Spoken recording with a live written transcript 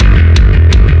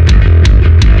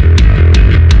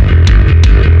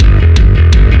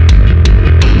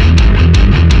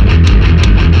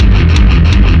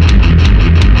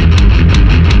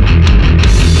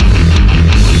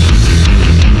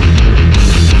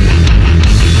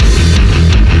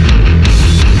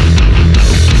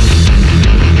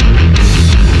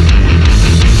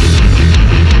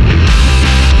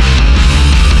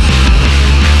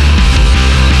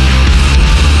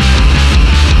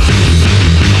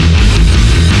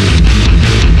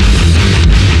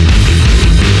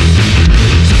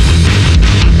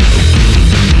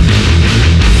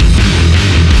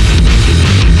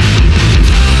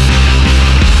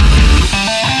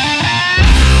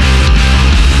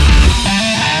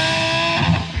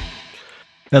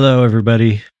Hello,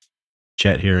 everybody.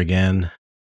 Chet here again,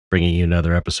 bringing you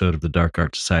another episode of the Dark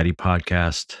Art Society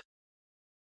podcast.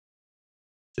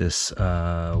 This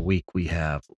week we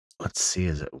have, let's see,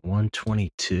 is it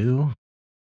 122? Let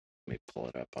me pull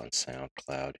it up on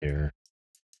SoundCloud here.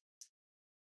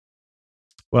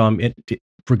 Well,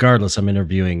 regardless, I'm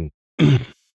interviewing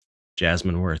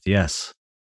Jasmine Worth. Yes,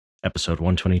 episode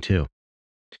 122.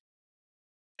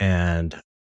 And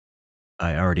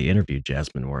I already interviewed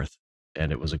Jasmine Worth,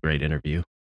 and it was a great interview.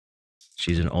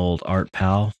 She's an old art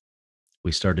pal.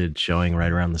 We started showing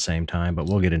right around the same time, but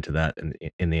we'll get into that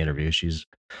in the interview. She's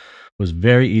was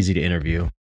very easy to interview,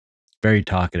 very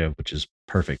talkative, which is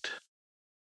perfect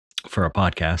for a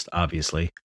podcast,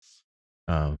 obviously.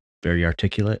 Very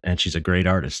articulate, and she's a great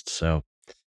artist. So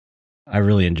I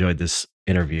really enjoyed this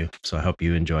interview. So I hope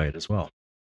you enjoy it as well.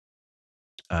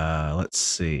 Let's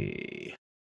see.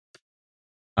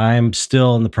 I'm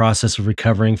still in the process of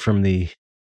recovering from the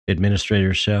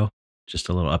administrator's show. Just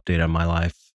a little update on my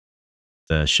life.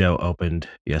 The show opened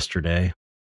yesterday,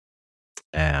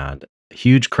 and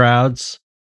huge crowds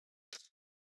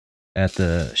at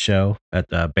the show at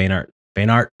the Bain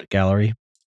Art Gallery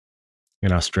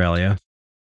in Australia.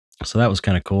 So that was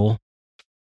kind of cool.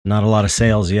 Not a lot of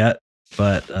sales yet,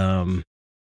 but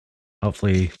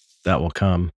hopefully that will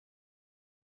come.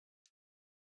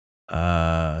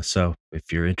 So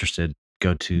if you're interested,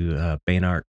 go to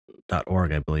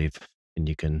bainart.org, I believe, and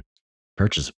you can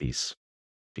purchase a piece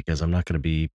because I'm not going to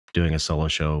be doing a solo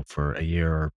show for a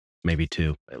year or maybe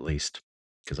two at least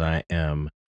because I am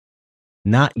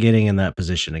not getting in that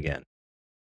position again.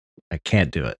 I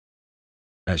can't do it.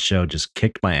 That show just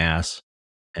kicked my ass,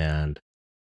 and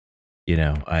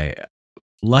I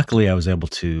luckily I was able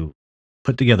to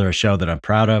put together a show that I'm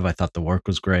proud of. I thought the work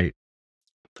was great.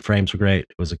 The frames were great.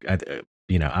 It was,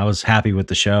 I was happy with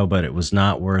the show, but it was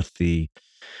not worth the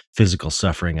physical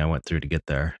suffering I went through to get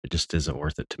there. It just isn't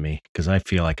worth it to me because I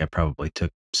feel like I probably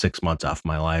took 6 months off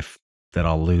my life that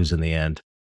I'll lose in the end.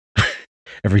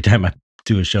 Every time I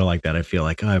do a show like that, I feel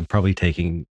like, oh, I'm probably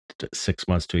taking 6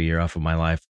 months to a year off of my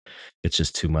life. It's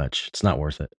just too much. It's not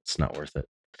worth it. It's not worth it.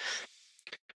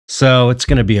 So it's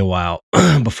going to be a while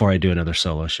before I do another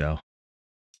solo show.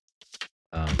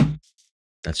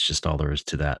 That's just all there is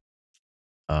to that.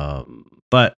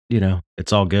 But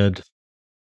it's all good.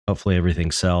 Hopefully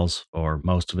everything sells or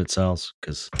most of it sells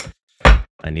because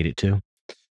I need it to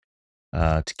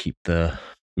keep the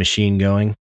machine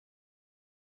going.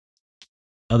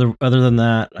 Other than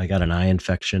that, I got an eye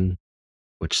infection,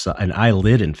 an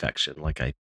eyelid infection. Like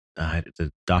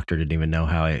the doctor didn't even know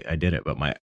how I did it, but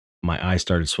my eye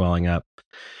started swelling up,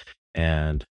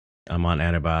 and I'm on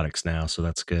antibiotics now, so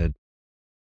that's good.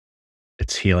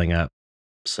 It's healing up.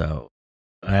 So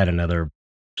I had another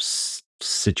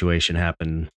situation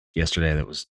happen yesterday that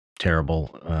was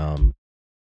terrible.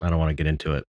 I don't want to get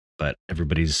into it, but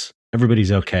everybody's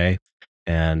okay,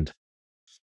 and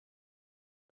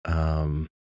um,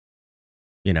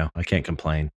 I can't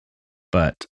complain.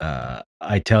 But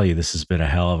I tell you, this has been a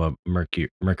hell of a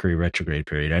Mercury retrograde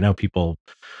period. I know people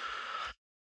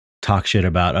talk shit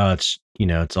about, oh, it's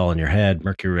all in your head.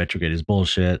 Mercury retrograde is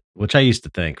bullshit, which I used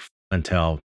to think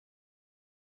until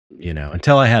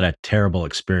I had a terrible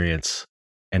experience,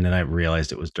 and then I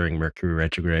realized it was during Mercury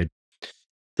retrograde.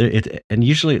 And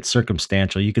usually it's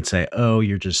circumstantial. You could say, oh,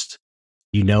 it's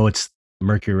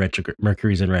Mercury retrograde,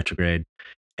 Mercury's in retrograde,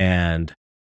 and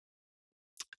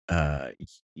uh,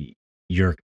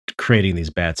 you're creating these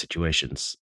bad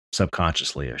situations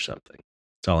subconsciously or something.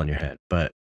 It's all in your head.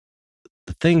 But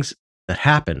the things that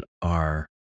happen are,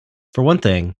 for one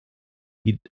thing,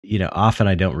 often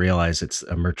I don't realize it's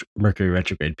a Mercury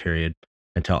retrograde period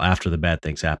until after the bad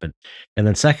things happen. And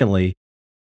then secondly,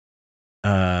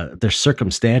 they're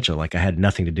circumstantial. Like I had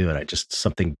nothing to do with it.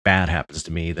 Something bad happens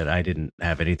to me that I didn't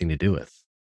have anything to do with.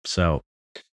 So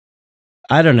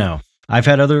I don't know. I've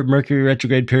had other Mercury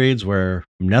retrograde periods where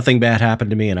nothing bad happened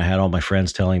to me, and I had all my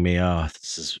friends telling me, "Oh,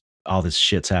 all this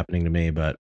shit's happening to me."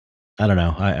 But I don't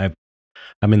know.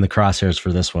 I'm in the crosshairs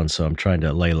for this one, so I'm trying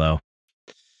to lay low.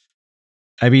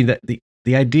 I mean,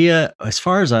 the idea, as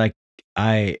far as I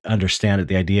understand it,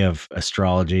 the idea of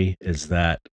astrology is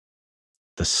that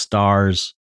the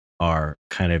stars are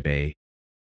kind of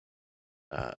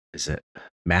is it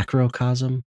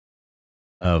macrocosm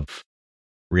of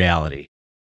reality,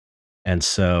 and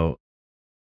so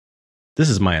this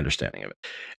is my understanding of it,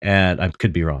 and I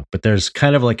could be wrong, but there's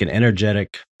kind of like an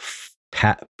energetic,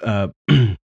 like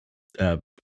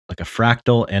a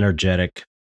fractal energetic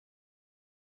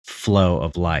flow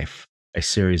of life, a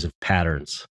series of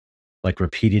patterns, like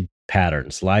repeated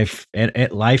patterns, life and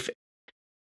life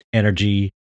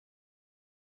energy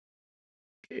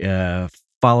uh,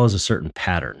 follows a certain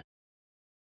pattern,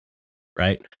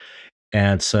 right?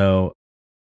 And so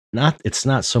not it's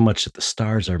not so much that the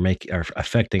stars are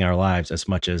affecting our lives as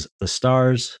much as the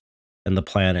stars and the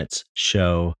planets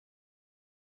show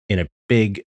in a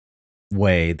big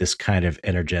way this kind of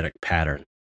energetic pattern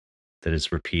that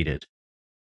is repeated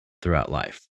throughout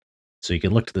life. So you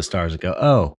can look to the stars and go,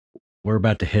 "Oh, we're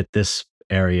about to hit this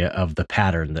area of the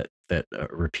pattern that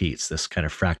repeats, this kind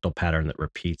of fractal pattern that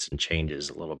repeats and changes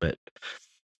a little bit."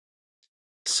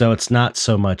 So it's not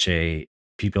so much a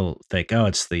people think, "Oh,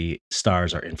 it's the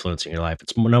stars are influencing your life."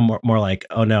 It's more like,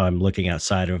 "Oh, no, I'm looking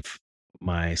outside of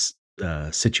my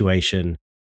situation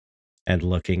and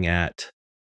looking at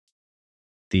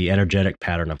the energetic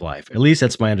pattern of life." At least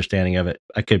that's my understanding of it.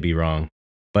 I could be wrong,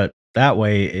 but that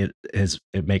way it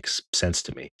makes sense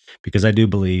to me because I do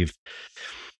believe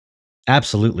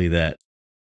absolutely that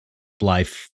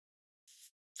life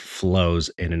flows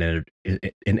in an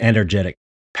energetic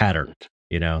pattern.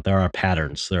 You know, there are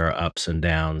patterns, there are ups and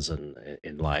downs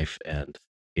in life, and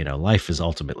life is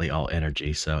ultimately all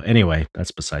energy. So anyway,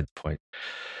 that's beside the point.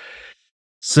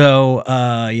 So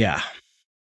yeah,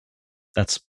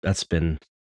 that's been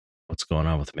what's going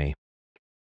on with me,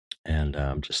 and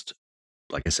just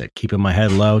like I said, keeping my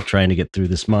head low, trying to get through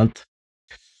this month.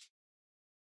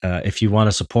 If you want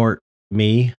to support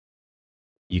me,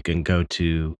 you can go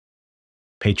to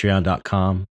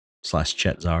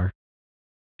patreon.com/chetzar.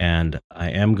 And I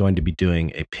am going to be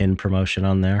doing a pin promotion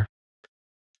on there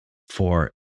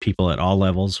for people at all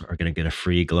levels are going to get a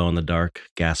free glow in the dark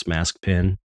gas mask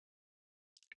pin.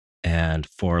 And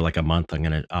for like a month, I'm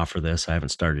going to offer this. I haven't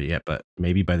started it yet, but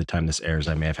maybe by the time this airs,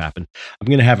 I may have happened. I'm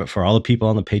going to have it for all the people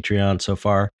on the Patreon so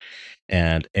far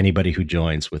and anybody who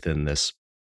joins within this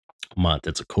month.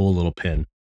 It's a cool little pin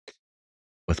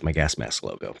with my gas mask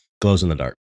logo. Glows in the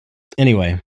dark.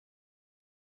 Anyway,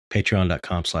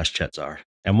 patreon.com/chetzar.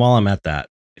 And while I'm at that,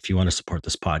 if you want to support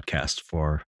this podcast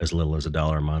for as little as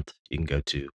 $1 a month, you can go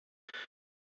to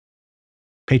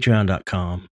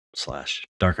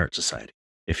patreon.com/dark art society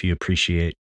if you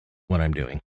appreciate what I'm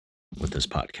doing with this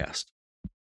podcast.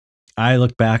 I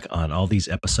look back on all these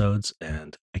episodes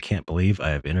and I can't believe I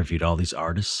have interviewed all these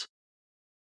artists.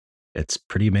 It's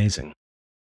pretty amazing.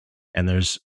 And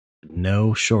there's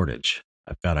no shortage.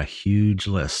 I've got a huge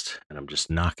list and I'm just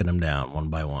knocking them down one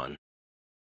by one.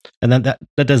 And then that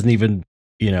doesn't even,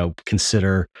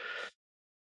 consider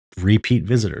repeat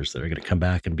visitors that are going to come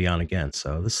back and be on again.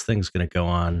 So this thing's going to go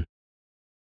on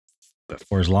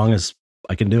for as long as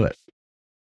I can do it.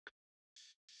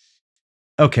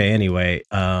 Okay, anyway,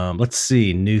 let's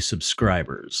see, new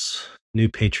subscribers, new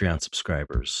Patreon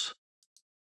subscribers.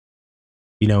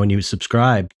 When you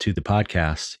subscribe to the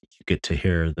podcast, you get to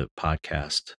hear the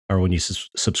podcast, or when you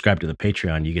subscribe to the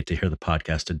Patreon, you get to hear the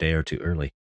podcast a day or two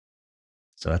early.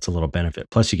 So that's a little benefit.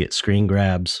 Plus, you get screen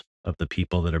grabs of the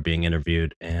people that are being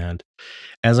interviewed. And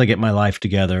as I get my life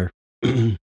together,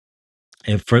 and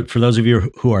for those of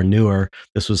you who are newer,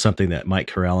 this was something that Mike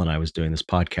Carell and I was doing this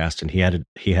podcast, and he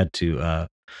had to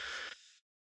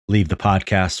leave the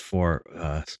podcast for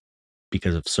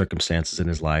because of circumstances in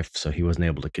his life, so he wasn't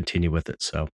able to continue with it.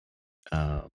 So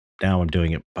uh, now I'm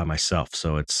doing it by myself.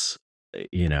 So it's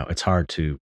hard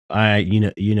to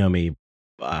you know me.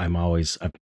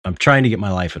 I'm trying to get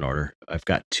my life in order. I've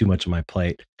got too much on my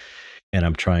plate, and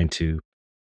I'm trying to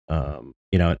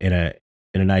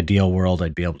in an ideal world,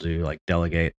 I'd be able to like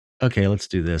delegate. Okay, let's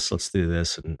do this,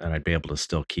 and I'd be able to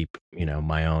still keep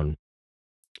my own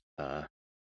uh,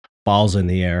 balls in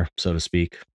the air, so to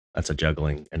speak. That's a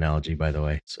juggling analogy, by the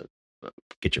way. So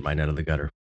get your mind out of the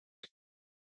gutter.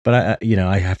 But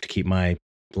I have to keep my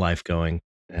life going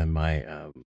and my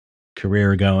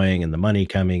career going and the money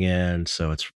coming in.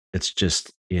 So it's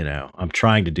just I'm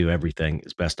trying to do everything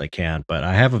as best I can. But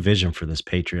I have a vision for this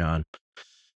Patreon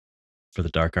for the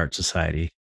Dark Art Society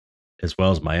as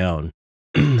well as my own.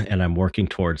 And I'm working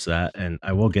towards that and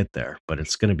I will get there, but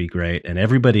it's going to be great. And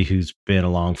everybody who's been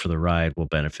along for the ride will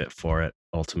benefit for it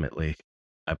ultimately,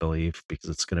 I believe, because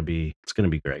it's going to be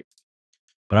great.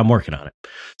 But I'm working on it.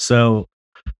 So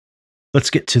let's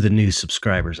get to the new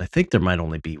subscribers. I think there might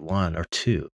only be one or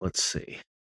two. Let's see.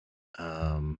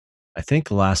 I think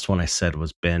the last one I said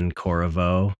was Ben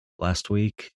Corriveau last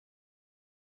week.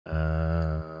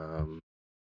 Um,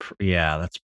 yeah,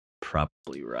 that's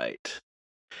probably right.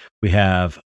 We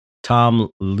have Tom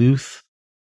Luth.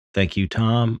 Thank you,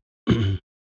 Tom.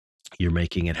 You're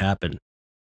making it happen,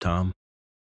 Tom.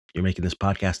 You're making this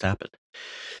podcast happen.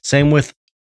 Same with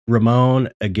Ramon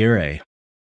Aguirre.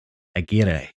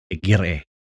 Aguirre.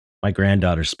 My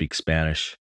granddaughter speaks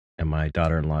Spanish, and my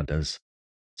daughter-in-law does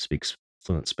speaks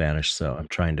fluent Spanish. So I'm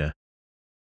trying to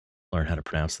learn how to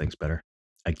pronounce things better.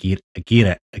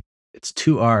 Agira. It's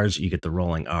two R's. You get the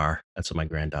rolling R. That's what my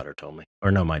granddaughter told me,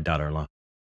 or no, my daughter-in-law.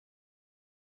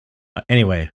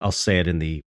 Anyway, I'll say it in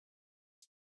the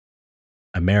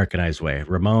Americanized way.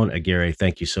 Ramon Aguirre,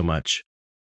 thank you so much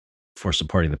for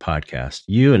supporting the podcast.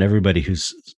 You and everybody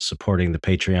who's supporting the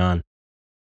Patreon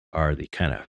are the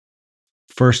kind of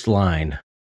first line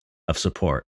of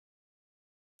support.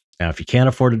 Now, if you can't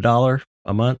afford $1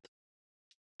 a month,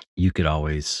 you could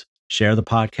always share the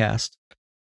podcast.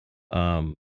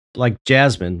 Like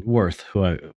Jasmine Worth,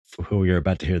 who you're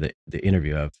about to hear the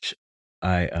interview of,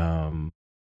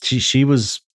 she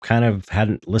was kind of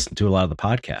hadn't listened to a lot of the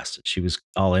podcast. She was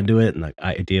all into it and the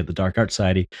idea of the Dark Art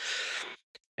Society.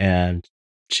 And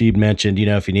she mentioned,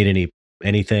 if you need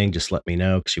anything, just let me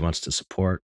know because she wants to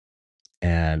support.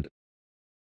 And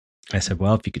I said,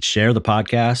 well, if you could share the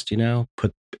podcast,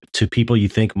 put to people you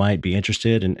think might be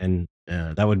interested, and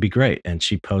that would be great. And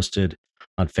she posted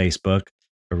on Facebook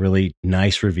a really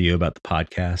nice review about the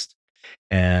podcast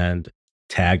and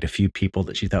tagged a few people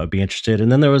that she thought would be interested. And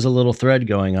then there was a little thread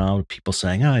going on with people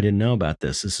saying, oh, I didn't know about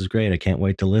this. This is great. I can't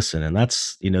wait to listen. And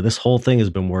that's, this whole thing has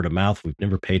been word of mouth. We've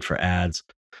never paid for ads.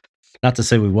 Not to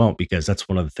say we won't, because that's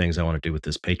one of the things I want to do with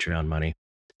this Patreon money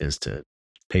is to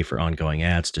pay for ongoing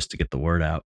ads just to get the word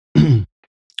out.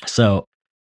 So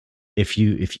if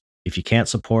you can't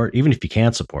support, even if you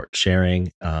can support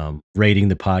sharing, rating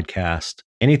the podcast,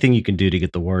 anything you can do to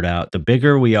get the word out, the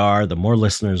bigger we are, the more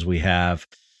listeners we have,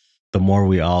 the more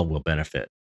we all will benefit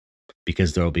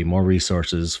because there will be more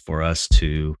resources for us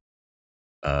to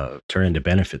turn into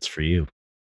benefits for you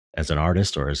as an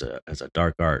artist or as a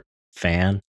dark art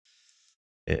fan.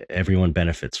 Everyone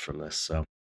benefits from this. So,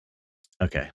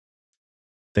 okay.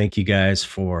 Thank you guys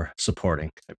for supporting.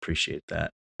 I appreciate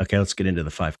that. Okay, let's get into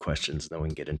the 5 questions, then we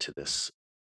can get into this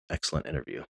excellent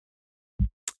interview.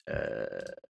 I'm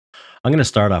going to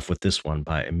start off with this one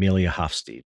by Amelia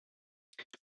Hofstede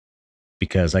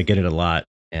because I get it a lot.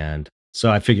 And so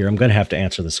I figure I'm going to have to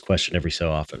answer this question every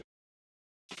so often,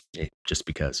 just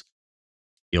because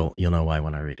you'll know why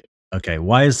when I read it. Okay,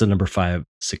 why is the number 5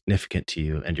 significant to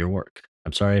you and your work?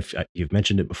 I'm sorry if you've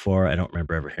mentioned it before. I don't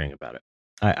remember ever hearing about it.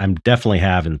 I'm definitely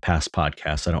have in past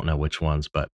podcasts. I don't know which ones,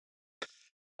 but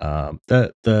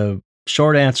the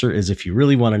short answer is if you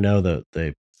really want to know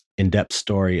the in-depth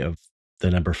story of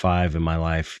the number 5 in my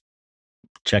life,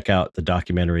 check out the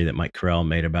documentary that Mike Carell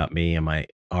made about me and my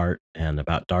art and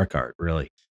about dark art, really,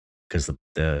 because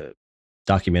the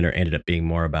documentary ended up being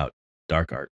more about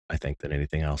dark art, I think, than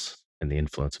anything else and the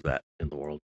influence of that in the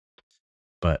world.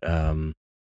 But that's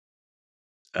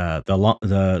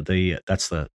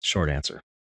the short answer.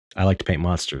 I like to paint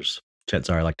monsters. Chet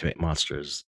Zar, I like to paint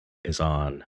monsters is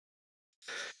on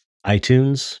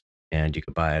iTunes, and you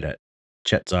can buy it at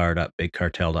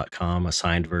chetzar.bigcartel.com, a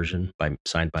signed version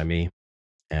signed by me.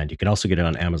 And you can also get it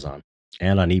on Amazon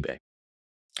and on eBay.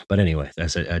 But anyway,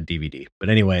 that's a DVD. But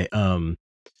anyway, I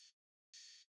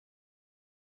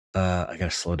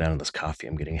gotta slow down on this coffee.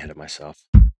 I'm getting ahead of myself.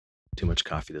 Too much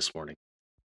coffee this morning.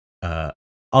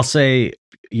 I'll say,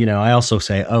 I also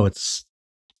say, it's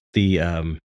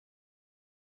the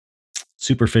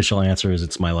superficial answer is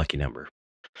it's my lucky number.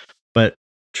 But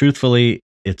truthfully,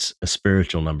 it's a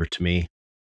spiritual number to me.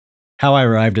 How I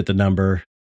arrived at the number,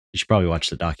 you should probably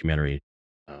watch the documentary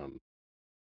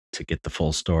to get the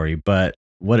full story. But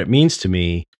what it means to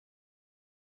me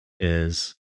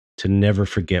is to never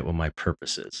forget what my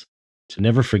purpose is, to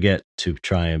never forget to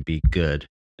try and be good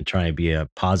and try and be a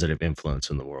positive influence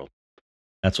in the world.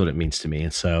 That's what it means to me.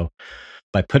 And so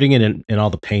by putting it in all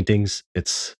the paintings,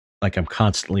 it's like I'm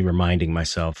constantly reminding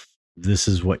myself, this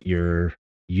is what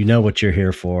what you're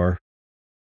here for.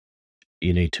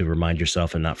 You need to remind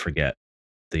yourself and not forget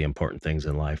the important things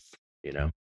in life,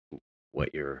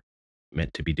 what you're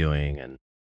meant to be doing and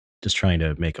just trying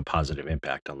to make a positive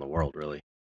impact on the world, really.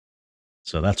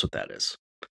 So that's what that is.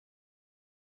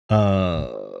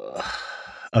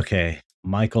 Okay.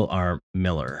 Michael R.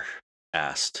 Miller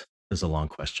asked, this is a long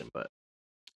question, but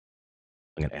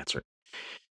I'm going to answer it.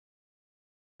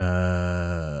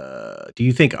 Do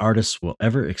you think artists will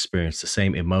ever experience the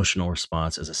same emotional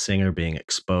response as a singer being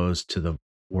exposed to the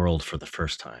world for the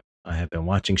first time? I have been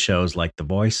watching shows like The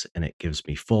Voice, and it gives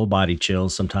me full body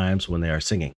chills sometimes when they are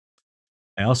singing.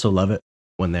 I also love it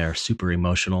when they're super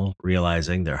emotional,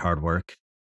 realizing their hard work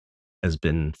has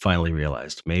been finally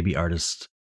realized. Maybe artists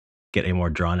get a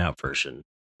more drawn out version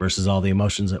versus all the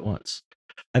emotions at once.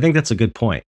 I think that's a good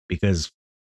point because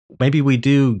maybe we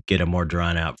do get a more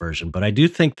drawn out version, but I do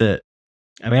think that,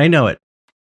 I know at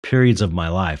periods of my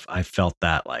life, I felt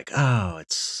that like, oh,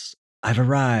 I've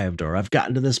arrived or I've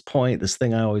gotten to this point, this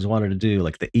thing I always wanted to do,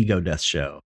 like the Ego Death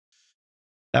show.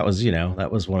 that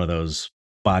was one of those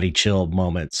body chill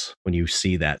moments when you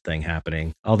see that thing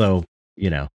happening. Although, you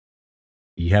know,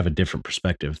 you have a different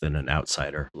perspective than an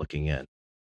outsider looking in.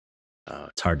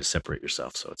 It's hard to separate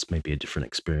yourself, so it's maybe a different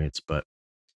experience. But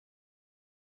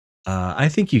I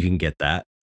think you can get that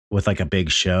with like a big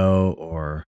show,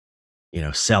 or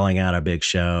selling out a big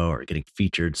show, or getting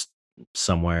featured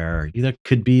somewhere. There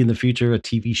could be in the future a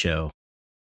TV show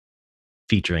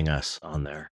featuring us on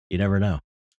there. You never know.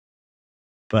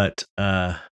 But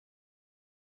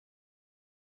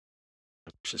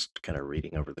just kind of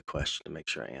reading over the question to make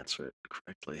sure I answer it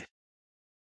correctly.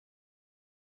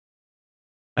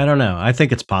 I don't know. I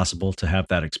think it's possible to have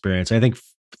that experience. I think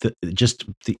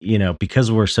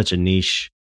because we're such a niche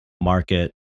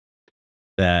market,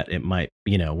 that it might,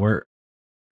 we're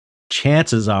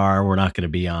chances are we're not going to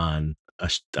be on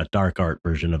a dark art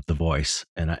version of The Voice,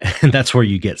 and and that's where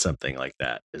you get something like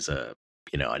that, is a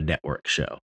network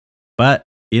show. But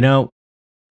I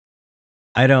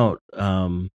don't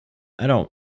I don't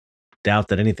doubt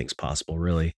that anything's possible,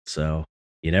 really. So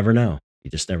you never know.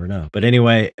 You just never know. But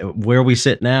anyway, where we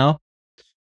sit now,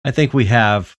 I think we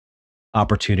have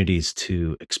opportunities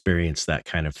to experience that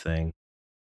kind of thing.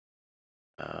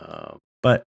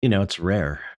 But it's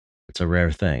rare. It's a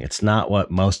rare thing. It's not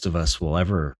what most of us will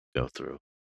ever go through,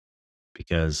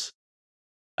 because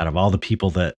out of all the people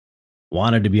that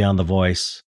wanted to be on The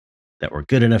Voice, that were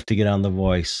good enough to get on The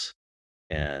Voice,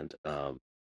 and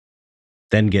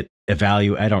then get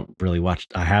I don't really watch.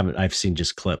 I haven't. I've seen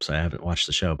just clips. I haven't watched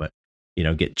the show, but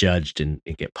get judged and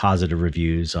get positive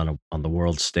reviews on the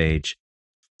world stage.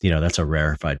 That's a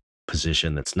rarefied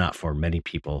position that's not for many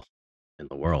people in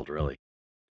the world, really.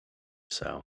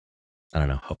 So I don't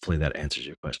know. Hopefully that answers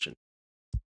your question.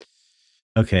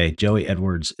 Okay, Joey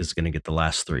Edwards is going to get the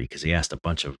last three because he asked a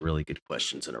bunch of really good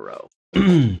questions in a row.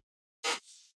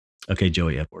 Okay,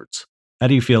 Joey Edwards, how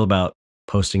do you feel about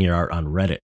posting your art on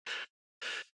Reddit?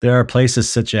 There are places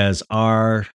such as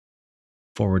r/art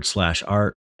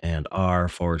and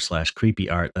r/creepy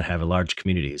art that have large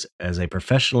communities. As a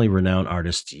professionally renowned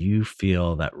artist, do you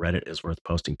feel that Reddit is worth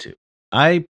posting to?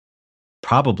 I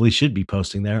probably should be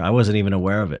posting there. I wasn't even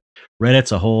aware of it.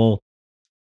 Reddit's a whole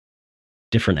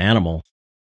different animal.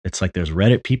 It's like there's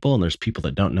Reddit people and there's people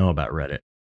that don't know about Reddit.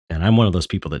 And I'm one of those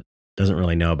people that doesn't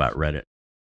really know about Reddit.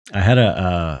 I had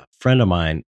a friend of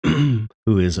mine who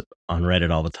is on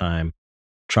Reddit all the time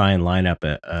try and line up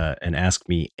an Ask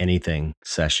Me Anything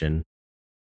session.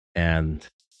 And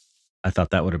I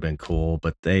thought that would have been cool,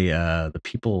 but the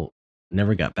people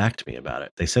never got back to me about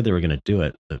it. They said they were going to do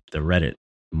it, the Reddit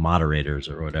moderators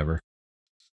or whatever,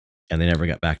 and they never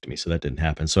got back to me. So that didn't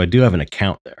happen. So I do have an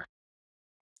account there,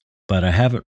 but I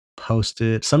haven't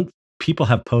posted. Some people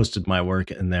have posted my work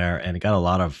in there, and it got a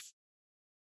lot of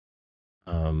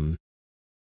um,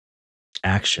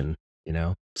 action.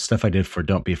 Stuff I did for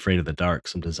Don't Be Afraid of the Dark.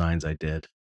 Some designs I did,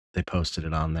 they posted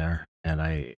it on there, and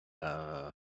I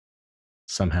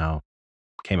somehow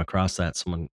came across that.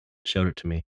 Someone showed it to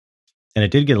me, and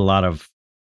it did get a lot of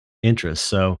interest.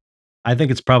 So I think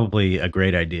it's probably a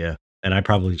great idea, and I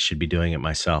probably should be doing it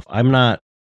myself. I'm not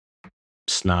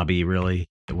snobby really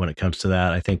when it comes to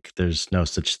that. I think there's no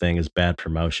such thing as bad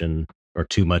promotion or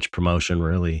too much promotion,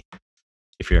 really,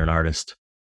 if you're an artist,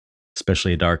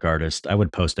 especially a dark artist. I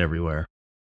would post everywhere.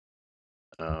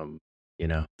 Um,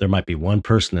 there might be one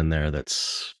person in there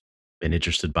that's an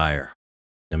interested buyer,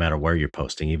 no matter where you're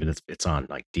posting, even if it's on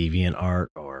like Deviant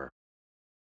Art or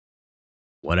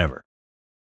whatever.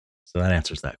 So that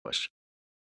answers that question.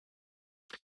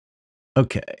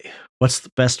 Okay. What's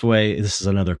the best way? This is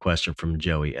another question from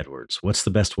Joey Edwards. What's the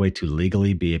best way to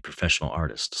legally be a professional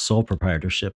artist? Sole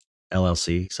proprietorship,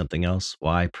 LLC, something else?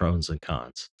 Why? Pros and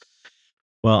cons.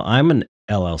 Well, I'm an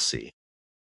LLC,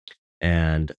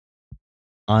 and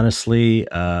honestly,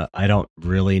 I don't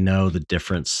really know the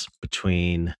difference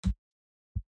between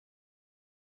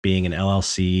being an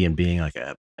LLC and being like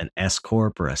an S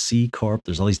corp or a C corp.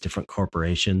 There's all these different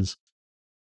corporations.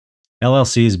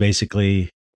 LLC is basically,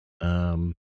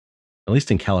 um, at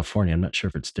least in California. I'm not sure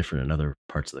if it's different in other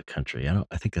parts of the country. I don't.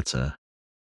 I think that's a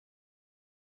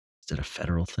is it a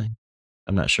federal thing?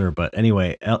 I'm not sure, but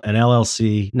anyway, an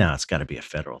LLC. No, it's got to be a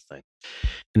federal thing.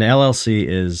 An LLC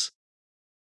is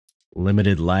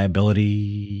limited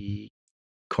liability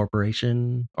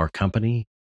corporation or company,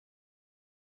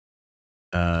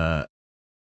 uh,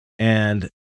 and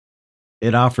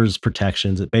it offers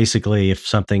protections. It basically, if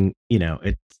something,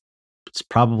 it's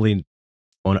probably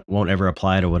won't ever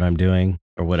apply to what I'm doing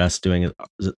or what us doing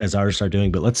as artists are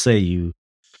doing. But let's say you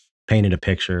painted a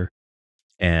picture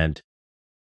and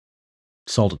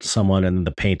sold it to someone, and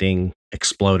the painting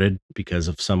exploded because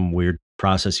of some weird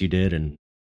process you did, and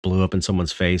blew up in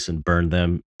someone's face and burned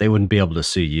them, they wouldn't be able to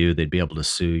sue you. They'd be able to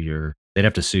sue your they'd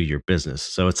have to sue your business.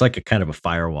 So it's like a kind of a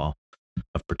firewall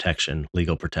of protection,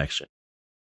 legal protection.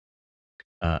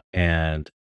 And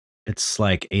it's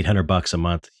like 800 bucks a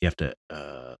month. You have to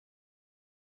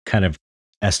kind of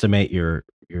estimate your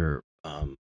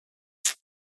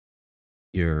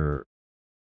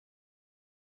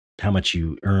how much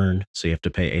you earn. So you have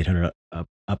to pay 800 up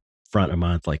front a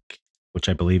month, like, which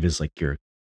I believe is like your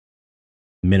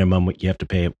minimum what you have to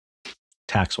pay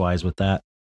tax wise with that.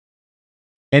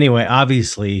 Anyway,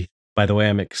 obviously, by the way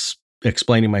I'm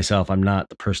explaining myself, I'm not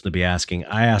the person to be asking.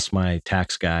 I asked my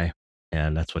tax guy,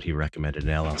 and that's what he recommended, an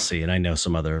LLC. And I know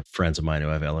some other friends of mine who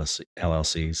have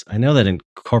LLCs. I know that in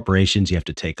corporations, you have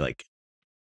to take like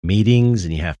meetings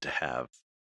and you have to have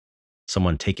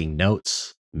someone taking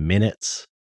notes, minutes,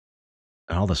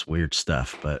 and all this weird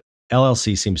stuff. But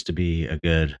LLC seems to be a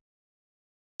good,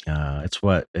 it's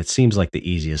what it seems like the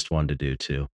easiest one to do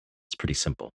too. It's pretty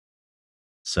simple.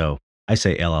 So I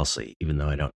say LLC, even though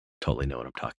I don't totally know what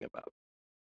I'm talking about.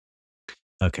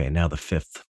 Okay, now the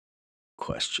fifth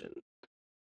question.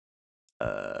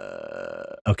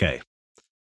 Okay.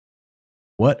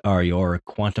 What are your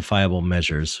quantifiable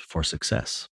measures for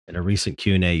success? In a recent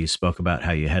Q&A, you spoke about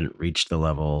how you hadn't reached the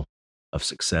level of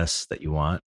success that you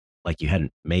want, like you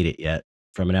hadn't made it yet.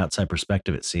 From an outside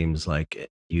perspective, it seems like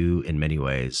you, in many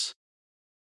ways,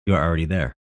 you are already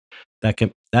there.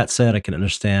 That said, I can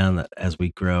understand that as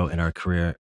we grow in our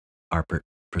career, our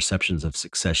perceptions of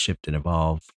success shift and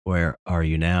evolve. Where are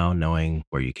you now, knowing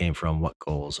where you came from? What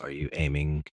goals are you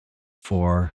aiming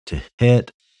for to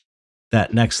hit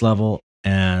that next level,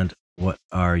 and what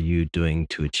are you doing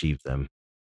to achieve them?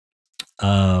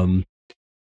 Um,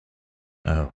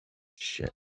 oh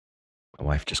shit. My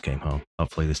wife just came home.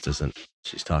 Hopefully this doesn't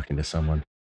she's talking to someone.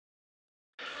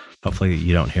 Hopefully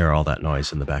you don't hear all that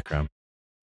noise in the background.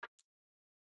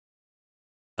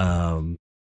 Um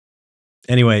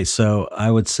anyway, so I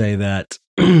would say that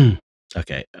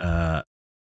okay, I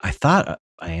thought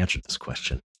I answered this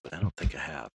question, but I don't think I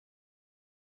have.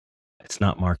 It's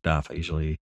not marked off. I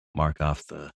usually mark off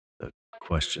the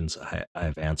questions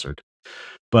I've answered.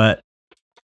 But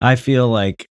I feel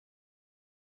like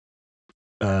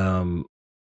um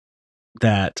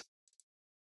that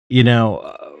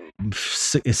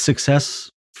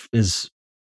success is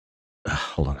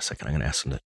hold on a second. I'm going to ask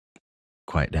them to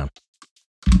quiet down.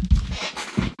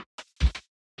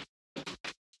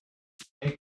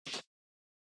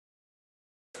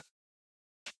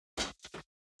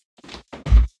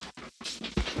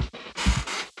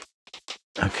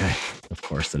 Okay. Of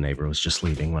course, the neighbor was just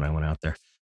leaving when I went out there.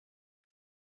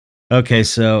 Okay,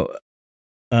 so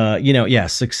yeah,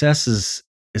 success is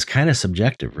kind of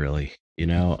subjective, really.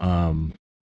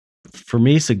 For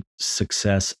me,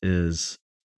 success is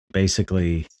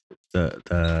basically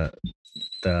the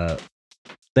the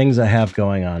things I have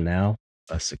going on now.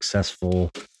 A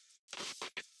successful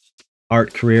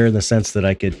art career in the sense that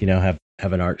I could,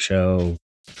 have an art show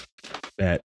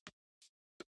at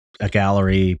a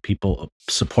gallery. People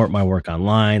support my work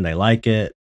online. They like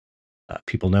it.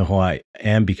 People know who I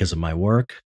am because of my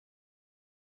work.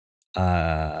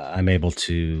 I'm able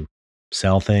to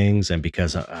sell things, and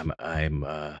because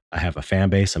I have a fan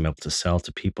base, I'm able to sell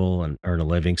to people and earn a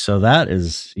living. So that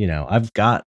is, I've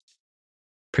got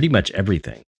pretty much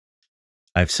everything.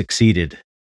 I've succeeded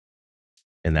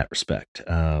in that respect.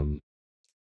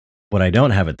 What I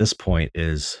don't have at this point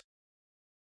is,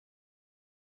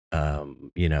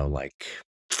 like,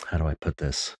 how do I put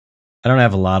this? I don't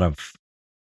have a lot of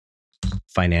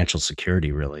financial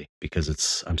security really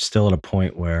because I'm still at a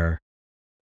point where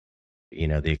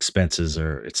the expenses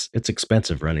are it's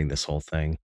expensive running this whole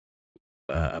thing,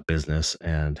 a business,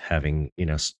 and having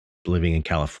living in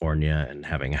California and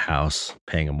having a house,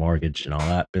 paying a mortgage and all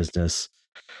that business.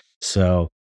 So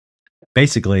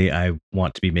basically I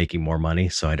want to be making more money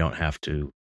so I don't have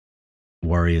to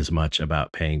worry as much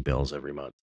about paying bills every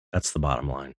month. That's the bottom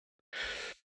line.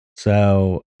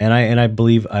 So, and I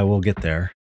believe I will get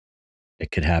there.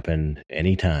 It could happen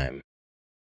anytime.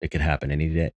 It could happen any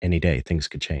day. Any day, things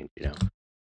could change.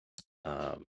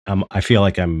 I feel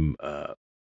like I'm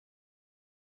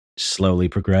slowly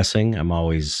progressing. I'm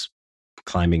always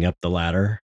climbing up the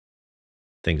ladder.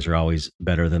 Things are always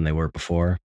better than they were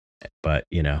before. But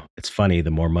it's funny.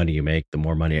 The more money you make, the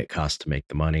more money it costs to make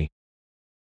the money.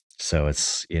 So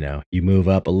it's you move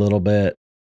up a little bit,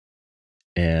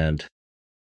 and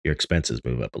your expenses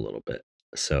move up a little bit.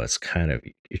 So it's kind of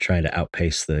you're trying to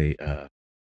outpace the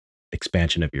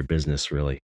expansion of your business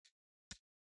really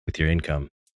with your income.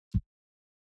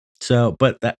 So,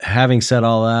 but having said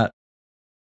all that,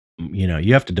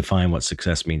 you have to define what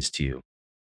success means to you.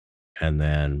 And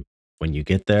then when you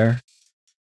get there,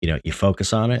 you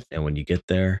focus on it. And when you get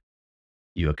there,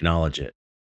 you acknowledge it.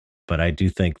 But I do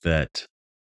think that,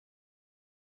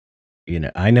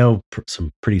 I know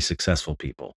some pretty successful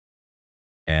people,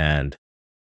 and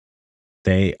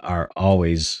they are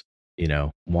always,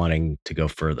 wanting to go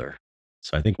further.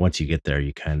 So I think once you get there,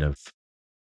 you kind of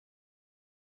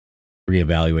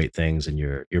reevaluate things, and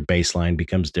your baseline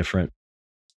becomes different.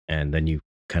 And then you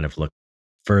kind of look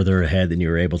further ahead than you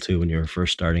were able to when you were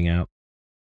first starting out.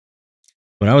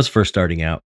 When I was first starting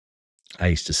out, I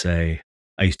used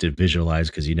to visualize,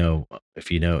 because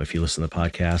if you listen to the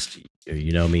podcast,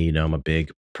 you know me, I'm a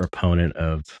big proponent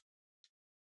of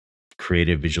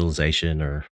creative visualization,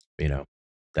 or, you know,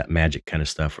 that magic kind of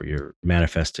stuff where you're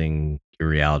manifesting your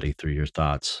reality through your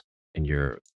thoughts and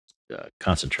your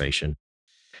concentration.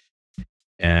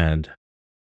 And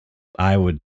I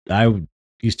would,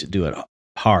 used to do it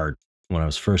hard when I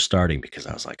was first starting, because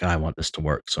I was like, I want this to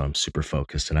work. So I'm super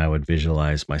focused, and I would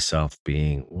visualize myself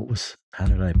being, how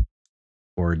did I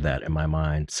word that in my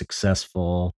mind?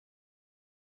 Successful,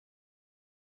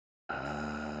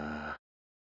 a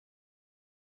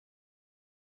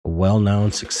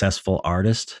well-known, successful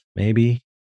artist, maybe.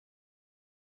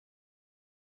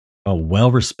 Oh,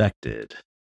 well-respected.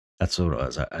 That's what it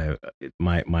was.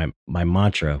 My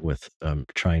mantra with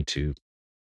trying to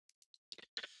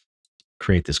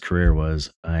create this career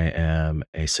was, I am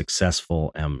a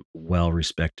successful and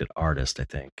well-respected artist. I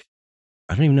think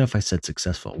I don't even know if I said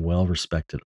successful,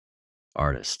 well-respected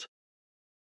artist.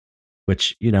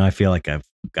 Which, I feel like I've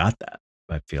got that.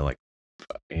 I feel like,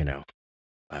 you know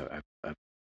I've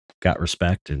got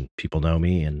respect, and people know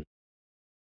me, and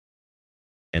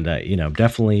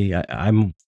definitely,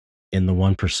 I'm in the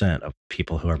 1% of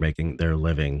people who are making their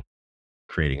living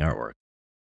creating artwork,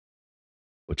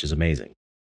 which is amazing.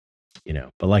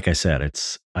 But like I said,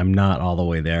 I'm not all the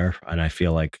way there, and I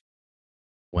feel like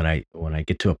when I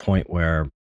get to a point where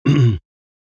I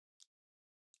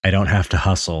don't have to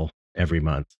hustle every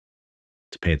month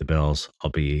to pay the bills,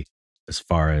 I'll be as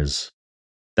far as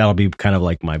that'll be kind of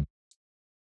like my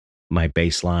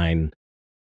baseline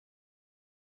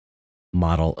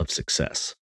model of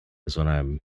success, is when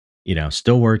I'm,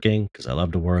 still working, because I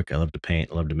love to work, I love to paint,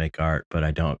 I love to make art, but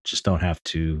I don't have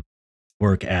to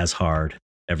work as hard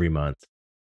every month,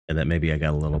 and that maybe I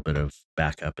got a little bit of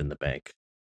backup in the bank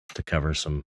to cover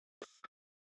some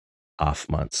off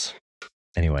months.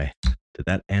 Anyway, did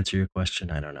that answer your question?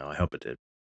 I don't know. I hope it did.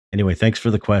 Anyway, thanks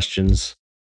for the questions.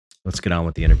 Let's get on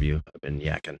with the interview. I've been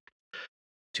yakking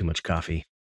too much coffee.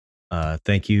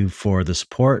 Thank you for the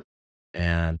support,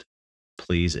 and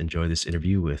please enjoy this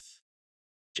interview with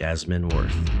Jasmine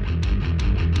Worth.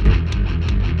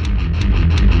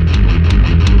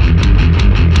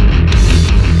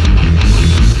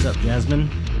 What's up, Jasmine?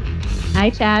 Hi,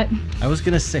 chat. I was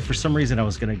going to say, for some reason, I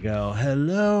was going to go,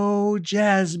 hello,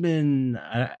 Jasmine.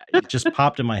 It just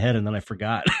popped in my head, and then I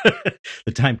forgot.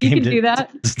 The time came you can do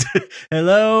that.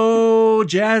 Hello,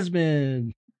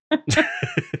 Jasmine.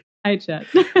 Hi, chat.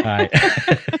 Hi.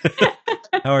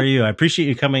 How are you? I appreciate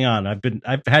you coming on.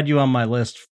 I've had you on my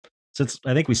list since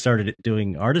I think we started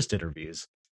doing artist interviews.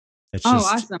 It's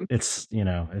just, awesome.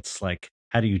 It's like,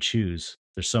 how do you choose?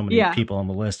 There's so many people on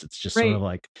the list. It's just sort of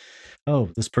like, oh,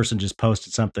 this person just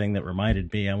posted something that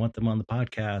reminded me, I want them on the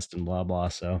podcast, and blah, blah.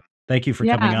 So thank you for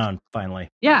coming on finally.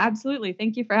 Yeah, absolutely.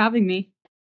 Thank you for having me.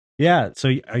 Yeah. So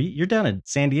you're down in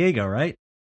San Diego, right?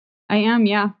 I am.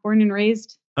 Yeah. Born and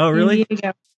raised. Oh, really? San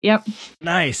Diego. Yep.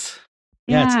 Nice.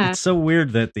 Yeah. It's so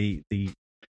weird that the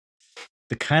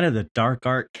kind of the dark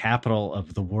art capital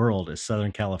of the world is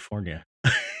Southern California.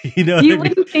 You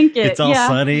wouldn't think it. It's all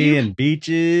sunny and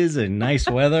beaches and nice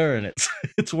weather, and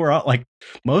it's where like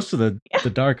most of the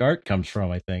dark art comes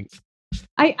from, I think.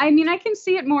 I mean, I can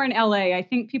see it more in LA. I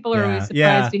think people are always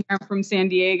surprised to hear I'm from San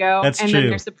Diego. That's true. Then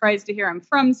they're surprised to hear I'm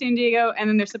from San Diego, and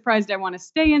then they're surprised I want to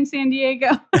stay in San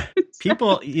Diego.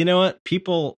 People, you know what?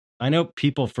 I know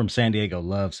people from San Diego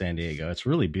love San Diego. It's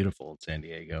really beautiful in San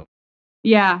Diego.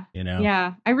 Yeah.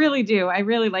 Yeah, I really do. I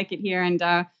really like it here. And,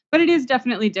 but it is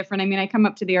definitely different. I mean, I come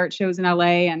up to the art shows in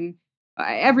LA, and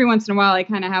every once in a while I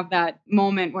kind of have that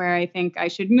moment where I think I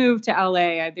should move to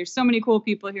LA. There's so many cool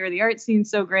people here. The art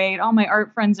scene's so great. All my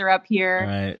art friends are up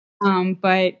here. Right.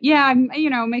 But yeah,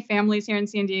 my family's here in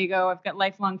San Diego. I've got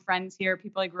lifelong friends here,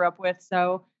 people I grew up with.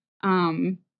 So,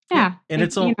 yeah.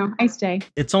 And I stay.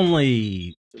 It's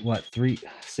only what, 3?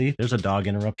 See, there's a dog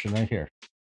interruption right here.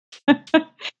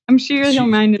 I'm sure he'll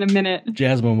mind in a minute.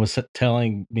 Jasmine was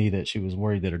telling me that she was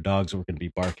worried that her dogs were going to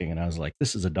be barking, and I was like,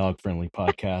 this is a dog-friendly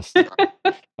podcast.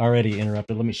 Already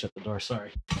interrupted. Let me shut the door.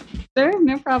 Sorry. Sure,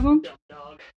 no problem.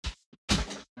 Dog.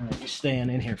 All right, you're staying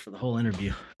in here for the whole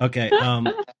interview. Okay.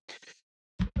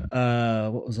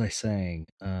 What was I saying?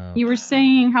 You were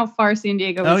saying how far San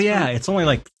Diego Oh is from. yeah, it's only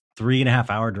like 3.5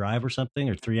 hour drive or something,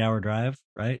 or 3 hour drive,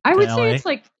 right? I To would say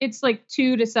LA, it's like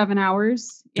 2 to 7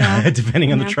 hours. Yeah.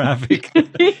 depending on the Yeah. traffic.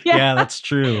 Yeah. Yeah, that's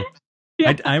true.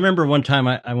 Yeah. I remember one time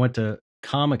I went to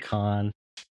Comic-Con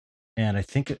and I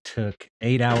think it took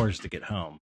 8 hours to get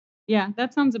home. Yeah,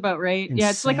 that sounds about right.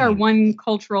 Yeah, it's like our Insane. one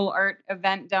cultural art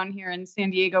event down here in San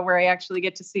Diego where I actually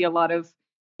get to see a lot of,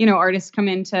 artists come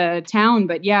into town.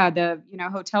 But yeah,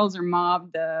 hotels are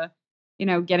mobbed.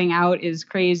 Getting out is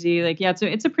crazy. Like, yeah,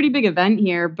 it's a pretty big event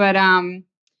here. But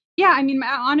yeah, I mean,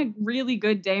 on a really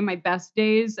good day, my best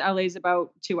days, LA's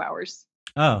about 2 hours.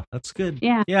 Oh, that's good.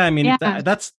 Yeah. Yeah, I mean Yeah.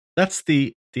 that's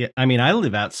the I mean, I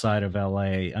live outside of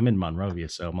LA. I'm in Monrovia,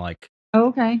 so I'm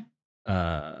Okay.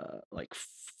 like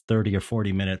 30 or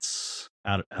 40 minutes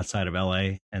outside of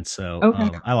LA. And so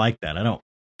Okay. I like that. I don't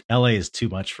LA is too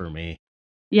much for me.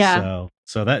 Yeah.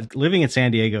 So that living in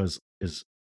San Diego is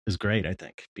great, I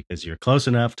think, because you're close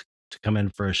enough to come in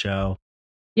for a show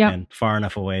Yep. and far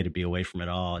enough away to be away from it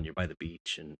all, and you're by the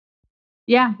beach. And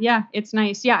Yeah, yeah, it's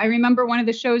nice. Yeah, I remember one of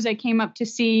the shows I came up to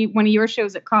see, one of your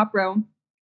shows at Copro,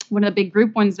 one of the big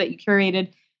group ones that you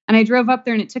curated. And I drove up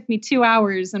there and it took me 2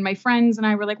 hours. And my friends and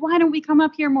I were like, why don't we come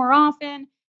up here more often?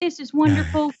 This is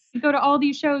wonderful. We go to all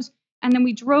these shows. And then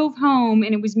we drove home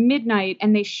and it was midnight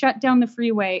and they shut down the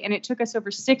freeway and it took us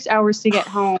over 6 hours to get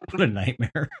home. What a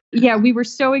nightmare. Yeah, we were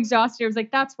so exhausted. I was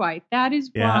like, that's why. That is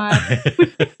why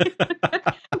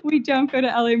we don't go to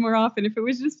LA more often. If it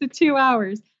was just the 2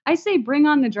 hours, I say bring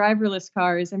on the driverless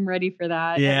cars. I'm ready for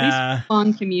that. At least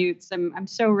long commutes. I'm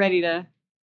so ready to,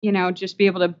 just be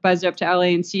able to buzz up to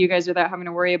LA and see you guys without having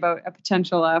to worry about a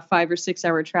potential 5 or 6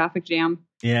 hour traffic jam.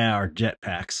 Yeah, or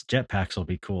jetpacks. Jetpacks will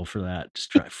be cool for that.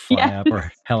 Just try to fly up,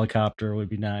 or helicopter would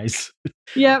be nice.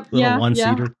 Yep. Little one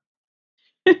Yeah. seater.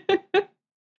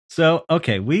 So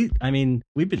okay, we've been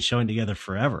showing together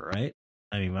forever, right?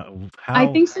 I mean, I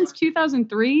think since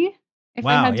 2003. If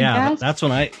I wow, had to yeah, guess.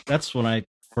 that's when I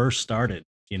first started.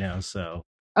 So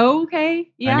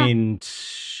Okay. Yeah. I mean,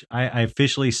 I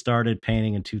officially started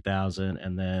painting in 2000,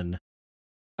 and then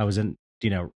I was in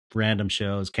random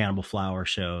shows, Cannibal Flower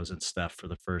shows and stuff for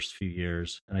the first few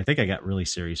years, and I think I got really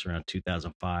serious around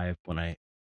 2005 when I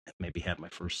maybe had my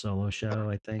first solo show,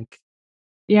 I think.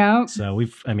 Yeah. So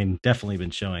definitely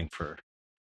been showing for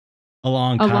a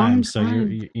long A time. long So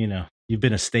time. you've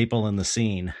been a staple in the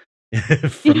scene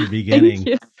from the beginning. Thank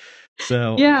you.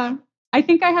 So yeah, I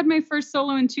think I had my first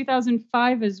solo in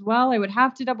 2005 as well. I would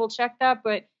have to double check that,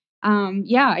 but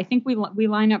yeah, I think we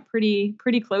line up pretty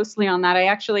closely on that.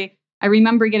 I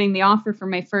remember getting the offer for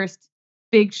my first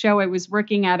big show. I was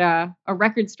working at a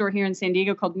record store here in San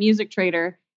Diego called Music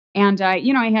Trader, and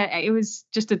it was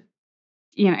just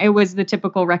it was the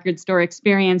typical record store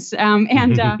experience. And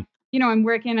I'm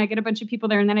working, I get a bunch of people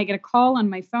there, and then I get a call on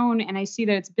my phone, and I see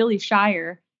that it's Billy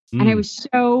Shire. And I was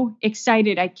so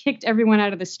excited. I kicked everyone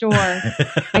out of the store.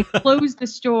 I closed the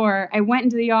store. I went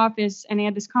into the office and I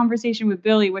had this conversation with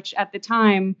Billy, which at the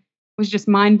time was just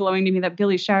mind blowing to me that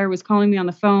Billy Shire was calling me on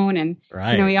the phone. And,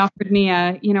 he offered me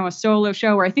a solo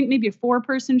show, or I think maybe a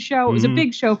 4-person show. It was a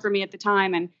big show for me at the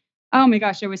time. And oh my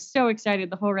gosh, I was so excited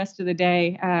the whole rest of the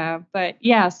day. But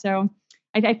yeah, so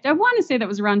I want to say that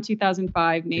was around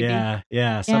 2005, maybe.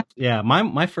 Yeah.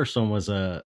 My first one was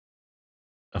a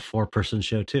 4-person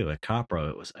show too at Copro.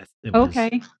 It was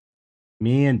okay.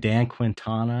 Me and Dan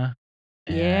Quintana,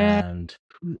 yeah, and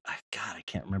I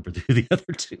can't remember who the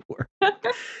other two were.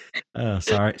 Oh,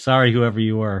 sorry, whoever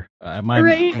you were.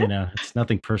 It's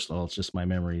nothing personal. It's just my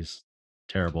memory's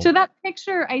terrible. So that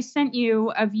picture I sent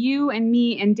you of you and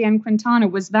me and Dan Quintana,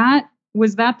 was that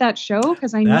show?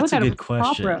 Because I know that's that a it good was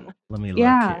question. Copro. Let me look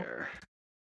here.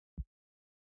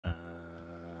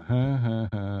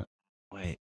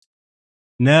 Wait.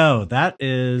 No, that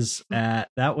was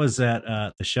at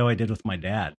the show I did with my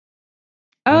dad.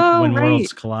 When right.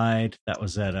 Worlds Collide. That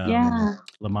was at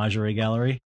L'Imagerie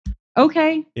Gallery.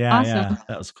 Okay. Yeah, awesome. yeah,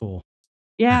 that was cool.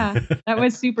 Yeah, that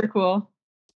was super cool.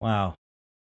 Wow.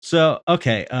 So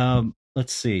okay,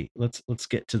 let's see. Let's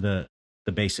get to the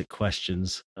basic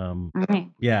questions. Okay.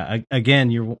 Yeah,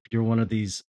 again, you're one of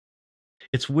these.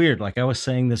 It's weird. Like I was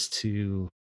saying this to,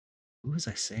 who was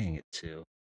I saying it to?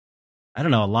 I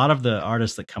don't know. A lot of the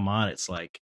artists that come on, it's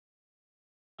like,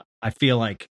 I feel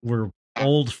like we're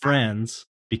old friends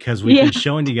because we've been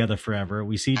showing together forever.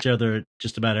 We see each other at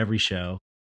just about every show.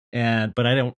 But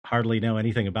I don't hardly know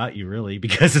anything about you really,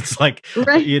 because it's like,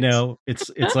 right.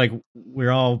 It's like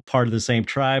we're all part of the same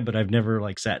tribe, but I've never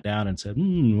like sat down and said,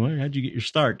 how'd you get your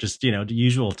start? Just, the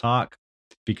usual talk,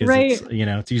 because right.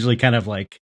 it's usually kind of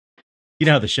like you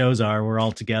know how the shows are. We're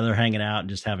all together hanging out and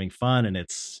just having fun, and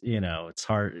it's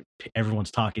hard.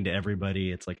 Everyone's talking to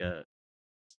everybody. It's like a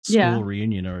Yeah. school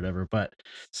reunion or whatever. But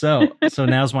so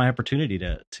now's my opportunity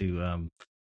to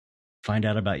find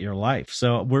out about your life.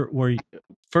 So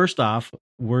first off,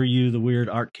 were you the weird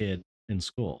art kid in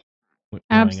school growing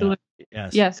up? Absolutely.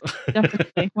 Yes. Yes,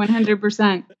 definitely.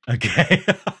 100%. Okay.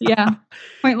 Yeah.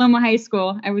 Point Loma High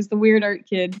School. I was the weird art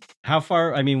kid. How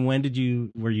far? I mean,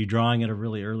 were you drawing at a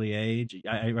really early age?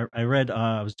 I read.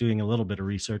 I was doing a little bit of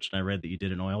research, and I read that you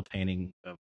did an oil painting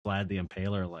of Vlad the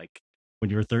Impaler, like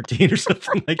when you were 13 or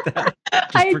something like that.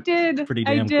 Which is I did. pretty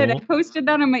I damn did. I cool. posted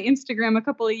that on my Instagram a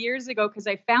couple of years ago because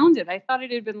I found it. I thought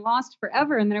it had been lost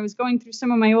forever. And then I was going through some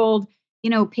of my old,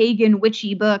 pagan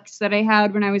witchy books that I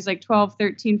had when I was like 12,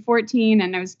 13, 14.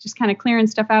 And I was just kind of clearing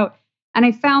stuff out. And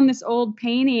I found this old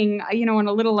painting, on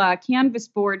a little canvas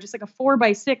board, just like a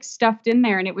 4x6 stuffed in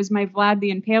there. And it was my Vlad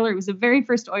the Impaler. It was the very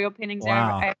first oil paintings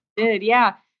Wow. I did.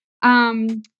 Yeah.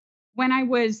 When I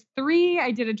was 3, I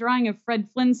did a drawing of Fred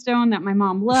Flintstone that my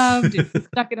mom loved. And she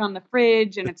stuck it on the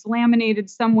fridge, and it's laminated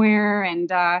somewhere. And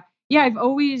yeah, I've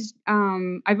always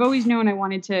known I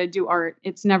wanted to do art.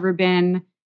 It's never been,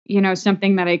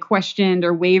 something that I questioned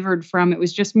or wavered from. It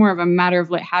was just more of a matter of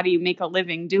like, how do you make a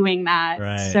living doing that?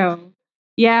 Right. So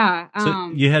yeah.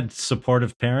 So you had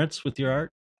supportive parents with your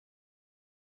art?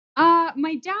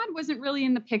 My dad wasn't really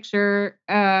in the picture.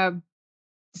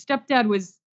 Stepdad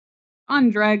was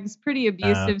on drugs, pretty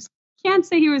abusive. Can't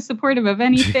say he was supportive of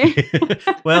anything.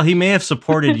 Well, he may have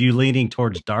supported you leaning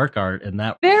towards dark art in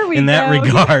that that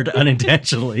regard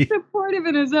unintentionally. Supportive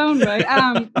in his own way.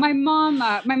 My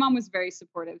mom was very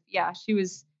supportive. Yeah, she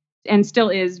was and still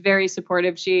is very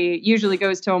supportive. She usually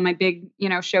goes to all my big,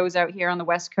 shows out here on the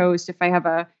West Coast. If I have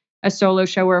a solo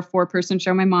show or a 4-person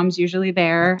show, my mom's usually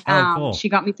there. Cool. She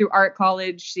got me through art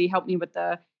college. She helped me with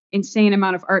the insane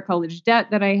amount of art college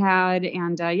debt that I had.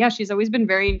 And yeah, she's always been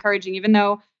very encouraging, even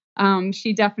though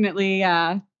she definitely,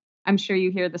 I'm sure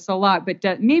you hear this a lot, but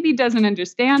maybe doesn't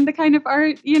understand the kind of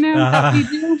art, that we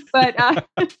do, but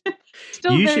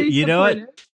still very you know what?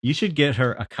 supportive. You should get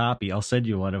her a copy. I'll send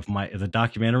you one of the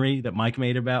documentary that Mike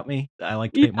made about me. I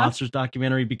Like to Paint Monsters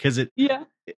documentary because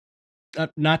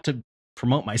not to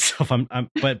promote myself,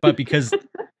 but because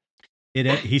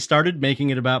he started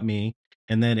making it about me,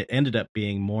 and then it ended up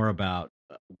being more about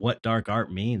what dark art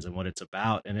means and what it's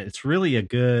about. And it's really a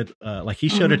good, like he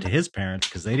showed it to his parents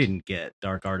because they didn't get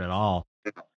dark art at all.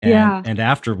 And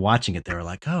after watching it, they were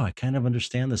like, oh, I kind of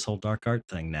understand this whole dark art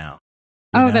thing now.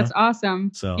 That's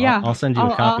awesome. So yeah, I'll send you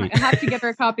a copy. I'll have to get her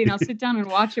a copy, and I'll sit down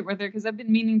and watch it with her because I've been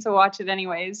meaning to watch it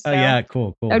anyways. So oh yeah,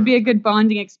 cool. That'd be a good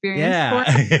bonding experience.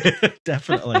 Yeah,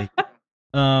 definitely.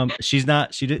 She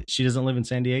doesn't live in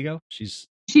San Diego.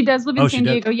 She does live in San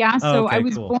Diego, yeah. So okay, I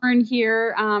was born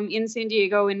here in San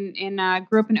Diego and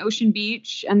grew up in Ocean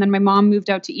Beach. And then my mom moved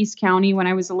out to East County when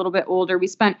I was a little bit older. We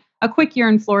spent a quick year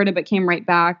in Florida, but came right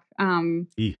back. And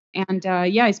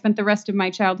I spent the rest of my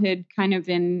childhood kind of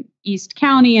in East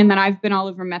County. And then I've been all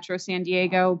over Metro San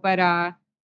Diego. But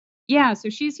yeah, so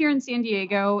she's here in San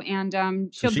Diego,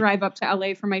 and she'll drive up to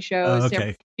LA for my shows.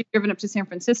 Okay. She's driven up to San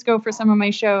Francisco for some of my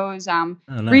shows. Nice.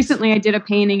 Recently I did a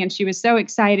painting, and she was so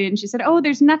excited, and she said, "Oh,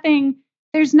 there's nothing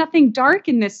dark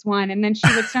in this one." And then she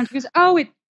looks down, she goes, "Oh,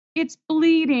 it's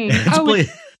bleeding.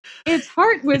 Its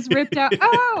heart was ripped out.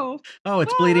 Oh,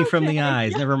 it's bleeding from the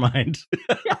eyes. Never mind."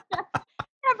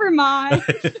 Never mind.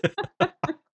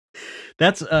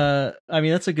 That's a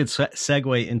good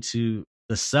segue into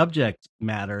the subject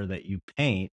matter that you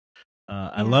paint.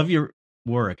 I love your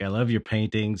work. I love your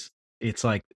paintings. It's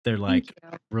like they're like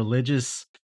religious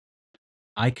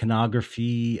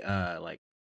iconography. How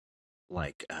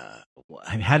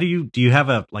do you have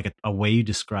a way you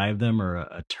describe them or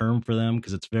a term for them?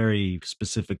 Because it's very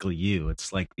specifically you.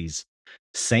 It's like these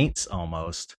saints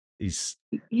almost. These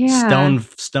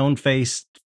stone faced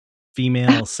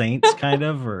female saints, kind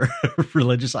of, or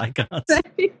religious icons.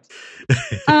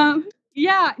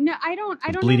 Yeah, no, I don't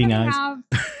bleeding know eyes. Have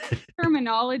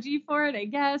terminology for it, I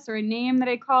guess, or a name that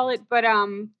I call it. But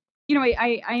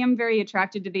I am very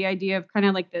attracted to the idea of kind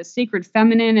of like the sacred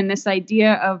feminine, and this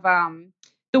idea of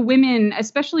the women,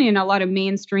 especially in a lot of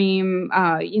mainstream,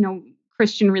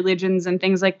 Christian religions and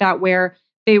things like that, where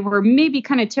they were maybe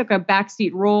kind of took a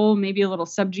backseat role, maybe a little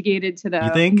subjugated to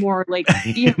the more like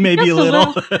maybe a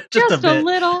little, just a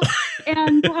little.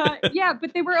 And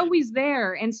but they were always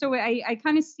there. And so I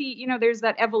kind of see, there's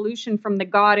that evolution from the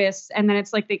goddess, and then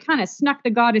it's like they kind of snuck the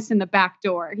goddess in the back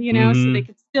door, so they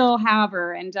could still have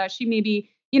her. And she maybe,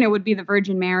 would be the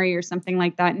Virgin Mary or something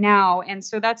like that now. And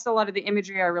so that's a lot of the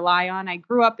imagery I rely on. I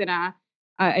grew up in a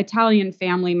Italian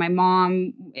family. My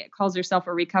mom calls herself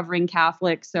a recovering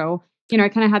Catholic, so I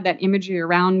kind of had that imagery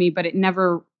around me, but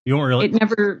You weren't really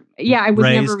yeah, I was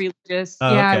never raised? religious.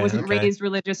 Oh, Yeah, I okay, wasn't okay. raised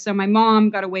religious. So my mom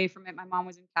got away from it. My mom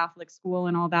was in Catholic school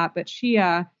and all that, but she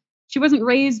wasn't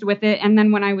raised with it. And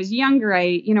then when I was younger,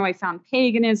 I found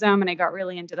paganism and I got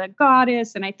really into the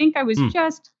goddess. And I think Hmm.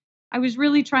 I was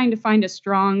really trying to find a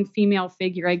strong female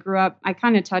figure. I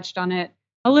kind of touched on it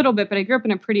a little bit, but I grew up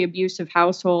in a pretty abusive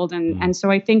household. Hmm. And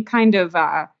so I think kind of,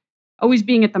 always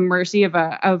being at the mercy of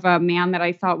a man that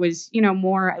I thought was,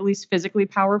 more at least physically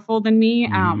powerful than me.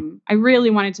 Hmm. I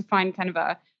really wanted to find kind of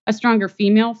a stronger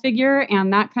female figure,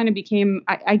 and that kind of became,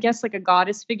 I guess, like a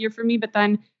goddess figure for me. But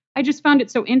then I just found it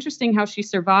so interesting how she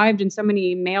survived in so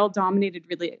many male-dominated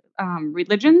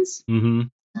religions, Hmm.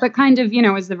 but kind of,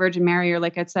 as the Virgin Mary, or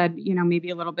like I said, maybe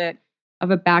a little bit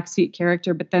of a backseat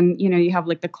character. But then, you have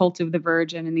like the cult of the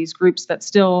Virgin and these groups that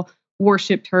still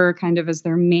worshipped her kind of as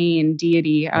their main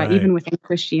deity, Right. even within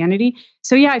Christianity.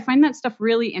 So yeah, I find that stuff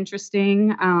really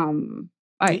interesting. And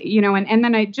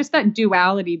then I just that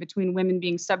duality between women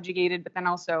being subjugated, but then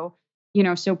also,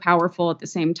 so powerful at the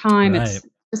same time. Right. It's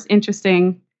just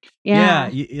interesting. Yeah,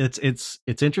 Yeah.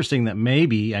 it's interesting that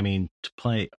maybe, I mean, to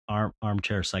play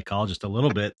armchair psychologist a little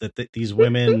bit, that these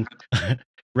women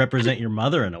represent your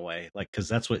mother in a way, like, because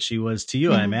that's what she was to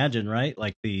you, I Yeah. imagine, right?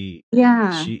 Like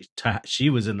Yeah. she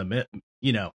was in the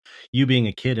you know, you being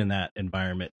a kid in that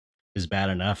environment is bad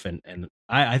enough, and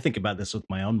I think about this with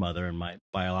my own mother and my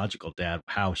biological dad,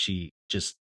 how she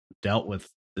just dealt with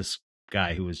this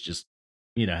guy who was just,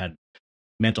 had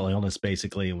mental illness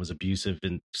basically and was abusive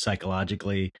and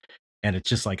psychologically. And it's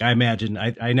just like, I imagine,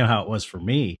 I know how it was for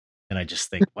me. And I just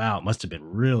think, wow, it must have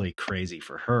been really crazy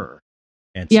for her.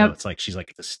 And so Yep. it's like, she's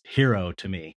like this hero to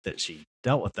me that she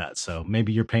dealt with that. So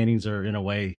maybe your paintings are in a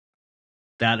way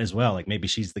that as well. Like maybe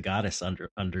she's the goddess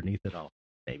underneath it all.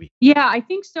 Maybe. Yeah, I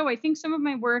think so. I think some of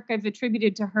my work I've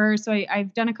attributed to her. So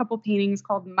I've done a couple paintings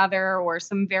called Mother or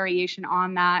some variation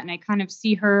on that, and I kind of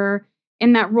see her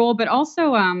in that role. But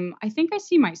also, I think I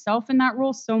see myself in that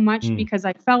role so much Mm, because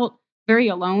I felt very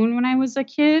alone when I was a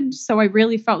kid. So I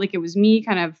really felt like it was me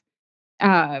kind of.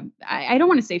 I don't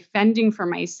want to say fending for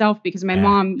myself because my yeah.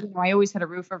 mom, I always had a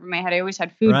roof over my head. I always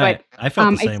had food, Right. but I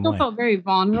felt the I same still way. felt very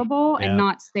vulnerable and Yeah.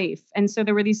 not safe. And so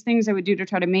there were these things I would do to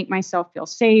try to make myself feel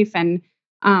safe. And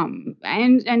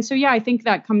so yeah, I think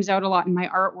that comes out a lot in my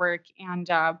artwork. And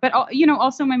but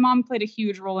also my mom played a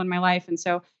huge role in my life. And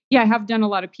so yeah, I have done a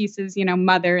lot of pieces,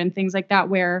 Mother and things like that,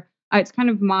 where it's kind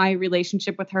of my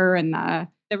relationship with her and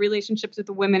the relationships with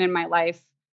the women in my life.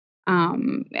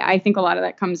 I think a lot of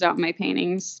that comes out in my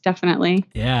paintings, definitely.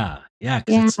 Yeah. Yeah.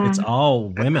 Cause Yeah. it's all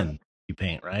women you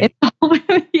paint, right? It's all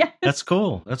yes. That's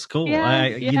cool. That's cool. Yeah,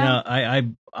 yeah.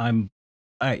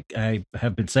 I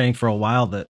have been saying for a while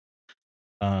that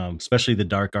especially the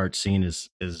dark art scene is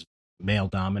male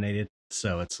dominated.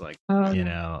 So it's like, Oh,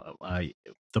 yeah. I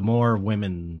the more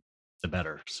women the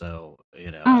better. So,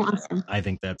 Oh, awesome. I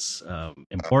think that's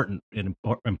important and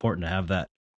important to have that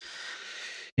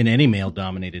in any male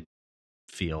dominated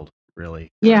field, really,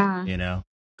 Yeah.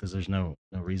 because there's no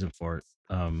reason for it.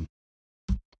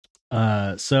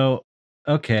 So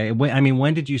okay, I mean,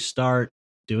 when did you start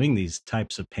doing these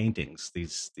types of paintings?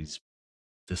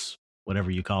 This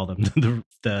whatever you call them,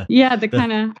 the Yeah, the the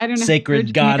kinda I don't know, sacred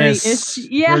Virgin Mary-ish. goddess,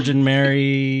 Yeah. Virgin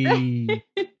Mary,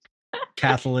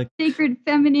 Catholic. Sacred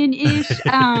feminine-ish.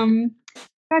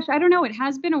 Gosh, I don't know, it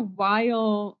has been a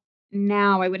while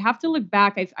now. I would have to look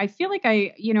back. I feel like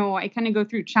I kinda go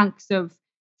through chunks of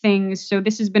things. So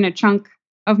this has been a chunk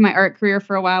of my art career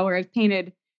for a while where I've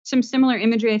painted some similar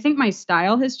imagery. I think my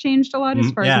style has changed a lot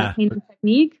as far as my Yeah, painting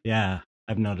technique, yeah,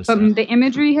 I've noticed but that. the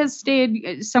imagery has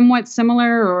stayed somewhat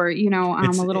similar or, It's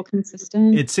a little it,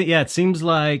 consistent. yeah, it seems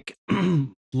like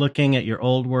looking at your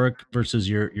old work versus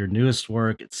your newest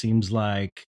work, it seems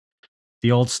like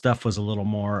the old stuff was a little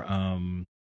more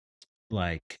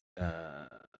like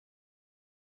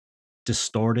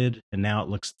distorted, and now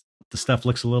the stuff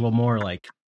looks a little more like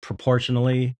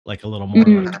proportionally, like a little more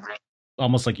like Mhm.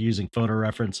 almost like using photo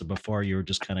reference, and before you were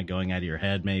just kind of going out of your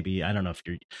head maybe. I don't know if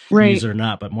you use Right. it or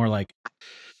not, but more like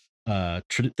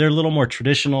they're a little more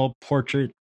traditional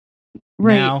portrait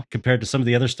Right. now compared to some of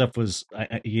the other stuff was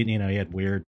you had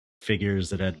weird figures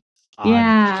that had odd,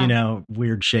 Yeah.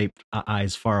 weird shaped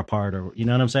eyes far apart, or you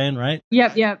know what I'm saying, right?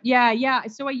 Yep, yep. Yeah, yeah.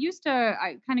 So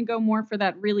I kinda go more for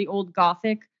that really old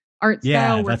Gothic art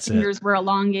Yeah, style where that's it. fingers were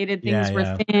elongated, Yeah, things were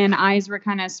yeah. thin, eyes were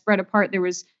kinda spread apart. There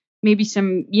was maybe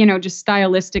some, just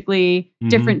stylistically Mhm.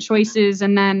 different choices,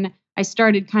 and then I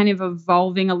started kind of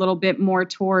evolving a little bit more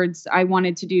towards I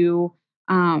wanted to do,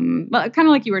 well, kind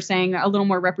of like you were saying, a little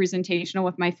more representational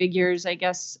with my figures, I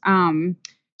guess.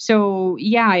 So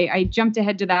yeah, I jumped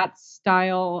ahead to that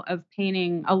style of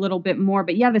painting a little bit more,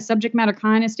 but yeah, the subject matter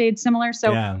kind of stayed similar.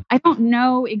 So Yeah. I don't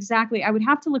know exactly. I would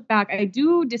have to look back. I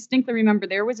do distinctly remember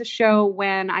there was a show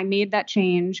when I made that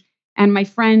change, and my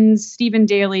friends Stephen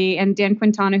Daly and Dan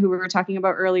Quintana, who we were talking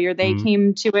about earlier, they Mm.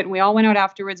 came to it, and we all went out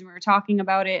afterwards and we were talking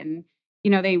about it, and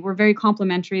they were very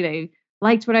complimentary. They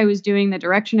liked what I was doing, the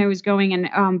direction I was going,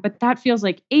 and but that feels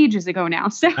like ages ago now.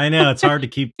 So I know it's hard to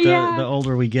keep the yeah.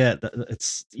 older we get.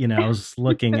 It's I was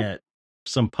looking at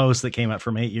some posts that came out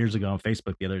from 8 years ago on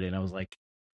Facebook the other day, and I was like,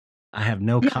 I have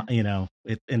no, Yeah.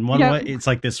 in one Yep. way, it's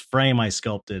like this frame I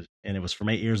sculpted, and it was from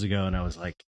 8 years ago, and I was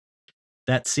like,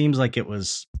 that seems like it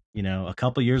was, a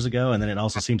couple years ago, and then it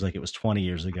also seems like it was 20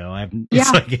 years ago. It's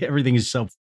Yeah. like everything is so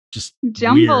just weird.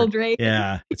 Jumbled, right?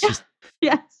 Yeah, it's Yeah. just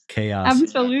Yes. chaos.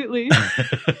 Absolutely.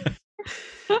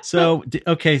 So,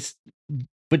 okay,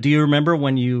 but do you remember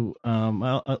when you,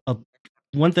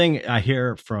 one thing I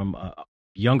hear from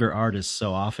younger artists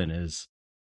so often is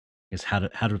how do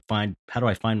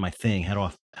I find my thing? How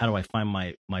do I find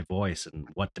my voice and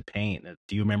what to paint?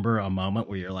 Do you remember a moment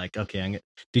where you're like, okay,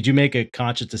 did you make a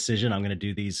conscious decision? I'm going to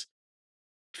do these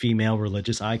female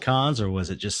religious icons, or was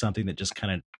it just something that just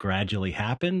kind of gradually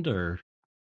happened? Or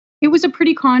It was a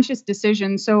pretty conscious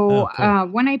decision. So oh, cool.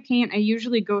 when I paint, I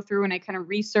usually go through and I kind of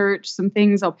research some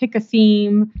things. I'll pick a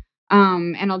theme,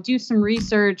 and I'll do some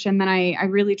research, and then I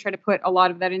really try to put a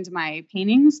lot of that into my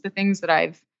paintings, the things that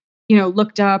I've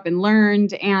looked up and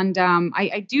learned. And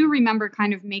I do remember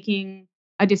kind of making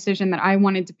a decision that I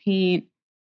wanted to paint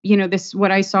this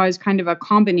what I saw is kind of a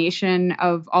combination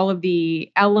of all of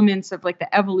the elements of like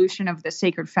the evolution of the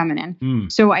sacred feminine.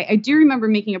 Mm. So I do remember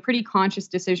making a pretty conscious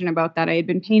decision about that. I had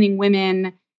been painting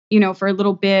women, for a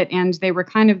little bit, and they were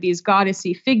kind of these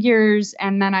goddessy figures.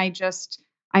 And then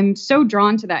I'm so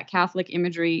drawn to that Catholic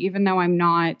imagery, even though I'm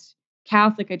not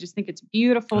Catholic. I just think it's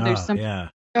beautiful. There's Oh, something yeah,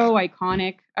 so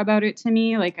iconic about it to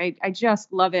me. Like I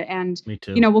just love it. And, me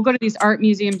too. we'll go to these art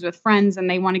museums with friends and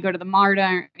they want to go to the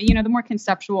MARTA, the more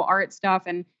conceptual art stuff.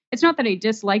 And it's not that I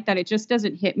dislike that. It just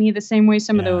doesn't hit me the same way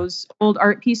some of Yeah. those old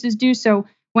art pieces do. So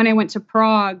when I went to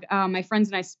Prague, my friends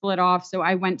and I split off. So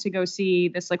I went to go see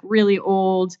this like really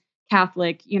old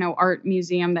Catholic, art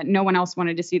museum that no one else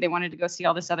wanted to see. They wanted to go see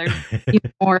all this other,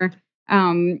 more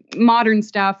modern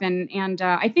stuff. And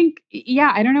I think,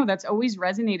 yeah, I don't know, that's always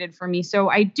resonated for me. So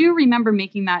I do remember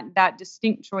making that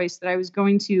distinct choice that I was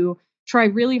going to try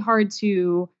really hard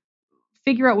to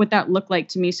figure out what that looked like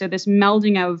to me. So this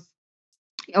melding of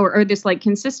or this like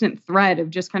consistent thread of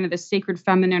just kind of the sacred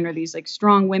feminine or these like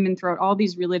strong women throughout all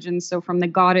these religions. So from the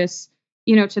goddess,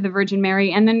 to the Virgin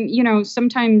Mary, and then,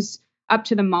 sometimes up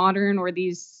to the modern or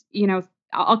these,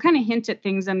 I'll kind of hint at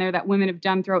things in there that women have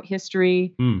done throughout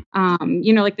history. Mm.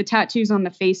 Like the tattoos on the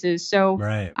faces. So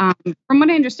Right. from what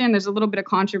I understand, there's a little bit of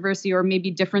controversy or maybe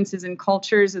differences in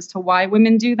cultures as to why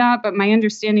women do that. But my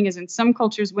understanding is in some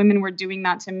cultures, women were doing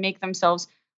that to make themselves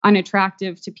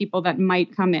unattractive to people that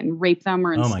might come and rape them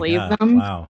or Oh my enslave God. them.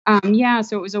 Wow. Yeah,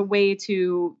 so it was a way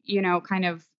to, kind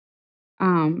of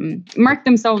mark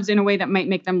themselves in a way that might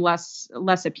make them less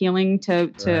appealing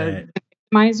to Right.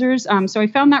 victimizers. So I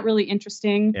found that really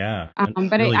interesting. Yeah. But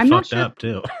Really I'm not fucked sure. up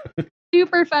too.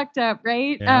 Super fucked up,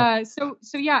 right? Yeah. So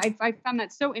yeah, I found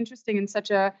that so interesting and such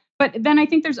a. But then I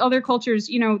think there's other cultures.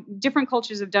 Different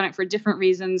cultures have done it for different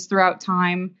reasons throughout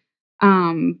time.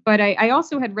 But I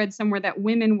also had read somewhere that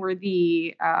women were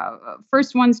the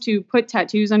first ones to put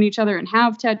tattoos on each other and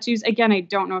have tattoos. Again, I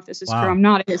don't know if this is true. Wow. I'm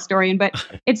not a historian, but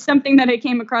it's something that I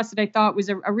came across that I thought was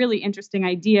a really interesting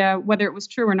idea. Whether it was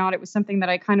true or not, it was something that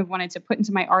I kind of wanted to put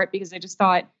into my art because I just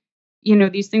thought,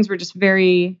 these things were just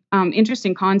very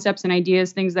interesting concepts and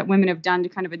ideas, things that women have done to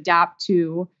kind of adapt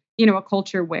to, a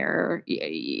culture where,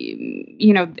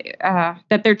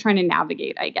 that they're trying to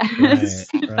navigate, I guess,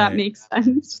 if that Right. makes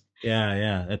sense.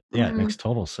 Yeah. It makes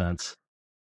total sense.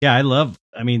 Yeah,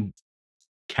 I mean,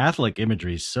 Catholic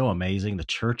imagery is so amazing. The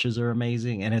churches are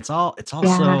amazing. And it's also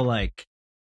Yeah, like,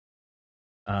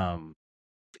 um,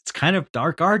 it's kind of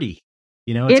dark arty.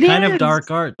 It's it kind of is. dark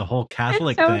art, the whole It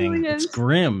Catholic thing. totally It's is.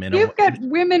 grim in a You've got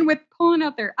women with pulling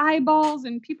out their eyeballs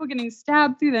and people getting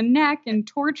stabbed through the neck and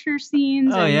torture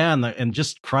scenes oh and yeah, and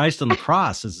just Christ on the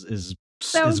cross is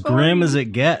so as grim as gory.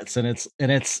 it gets, and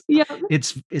Yeah,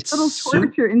 it's little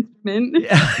torture instrument.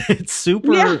 yeah, it's Yeah,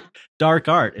 super dark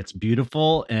art. It's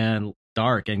beautiful and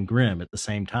dark and grim at the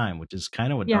same time, which is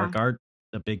kind of what yeah, dark art,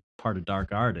 a big part of dark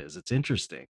art is. It's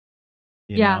interesting,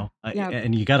 yeah, yeah.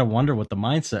 and you got to wonder what the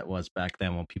mindset was back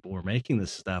then when people were making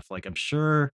this stuff. Like I'm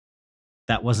sure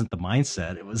that wasn't the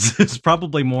mindset. It was it's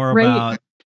probably more Right. about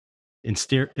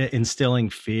instilling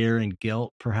fear and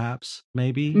guilt, perhaps,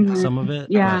 maybe some of Mhm.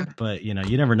 it, Yeah. but you know,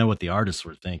 you never know what the artists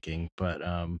were thinking. But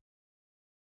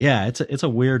yeah, it's a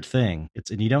weird thing.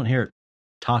 And you don't hear it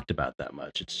talked about that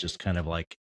much. It's just kind of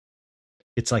like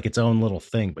it's like its own little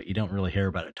thing, but you don't really hear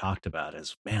about it talked about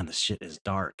as, man, this shit is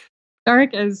dark.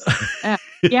 Dark as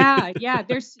yeah, yeah.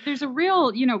 There's a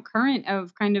real, current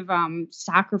of kind of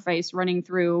sacrifice running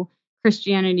through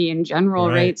Christianity in general,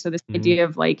 Right. right? So this Mhm. idea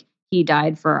of like he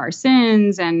died for our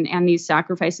sins and these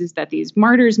sacrifices that these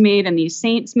martyrs made and these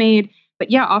saints made. But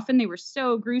yeah, often they were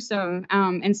so gruesome.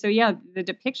 And so yeah, the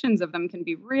depictions of them can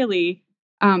be really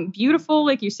beautiful,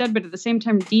 like you said, but at the same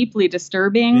time deeply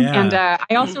disturbing. And Yeah.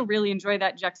 I also really enjoy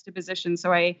that juxtaposition.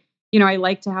 So I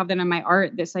like to have that in my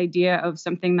art, this idea of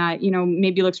something that,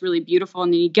 maybe looks really beautiful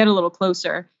and then you get a little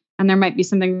closer and there might be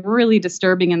something really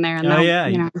disturbing in there and Oh that, yeah,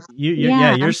 yeah,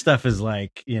 yeah. your stuff is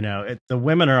like, the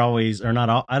women are always, or not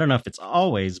all, I don't know if it's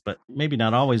always, but maybe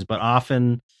not always, but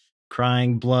often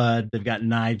crying blood. They've got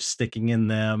knives sticking in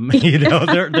them.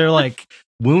 They're like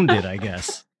wounded, I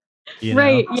guess.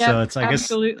 Right. So Yep. it's, I guess,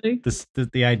 Absolutely.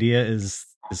 the idea is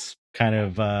kind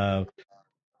of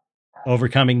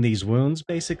overcoming these wounds,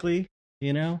 basically.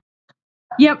 You know.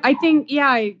 Yep. I think,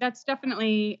 yeah, that's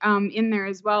definitely in there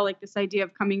as well. Like this idea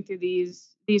of coming through these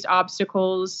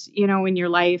obstacles, in your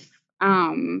life,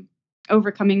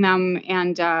 overcoming them.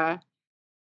 And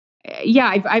yeah,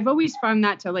 I've always found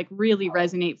that to like really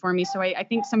resonate for me. So I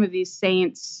think some of these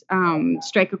saints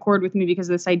strike a chord with me because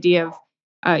of this idea of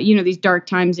these dark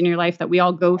times in your life that we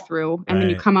all go through, and then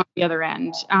you Right. come out the other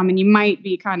end, and you might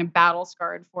be kind of battle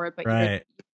scarred for it, but you're a Right.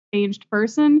 changed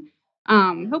person.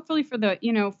 Hopefully for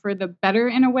the better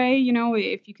in a way.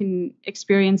 If you can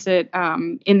experience it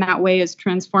in that way as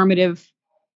transformative.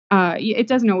 It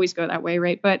doesn't always go that way,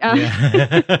 right? But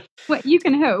Yeah. what you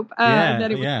can hope Yeah.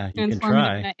 that it would Yeah. be You can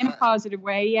transformative try. in a positive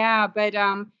way. Yeah, but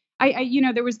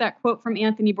there was that quote from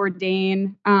Anthony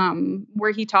Bourdain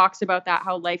where he talks about that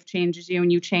how life changes you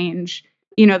and you change,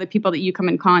 the people that you come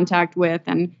in contact with,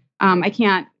 and I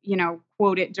can't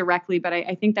quote it directly, but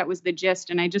I think that was the gist,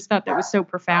 and I just thought that was so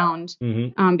profound.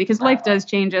 Hmm. Because life does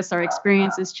change us, our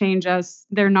experiences change us.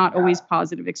 They're not always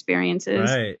positive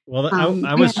experiences. Right. Well,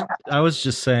 Yeah. I was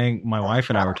just saying, my wife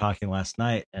and I were talking last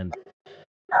night, and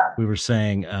we were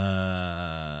saying,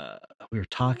 we were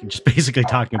talking, just basically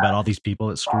talking about all these people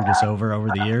that screwed us over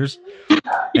the years,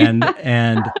 and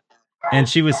Yeah.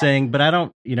 she was saying, but I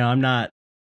don't, I'm not,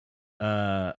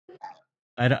 uh,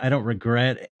 I don't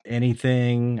regret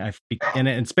anything. And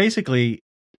it's basically,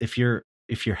 if you're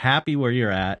happy where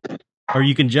you're at, or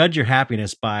you can judge your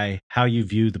happiness by how you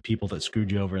view the people that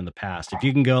screwed you over in the past. If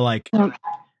you can go like,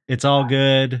 it's all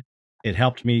good, it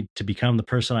helped me to become the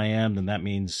person I am, then that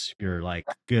means you're like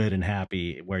good and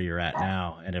happy where you're at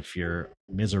now. And if you're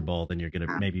miserable, then you're going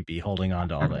to maybe be holding on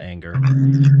to all the anger.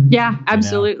 Yeah,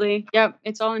 absolutely. Yep.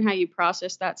 It's all in how you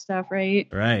process that stuff, right?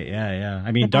 Right. Yeah. Yeah.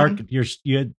 I mean,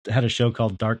 you had a show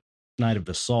called Dark Night of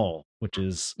the Soul, which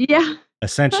is Yeah.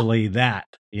 essentially that,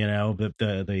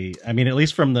 I mean, at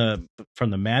least from the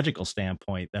magical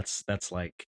standpoint, that's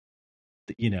like,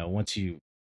 once you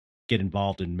get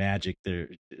involved in magic,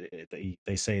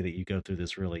 they say that you can go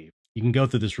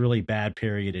through this really bad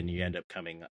period, and you end up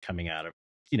coming out of,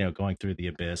 going through the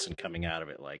abyss and coming out of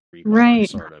it like reborn, Right.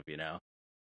 sort of.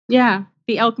 Yeah.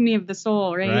 The alchemy of the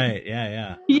soul, right? Right.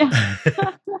 Yeah. Yeah.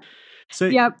 Yeah. So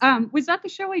Yeah. Was that the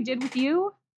show I did with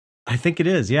you? I think it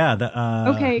is. Yeah.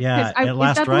 Okay, because Yeah. I At is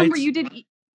Last that the one where Rites, you did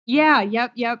yeah,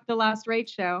 yep, the Last Right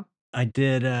show. I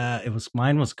did.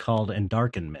 Mine was called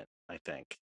Endarkenment, I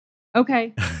think.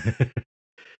 Okay.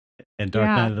 And Dark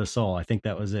Night Yeah. of the Soul. I think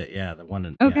that was it. Yeah, the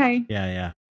one. Yeah. Okay. Yeah.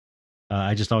 Yeah.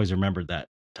 I just always remembered that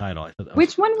title. I thought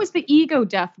Which one was the ego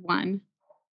death one?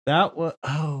 that was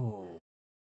oh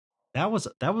that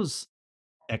was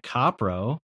at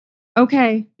Copro.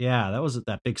 Okay. Yeah, that was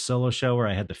that big solo show where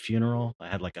I had the funeral. I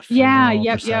had like a Yeah, funeral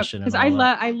yep. procession Because and all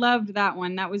that. I loved that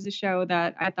one. That was a show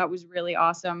that I thought was really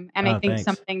awesome, and I Oh, think thanks.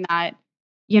 something that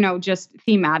just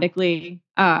thematically,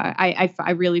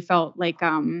 I really felt like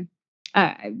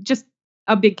just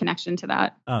a big connection to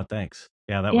that. Oh, thanks.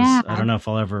 Yeah, that was. I Yeah. don't know if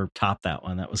I'll ever top that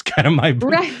one. That was kind of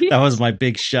Right. that was my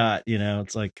big shot.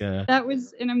 It's like. That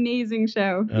was an amazing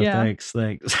show. Oh, Yeah. thanks.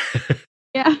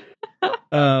 Yeah.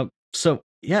 So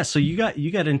yeah, so you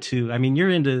got into. I mean, you're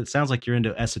into. It sounds like you're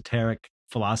into esoteric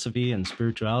philosophy and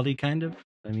spirituality, kind of.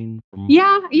 I mean,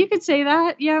 Yeah, you could say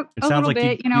that. Yep, it a sounds little like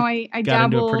you bit. you I got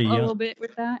into it dabble pretty a young. little bit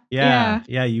with that. Yeah,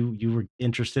 Yeah. yeah. You were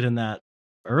interested in that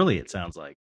early. It sounds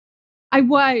like. I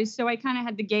was. So I kind of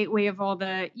had the gateway of all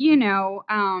the,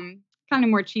 kind of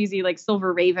more cheesy, like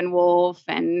Silver Raven Wolf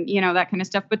and, that kind of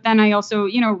stuff. But then I also,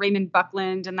 Raymond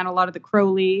Buckland and then a lot of the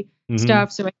Crowley Mhm.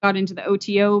 stuff. So I got into the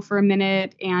OTO for a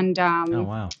minute and, Oh,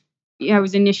 wow. yeah, I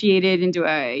was initiated into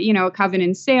a coven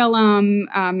in Salem,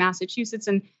 Massachusetts.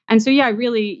 And so, yeah, I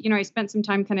really, I spent some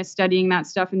time kind of studying that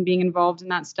stuff and being involved in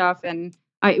that stuff. And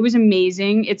it was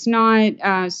amazing. It's not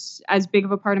as big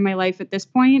of a part of my life at this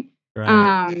point.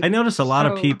 Right. I notice a lot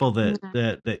of So people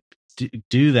yeah. that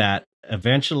do that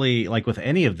eventually, like with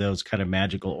any of those kind of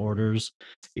magical orders,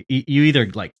 you either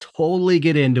like totally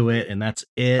get into it and that's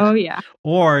it, Oh yeah.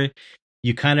 or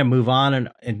you kind of move on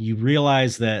and you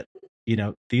realize that,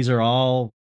 these are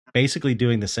all basically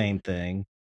doing the same thing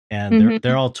and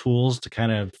they're Hmm. all tools to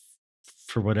kind of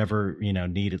for whatever,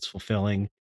 need it's fulfilling.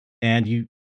 And you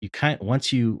kind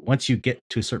once you get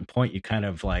to a certain point, you kind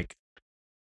of like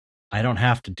I don't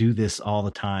have to do this all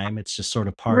the time. It's just sort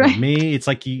of part of Right. me. It's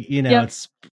like Yep. it's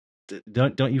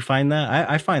don't you find that?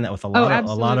 I find that with Oh, a lot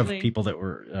of absolutely. people that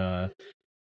were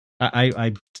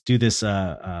I do this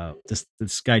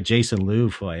this guy Jason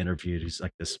Louv who I interviewed. He's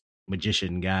like this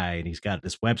magician guy and he's got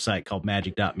this website called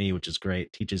magic.me, which is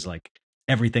great. Teaches like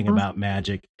everything about Awesome.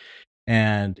 magic.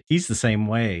 And he's the same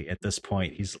way at this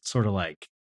point. He's sort of like,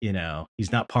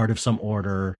 he's not part of some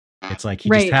order. It's like he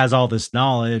just Right. has all this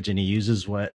knowledge and he uses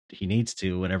what he needs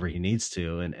to, whenever he needs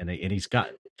to. And he's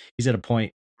at a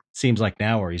point, seems like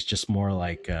now where he's just more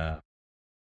like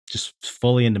just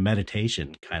fully into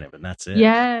meditation kind of, and that's it,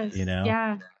 Yes.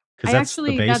 Yeah. because that's the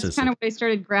That's basis kind of of what I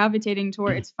started gravitating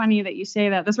toward. It's funny that you say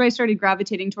that. That's what I started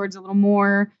gravitating towards a little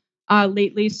more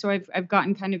lately. So I've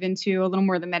gotten kind of into a little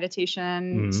more of the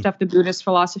meditation Mhm. stuff, the Buddhist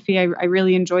philosophy. I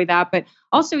really enjoy that. But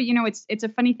also, it's a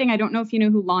funny thing. I don't know if you know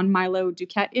who Lon Milo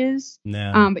Duquette is,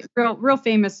 No. but real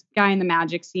famous guy in the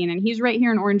magic scene, and he's right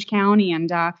here in Orange County.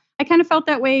 And I kind of felt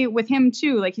that way with him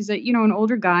too. Like he's an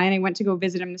older guy, and I went to go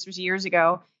visit him. This was years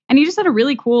ago, and he just had a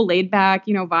really cool laid back,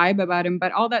 vibe about him,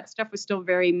 but all that stuff was still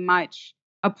very much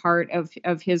a part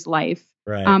of his life.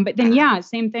 Right. But then yeah,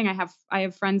 same thing. I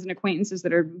have friends and acquaintances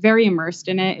that are very immersed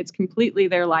in it. It's completely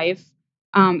their life.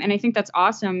 And I think that's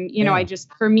awesome. I Yeah.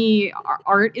 just for me,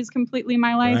 art is completely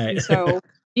my life. Right. And so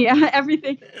yeah,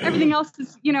 everything else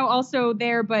is, also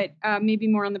there, but maybe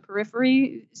more on the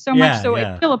periphery so much. Yeah, So it's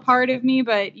yeah. still a part of me,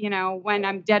 but when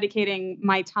I'm dedicating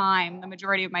my time, the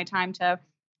majority of my time to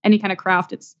any kind of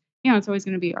craft, it's always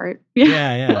going to be art. Yeah.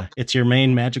 Yeah, yeah. It's your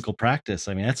main magical practice.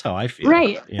 I mean, that's how I feel,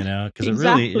 Right. because it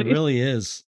Exactly. really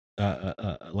is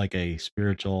like a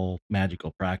spiritual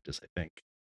magical practice, I think.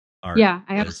 Art Yeah,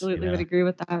 I is. absolutely would agree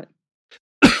with that.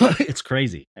 It's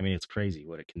crazy. I mean, it's crazy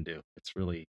what it can do. It's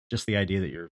really just the idea that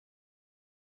you're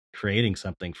creating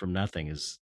something from nothing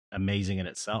is amazing in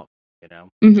itself, you know?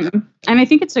 Mhm. And I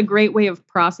think it's a great way of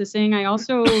processing. I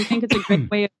also think it's a great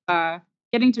way of,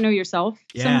 getting to know yourself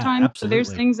Yeah, sometimes. So there's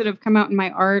absolutely. things that have come out in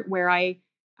my art where I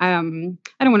don't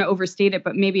wanna overstate it,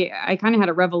 but maybe I kinda had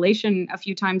a revelation a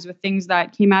few times with things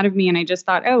that came out of me, and I just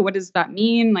thought, "Oh, what does that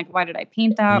mean? Like, why did I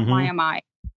paint that? Why Mhm. am I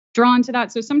drawn to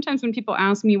that?" So sometimes when people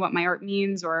ask me what my art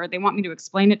means or they want me to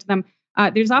explain it to them,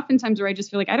 there's often times where I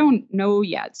just feel like I don't know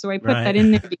yet. So I put Right. that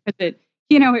in there because it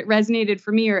resonated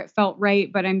for me or it felt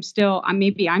right, but I'm still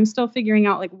figuring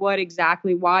out like what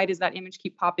exactly, why does that image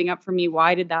keep popping up for me?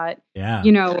 Why did that,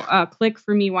 Yeah. click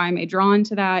for me? Why am I drawn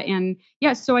to that? And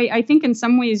yeah, so I think in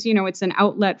some ways, it's an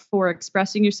outlet for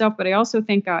expressing yourself, but I also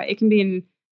think it can be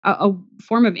a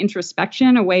form of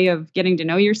introspection, a way of getting to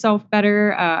know yourself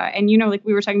better. And, like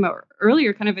we were talking about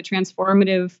earlier, kind of a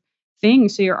transformative thing.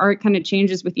 So your art kind of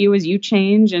changes with you as you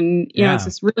change. And, it's Yeah.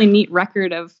 this really neat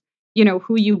record of,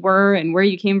 who you were and where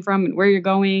you came from and where you're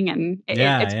going. And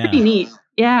Yeah, it's pretty yeah. neat.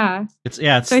 Yeah. So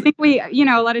It's I think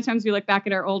a lot of times we look back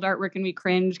at our old artwork and we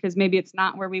cringe because maybe it's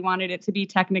not where we wanted it to be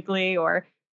technically, or,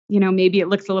 maybe it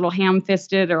looks a little ham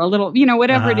fisted or a little,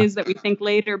 whatever it uh-huh. is that we think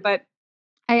later. But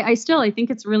I think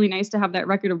it's really nice to have that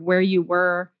record of where you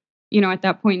were, at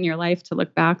that point in your life to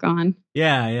look back on.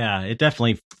 Yeah, yeah. It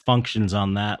definitely functions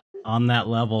on that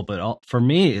level, but for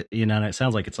me, and it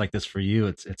sounds like it's like this for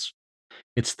you.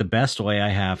 It's the best way I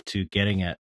have to getting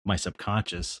at my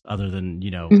subconscious other than,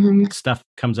 Mhm. stuff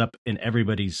comes up in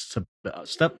everybody's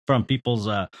stuff from people's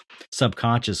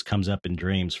subconscious comes up in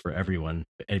dreams for everyone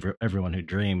who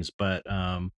dreams, but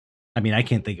I mean, I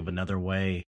can't think of another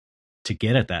way to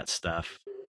get at that stuff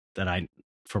that I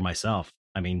for myself.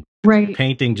 I mean, Right.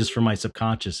 painting just for my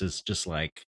subconscious is just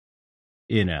like,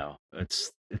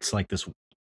 it's like this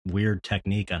weird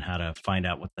technique on how to find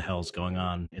out what the hell's going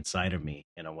on inside of me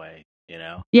in a way.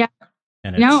 Yeah.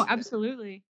 And No,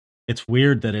 absolutely. it's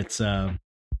weird that it's I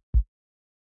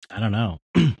don't know.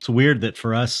 It's weird that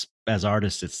for us as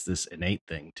artists it's this innate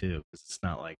thing too, 'cause it's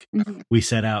not like Mhm. we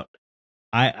set out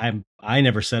I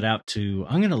never set out to,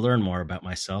 I'm going to learn more about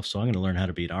myself, so I'm going to learn how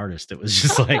to be an artist. It was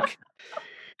just like,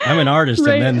 I'm an artist,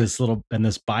 and then Right.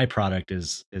 this byproduct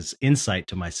is insight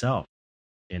to myself,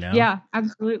 you know? Yeah,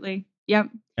 absolutely. Yep.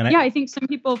 And I Yeah, I think some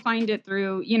people find it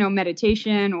through,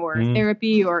 meditation or mhm,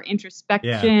 therapy or yeah.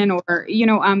 introspection or,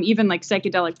 even like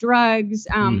psychedelic drugs.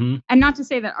 Mhm. And not to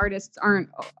say that artists aren't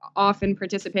often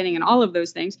participating in all of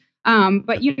those things.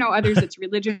 But others it's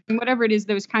religion, whatever it is,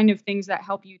 those kind of things that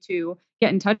help you to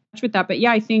get in touch with that. But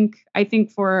yeah, I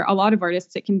think for a lot of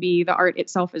artists it can be the art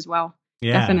itself as well.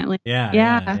 Yeah. Definitely. Yeah,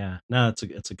 yeah, Yeah. yeah. No,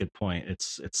 it's a good point.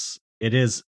 It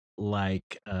is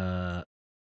like,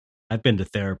 I've been to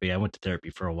therapy. I went to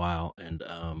therapy for a while, and,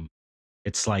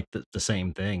 it's like the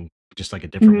same thing, just like a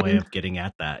different way Mhm. of getting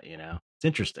at that, you know? It's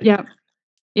interesting. Yeah.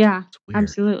 Yeah. It's weird.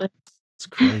 Absolutely. It's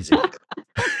crazy.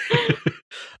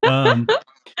 Um,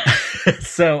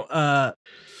 so,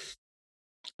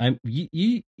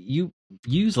 you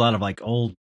use a lot of, like,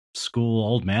 old school,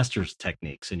 old masters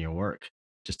techniques in your work,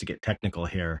 just to get technical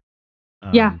here.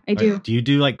 Yeah, I do. Do you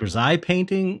do, like, grisaille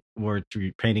painting, or do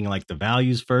you painting, like, the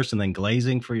values first and then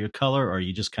glazing for your color, or are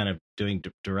you just kind of doing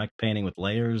direct painting with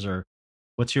layers, or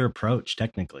what's your approach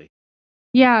technically?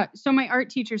 Yeah, so my art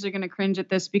teachers are gonna cringe at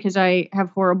this because I have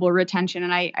horrible retention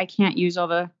and I can't use all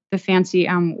the fancy,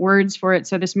 words for it,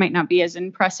 so this might not be as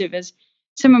impressive as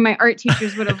some of my art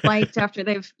teachers would have liked after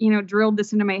they've, drilled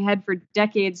this into my head for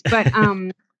decades, but,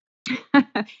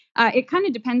 it kinda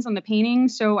depends on the painting,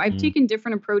 so I've Mm, taken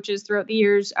different approaches throughout the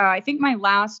years. I think my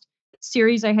last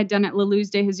series I had done at La Luz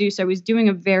de Jesus, I was doing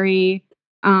a very,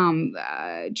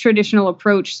 traditional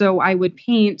approach, so I would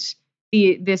paint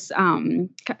the this,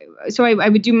 so I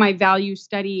would do my value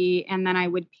study, and then I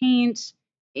would paint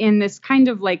in this kind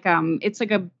of like, it's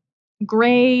like a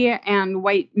gray and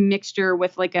white mixture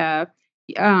with like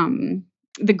um,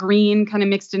 the green kind of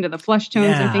mixed into the flush tones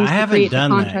and yeah, I things to haven't create the done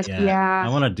that contrast. yet. Yeah, I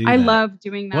wanna do I that. love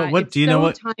doing that. What It's do you know so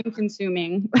what time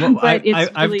consuming, well, but it's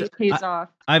I've really d it pays off.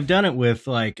 I've done it with,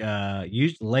 like,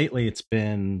 lately it's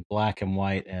been black and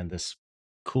white and this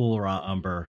cool raw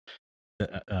umber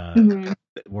that, Mhm.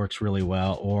 that works really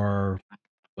well, or,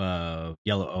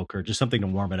 yellow ochre, just something to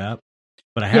warm it up.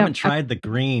 But I haven't Yep. tried the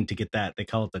green to get that, they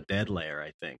call it the dead layer,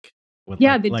 I think, with,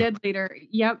 Yeah, like the dead later.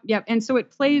 Yep, yep. And so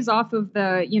it plays off of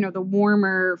the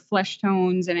warmer flesh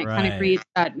tones and it kind of right. creates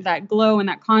that glow and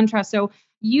that contrast. So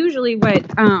usually what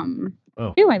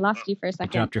Oh, oh, I lost you for a you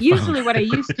second. dropped your phone. Usually what I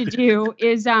used to do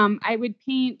is I would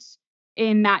paint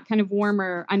in that kind of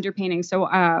warmer underpainting. So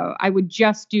I would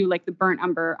just do like the burnt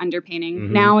umber underpainting. Mhm.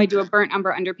 Now I do a burnt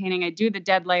umber underpainting. I do the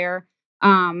dead layer.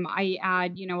 I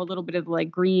add, a little bit of like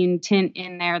green tint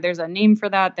in there. There's a name for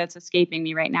that that's escaping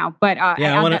me right now, but I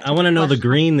Yeah, add that I to the wanna know the flesh tone.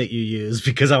 green that you use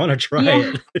because I wanna try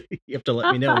Yeah. it. You have to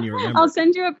let me know when you I'll remember.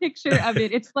 send you a picture of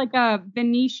it. It's like a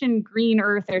Venetian green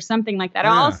earth or something like that.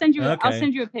 I'll Ah, send you I'll okay.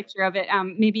 send you a picture of it.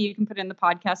 Maybe you can put it in the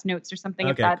podcast notes or something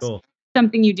if Okay, that's cool.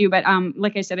 something you do. But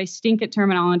like I said, I stink at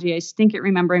terminology. I stink at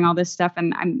remembering all this stuff.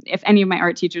 And if any of my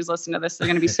art teachers listen to this, they're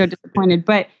going to be so disappointed.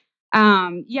 But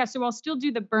yeah, so I'll still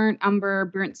do the burnt umber,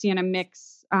 burnt sienna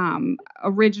mix,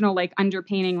 original like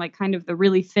underpainting, like kind of the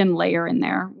really thin layer in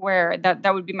there, where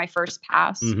that would be my first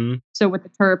pass. Mhm, So with the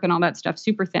terp and all that stuff,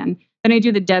 super thin. Then I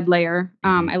do the dead layer.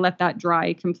 mhm. I let that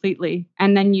dry completely,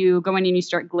 and then you go in and you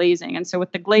start glazing. And so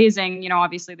with the glazing,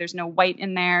 obviously there's no white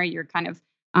in there. You're kind of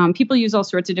people use all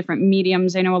sorts of different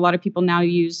mediums. I know a lot of people now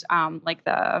use like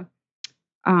the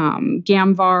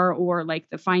Gamvar or like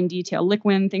the fine detail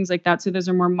liquid, things like that. So those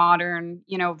are more modern,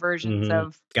 versions Mhm.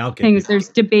 of Galkid. things. There's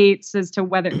debates as to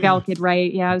whether Galkid,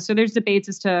 right? Yeah. So there's debates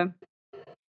as to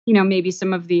maybe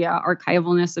some of the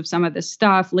archivalness of some of this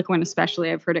stuff. Liquid,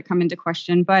 especially, I've heard it come into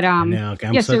question. But I know,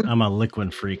 yeah. So I'm a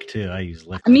liquid freak too, I use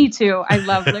liquid. me too. I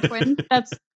love liquid.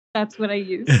 That's what I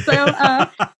use. So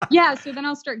yeah, so then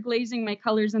I'll start glazing my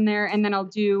colors in there, and then I'll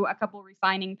do a couple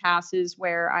refining passes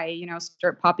where I,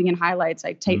 start popping in highlights.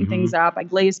 I tighten Mhm. things up, I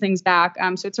glaze things back.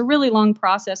 So it's a really long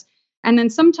process. And then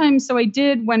sometimes, so I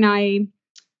did when I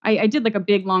did like a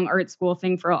big long art school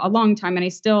thing for a long time, and I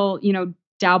still,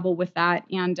 dabble with that.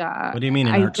 And What do you mean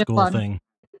an I art did a school lot. thing?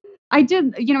 I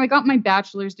did, I got my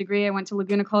bachelor's degree. I went to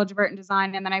Laguna College of Art and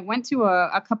Design, and then I went to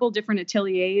a couple different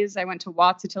ateliers. I went to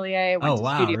Watts Atelier, I went Oh, to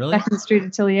wow, Studio really? Second Street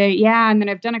Atelier. Yeah, and then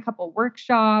I've done a couple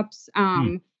workshops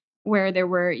Hmm. where there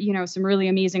were, some really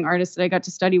amazing artists that I got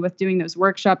to study with doing those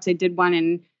workshops. I did one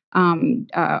in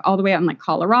all the way out in like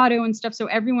Colorado and stuff. So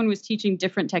everyone was teaching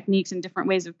different techniques and different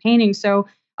ways of painting. So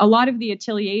a lot of the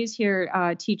ateliers here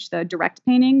teach the direct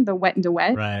painting, the wet and to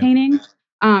wet Right. painting.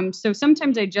 So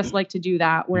sometimes I just like to do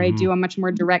that where I Mhm. do a much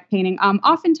more direct painting.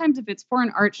 Oftentimes if it's for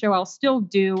an art show, I'll still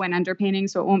do an underpainting.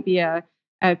 So it won't be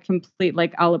a complete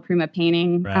like alla prima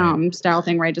painting Right. style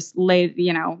thing where I just lay, Do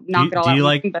knock you it all do out. you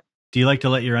like But do you like to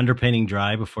let your underpainting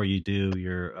dry before you do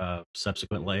your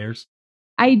subsequent layers?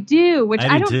 I do, which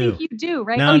I I do don't think too. you do,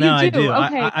 right? Oh, No, no, you I do. do.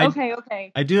 Okay, okay,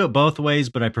 okay. I do it both ways,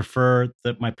 but I prefer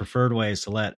that my preferred way is to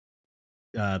let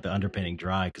the underpainting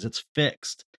dry because it's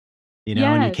fixed, and you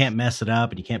Yes, can't mess it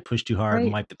up and you can't push too hard and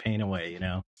right. wipe the paint away.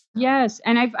 Yes,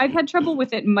 and I've had trouble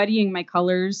with it muddying my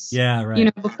colors, Yeah,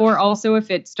 right. before also if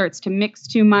it starts to mix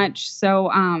too much. So,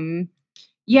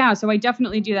 yeah, so I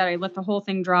definitely do that. I let the whole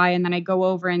thing dry and then I go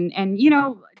over and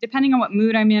depending on what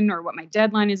mood I'm in or what my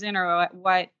deadline is in or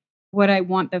what I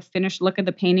want the finished look of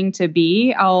the painting to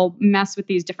be, I'll mess with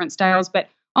these different styles, but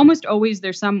almost always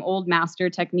there's some old master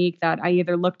technique that I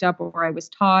either looked up or I was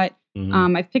taught.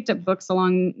 Hmm. I've picked up books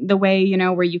along the way,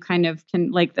 where you kind of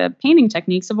can like the painting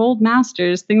techniques of old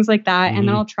masters, things like that, and then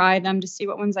Hmm. I'll try them to see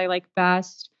what ones I like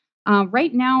best.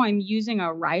 Right now, I'm using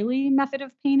a Riley method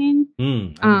of painting. I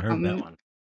haven't heard that Um, one.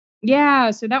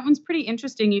 yeah, so that one's pretty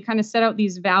interesting. You kind of set out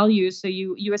these values. So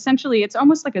you essentially it's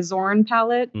almost like a Zorn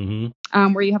palette, Hmm.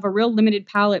 where you have a real limited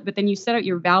palette, but then you set out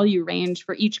your value range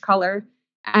for each color.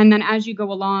 And then as you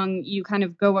go along, you kind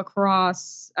of go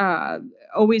across,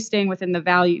 always staying within the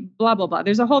value, blah, blah, blah.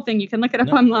 There's a whole thing. You can look it up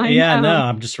No, online. yeah, no,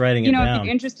 I'm just writing it If you're down.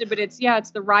 interested, but it's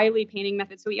the Riley painting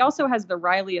method. So he also has the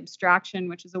Riley abstraction,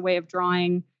 which is a way of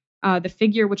drawing the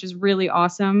figure, which is really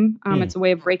awesome. Hmm. It's a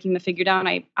way of breaking the figure down.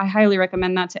 I highly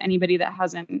recommend that to anybody that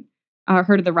hasn't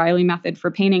heard of the Riley method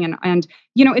for painting. And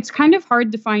it's kind of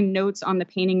hard to find notes on the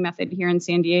painting method here in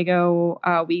San Diego.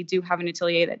 We do have an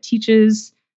atelier that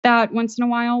teaches that once in a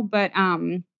while, but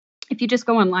if you just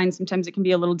go online, sometimes it can be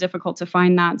a little difficult to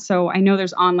find that. So I know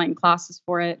there's online classes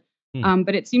for it. Hmm.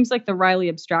 But it seems like the Riley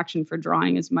abstraction for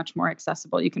drawing is much more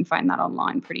accessible. You can find that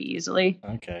online pretty easily.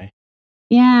 Okay.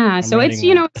 Yeah. I'm So it's,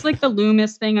 writing that. it's like the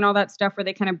Loomis thing and all that stuff where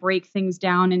they kind of break things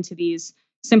down into these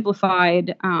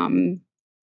simplified,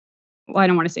 well, I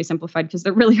don't want to say simplified because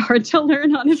they're really hard to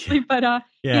learn, honestly, but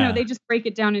Yeah. they just break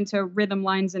it down into rhythm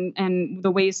lines and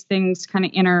the ways things kind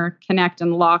of interconnect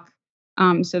and lock,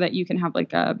 so that you can have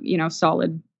like a,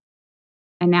 solid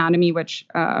anatomy, which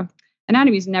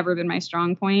anatomy's never been my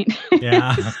strong point.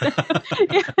 Yeah. So,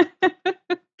 yeah.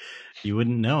 You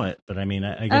wouldn't know it, but I mean,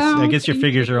 I Oh, guess your thank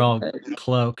figures are you. all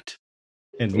cloaked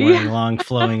and wearing Yeah. long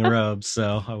flowing robes,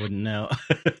 so I wouldn't know.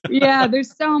 Yeah,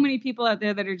 there's so many people out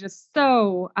there that are just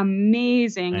so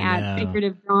amazing I at know.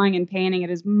 figurative drawing and painting. It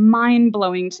is mind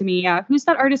blowing to me. Who's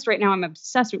that artist right now? I'm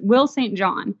obsessed with Will St.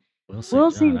 John. Will St.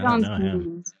 Will John, St. I don't John's know him.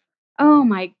 paintings. Oh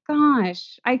my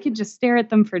gosh, I could just stare at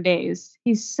them for days.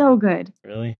 He's so good.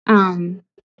 Really? Um, I'm gonna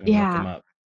look him yeah, up.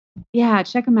 yeah,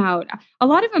 check him out. A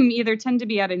lot of them either tend to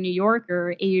be out of New York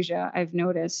or Asia. I've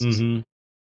noticed. Hmm.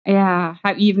 Yeah,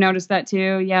 you've noticed that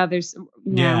too. Yeah, there's,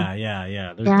 Yeah, yeah,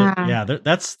 yeah. yeah,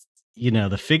 That's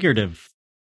the figurative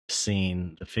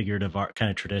scene, the figurative art, kind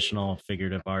of traditional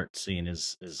figurative art scene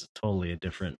is totally a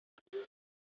different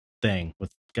thing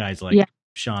with guys like yeah,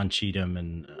 Sean Cheatham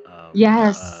and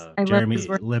yes, I love his Jeremy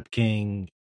work. Lipking.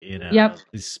 Yep,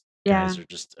 These yeah. guys are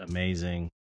just amazing.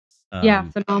 Yeah,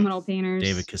 Um, phenomenal painters.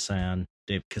 Dave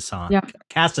Yep.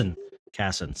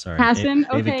 Casson, sorry, Hassan? David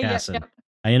Okay, yep, Casson. yep.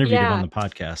 I interviewed him on Yeah. the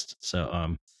podcast.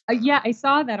 So, Yeah, I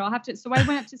saw that. I'll have to so I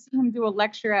went up to see him do a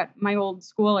lecture at my old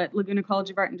school at Laguna College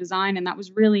of Art and Design, and that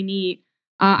was really neat.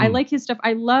 I hmm, like his stuff.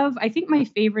 I think my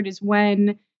favorite is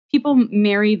when people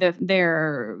marry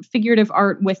their figurative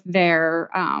art with their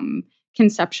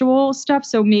conceptual stuff.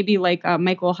 So maybe like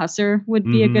Michael Husser would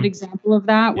be a good mm-hmm, example of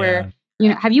that, where,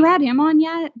 yeah. have you had him on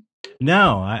yet?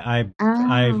 No,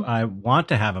 Oh. I want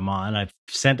to have him on. I've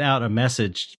sent out a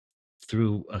message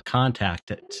through a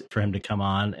contact for him to come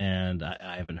on, and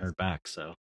I haven't heard back.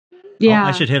 So I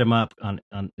Yeah. should hit him up on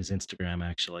his Instagram.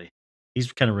 Actually,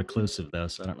 he's kind of reclusive though,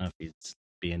 so I don't know if he'd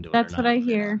be into it or That's what not. I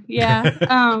hear.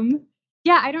 Yeah.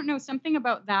 Yeah, I don't know. Something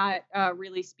about that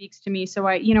really speaks to me. So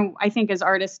I think as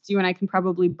artists, you and I can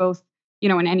probably both,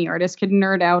 and any artist could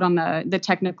nerd out on the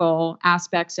technical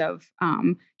aspects of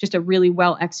just a really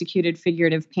well executed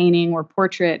figurative painting or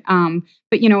portrait.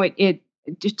 But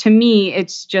to me,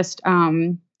 it's just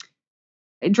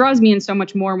it draws me in so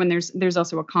much more when there's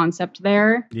also a concept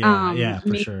there. Yeah, yeah,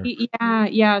 for sure. Maybe, yeah,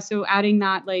 yeah. So adding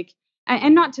that, like,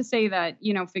 and not to say that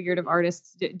figurative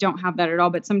artists don't have that at all,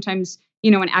 but sometimes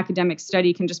an academic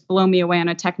study can just blow me away on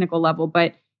a technical level.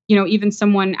 But even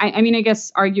someone, I mean, I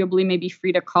guess arguably maybe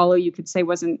Frida Kahlo, you could say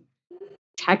wasn't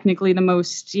technically the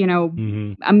most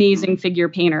Hmm. amazing figure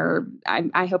painter.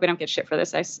 I hope I don't get shit for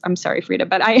this. I'm sorry, Frida,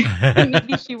 but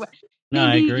maybe she was No,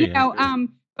 I maybe agree. I agree.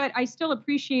 but I still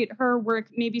appreciate her work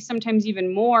maybe sometimes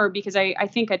even more because I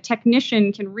think a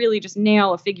technician can really just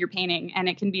nail a figure painting and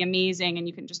it can be amazing and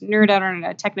you can just nerd out on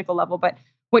a technical level. But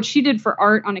what she did for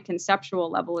art on a conceptual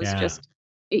level is Yeah. just,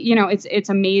 it's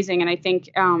amazing. And I think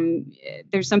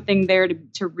there's something there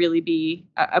to really be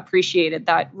appreciated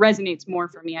that resonates more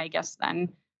for me, I guess,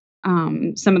 than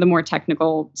some of the more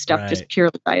technical stuff, just Right.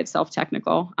 purely by itself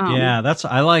technical. Yeah,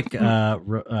 I like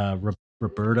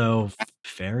Roberto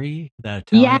Ferri,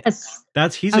 that Italian. Yes.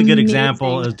 He's a good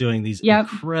example Amazing. of doing these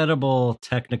Yep. incredible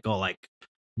technical, like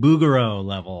Bouguereau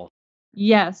level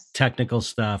Yes. technical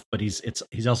stuff, but he's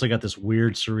also got this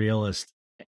weird surrealist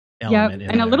Yep. element in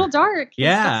And a there. little dark. His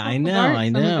Yeah, stuff's a I little know, dark, I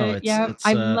some of know. it. Yep.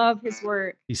 I love his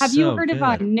work. He's Have you so heard of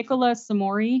good. Nicola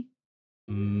Samori?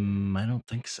 I don't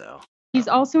think so. He's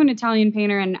also an Italian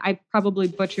painter, and I probably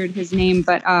butchered his name,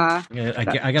 but I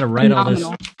got to write all this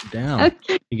down.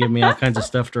 Okay. You give me all kinds of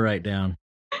stuff to write down.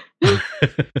 So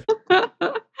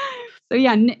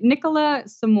yeah, Nicola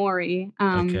Samori,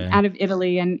 Okay. out of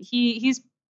Italy, and he's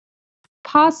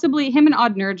possibly, him and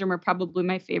Odd Nerdrum are probably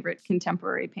my favorite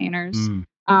contemporary painters.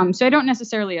 So I don't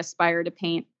necessarily aspire to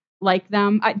paint like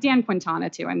them. Dan Quintana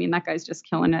too. I mean, that guy's just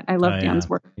killing it. I love Dan's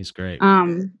work. He's great.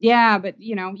 Yeah, but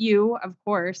you, of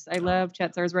course, I love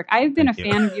Chet Zar's work. I've been a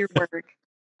fan of your work.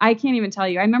 I can't even tell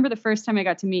you. I remember the first time I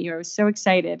got to meet you, I was so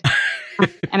excited.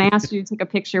 And I asked you to take a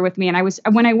picture with me. And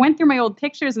when I went through my old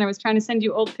pictures and I was trying to send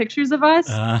you old pictures of us,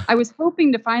 I was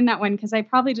hoping to find that one because I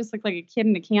probably just looked like a kid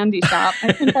in a candy shop.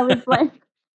 I think I was like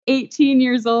 18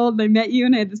 years old. I met you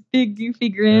and I had this big goofy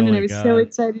grin and I was so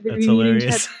excited to be meeting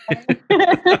Chet.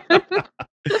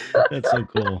 That's so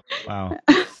cool. Wow.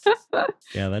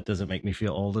 Yeah, that doesn't make me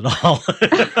feel old at all.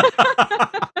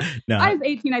 No. I was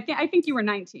 18. I think you were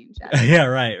 19, Chad. Yeah,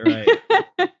 right.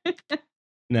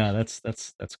 No, that's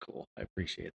cool. I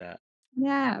appreciate that.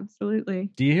 Yeah, absolutely.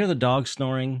 Do you hear the dog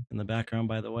snoring in the background,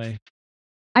 by the way?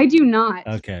 I do not.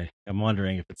 Okay. I'm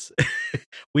wondering if it's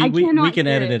we can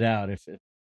edit it out if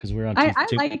because we're on I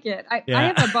like it. I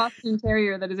have a Boston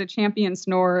Terrier that is a champion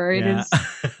snorer. It is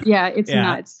it's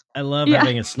nuts. I love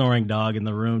having a snoring dog in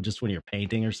the room just when you're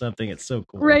painting or something. It's so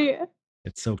cool. Right.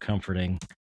 It's so comforting.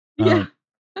 Yeah.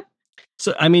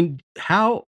 So I mean,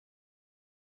 how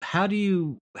do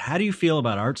you feel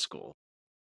about art school?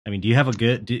 I mean, do you have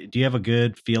a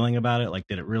good feeling about it? Like,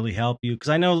 did it really help you? Because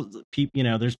I know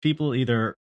people, there's people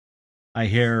either I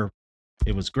hear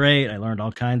it was great, I learned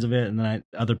all kinds of it, and then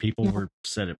other people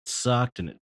said it sucked and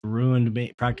it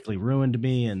practically ruined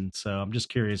me. And so I'm just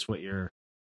curious what your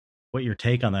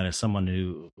take on that as someone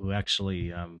who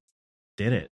actually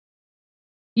did it.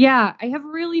 Yeah, I have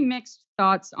really mixed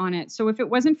thoughts on it. So if it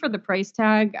wasn't for the price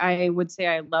tag, I would say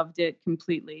I loved it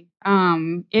completely.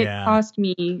 It cost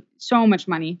me so much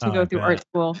money to go through art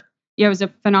school. Yeah, it was a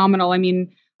phenomenal. I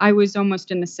mean, I was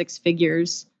almost in the six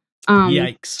figures.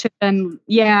 Yikes. To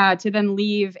then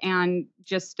leave and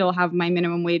just still have my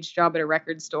minimum wage job at a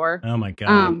record store. Oh my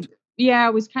God. Yeah,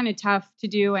 it was kind of tough to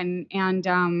do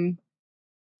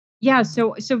yeah,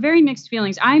 so very mixed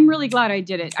feelings. I'm really glad I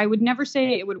did it. I would never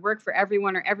say it would work for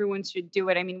everyone or everyone should do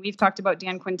it. I mean, we've talked about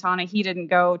Dan Quintana. He didn't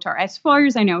go to as far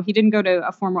as I know, he didn't go to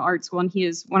a formal art school, and he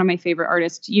is one of my favorite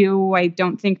artists. You, I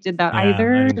don't think, did that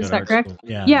either. Is that correct?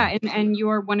 Yeah, and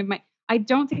you're one of my. I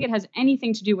don't think it has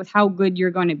anything to do with how good you're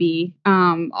going to be.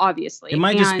 Obviously, it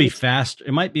might just be fast.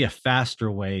 It might be a faster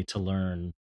way to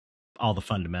learn all the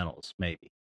fundamentals,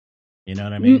 maybe. You know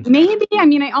what I mean? Maybe. I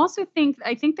mean,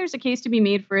 I think there's a case to be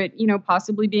made for it,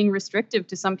 possibly being restrictive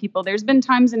to some people. There's been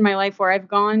times in my life where I've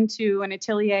gone to an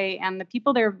atelier and the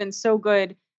people there have been so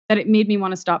good that it made me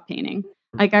want to stop painting.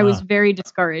 Like I was very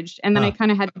discouraged. And then I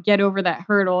kind of had to get over that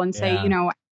hurdle and say,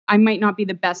 I might not be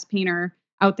the best painter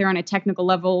out there on a technical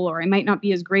level, or I might not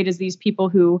be as great as these people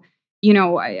who,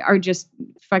 are just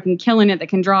fucking killing it, that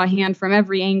can draw a hand from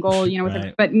every angle,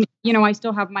 but I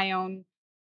still have my own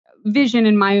vision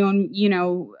and my own,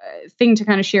 thing to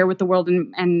kind of share with the world.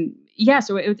 And yeah,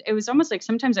 so it was almost like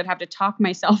sometimes I'd have to talk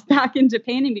myself back into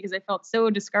painting because I felt so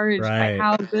discouraged by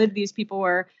how good these people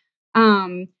were.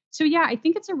 So yeah, I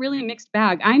think it's a really mixed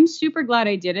bag. I'm super glad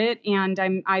I did it. And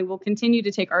I will continue to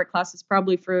take art classes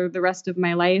probably for the rest of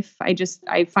my life.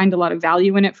 I find a lot of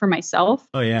value in it for myself.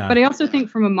 Oh yeah. But I also think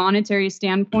from a monetary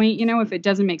standpoint, if it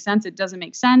doesn't make sense, it doesn't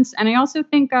make sense. And I also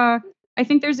think, I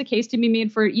think there's a case to be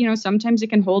made for, sometimes it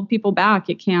can hold people back.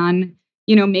 It can,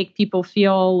 make people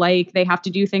feel like they have to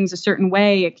do things a certain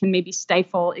way. It can maybe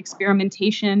stifle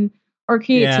experimentation or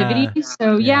creativity. Yeah.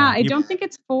 So I don't think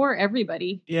it's for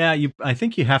everybody. Yeah, I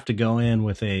think you have to go in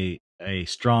with a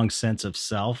strong sense of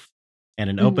self and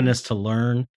an openness to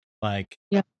learn. Like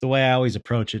Yeah. the way I always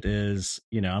approach it is,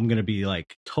 I'm going to be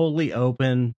like totally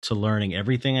open to learning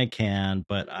everything I can,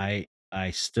 but I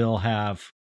still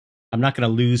I'm not going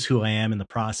to lose who I am in the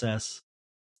process.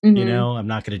 Mhm. I'm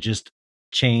not going to just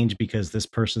change because this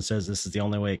person says this is the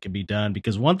only way it can be done.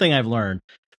 Because one thing I've learned,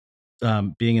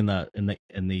 being in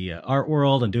the art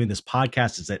world and doing this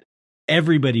podcast, is that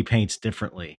everybody paints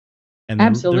differently, and there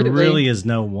Absolutely. really is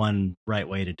no one right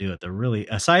way to do it. There really,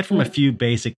 aside from a Yeah. few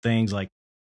basic things like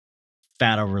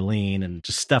fat over lean and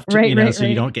just stuff to, Right, right, so you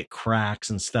right. don't get cracks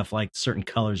and stuff, like certain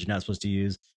colors you're not supposed to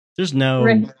use. There's Right.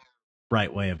 no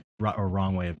right way of or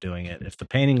wrong way of doing it. If the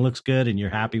painting looks good and you're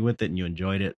happy with it and you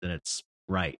enjoyed it, then it's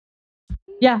right.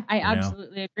 Yeah, I You know?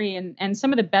 absolutely agree, and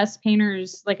some of the best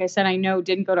painters, like I said, I know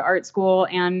didn't go to art school,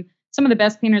 and some of the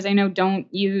best painters I know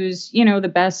don't use,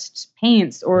 the best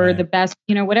paints or the Right. best,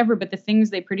 whatever, but the things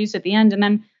they produce at the end. And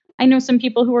then I know some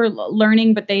people who are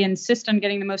learning, but they insist on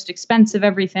getting the most expensive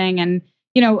everything, and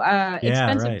Yeah,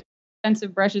 right.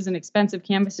 expensive brushes and expensive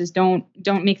canvases don't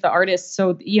make the artist.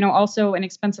 So also an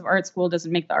expensive art school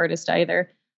doesn't make the artist either.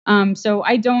 So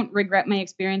I don't regret my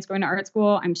experience going to art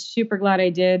school. I'm super glad I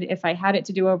did. If I had it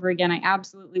to do over again, I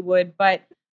absolutely would. But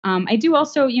I do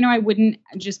also, I wouldn't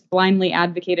just blindly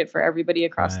advocate it for everybody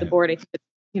across the Right. board. I think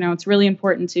it's really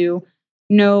important to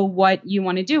know what you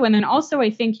want to do. And then also,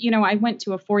 I think, I went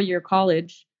to a 4-year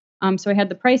college. So I had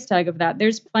the price tag of that.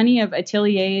 There's plenty of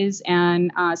ateliers,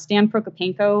 and Stan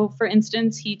Prokopenko, for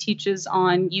instance, he teaches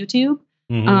on YouTube.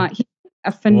 Mhm. He's a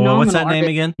Well, what's phenomenal that name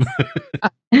artist.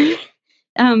 again?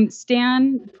 Uh,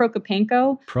 Stan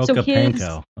Prokopenko. So his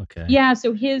Prokopenko. Okay. yeah,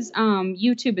 so his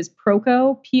YouTube is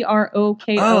Proko,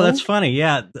 Oh, that's Proko. funny.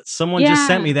 Yeah, someone just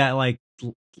sent me Yeah. that like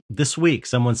this week.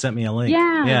 Someone sent me a link.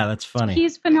 Yeah. Yeah, that's So funny.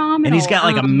 he's And he's phenomenal. got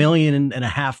like a million and a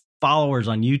half followers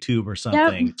on YouTube or Yep.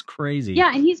 something. It's crazy.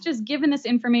 Yeah, and he's just given this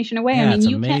information away. I Yeah, mean, it's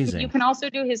you amazing. can also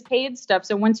do his paid stuff.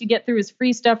 So once you get through his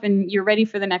free stuff and you're ready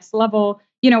for the next level,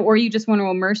 or you just want to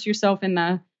immerse yourself in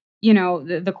the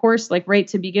course like right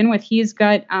to begin with, he's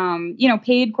got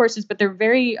paid courses, but they're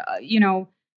very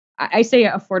I say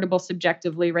affordable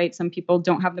subjectively, right? Some people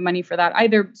don't have the money for that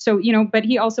either. So, but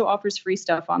he also offers free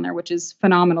stuff on there, which is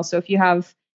phenomenal. So if you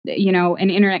have an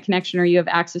internet connection, or you have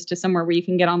access to somewhere where you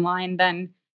can get online, then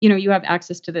you have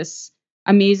access to this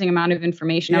amazing amount of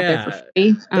information out there for Yeah,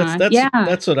 free. that's that's Yeah.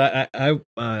 that's what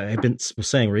I've been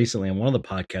saying recently on one of the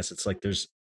podcasts. It's like there's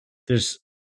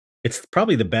it's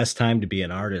probably the best time to be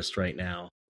an artist right now,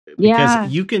 because Yeah.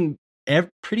 you can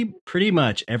pretty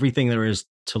much everything there is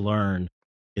to learn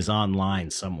is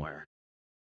online somewhere.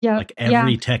 Yep. Like Yeah.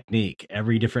 every technique,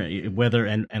 every different, whether,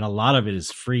 and a lot of it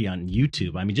is free on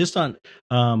YouTube. I mean, just on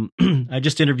I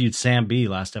just interviewed Sam B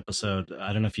last episode.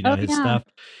 I don't know if you know Oh his yeah. stuff.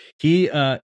 He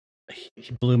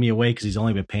he blew me away because he's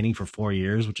only been painting for 4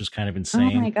 years, which is kind of Oh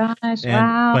insane. my gosh.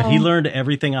 But he Wow. learned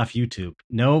everything off YouTube.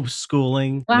 No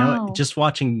schooling, no, Wow. just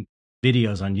watching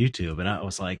videos on YouTube. And I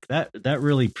was like, that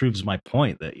really proves my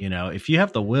point that, if you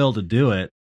have the will to do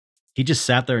it, he just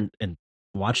sat there and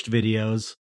watched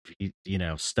videos,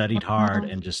 studied hard, Wow.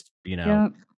 and just,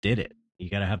 Yep. did it. You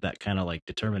got to have that kind of like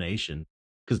determination,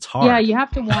 because it's Yeah, hard. you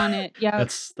have to want it. Yep.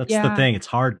 That's the Yeah. thing. It's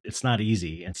hard. It's not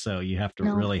easy. And so you have to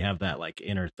No. really have that like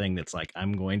inner thing that's like,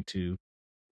 I'm going to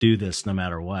do this no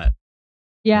matter what,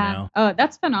 you Yeah. know?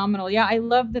 That's phenomenal. Yeah, I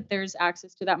love that there's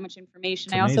access to that much information.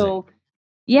 It's I amazing. also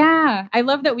Yeah, I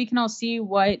love that we can all see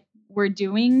what we're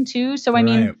doing too. So I Right.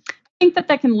 mean, I think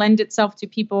that can lend itself to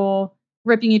people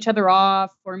ripping each other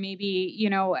off, or maybe,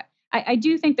 I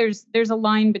do think there's a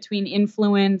line between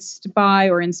influenced by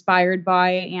or inspired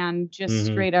by and just Hmm.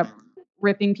 straight up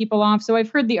ripping people off. So I've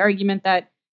heard the argument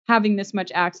that having this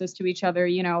much access to each other,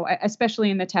 especially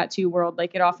in the tattoo world,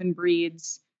 like it often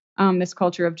breeds this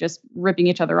culture of just ripping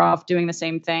each other off, doing the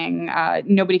same thing.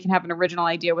 Nobody can have an original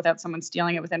idea without someone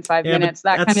stealing it within 5 Yeah, but minutes,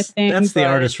 that kind of thing. that's the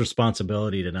But artist's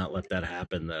responsibility to not let that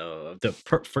happen, though.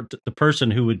 For the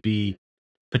person who would be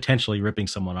potentially ripping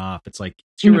someone off, it's like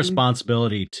it's your mhm,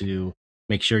 responsibility to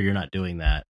make sure you're not doing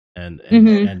that, and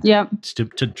yep,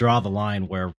 to draw the line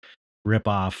where rip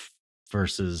off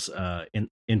versus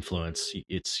influence.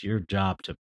 It's your job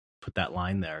to put that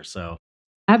line there. So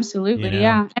you absolutely, know,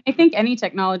 yeah. And I think any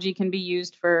technology can be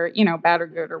used for bad or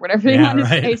good or whatever you yeah, want to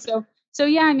right. say. So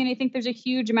yeah, I mean, I think there's a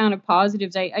huge amount of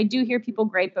positives. I do hear people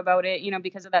gripe about it,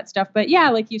 because of that stuff. But yeah,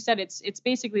 like you said, it's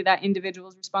basically that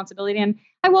individual's responsibility. And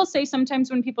I will say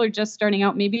sometimes when people are just starting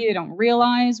out, maybe they don't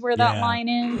realize where that Yeah. line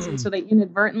is, and so they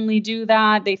inadvertently do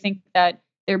that. They think that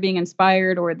they're being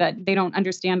inspired, or that they don't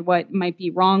understand what might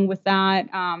be wrong with that.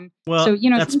 So Well,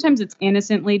 that's sometimes it's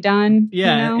innocently done.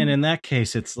 yeah, and in that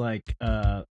case, it's like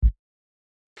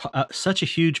such a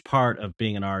huge part of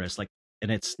being an artist. Like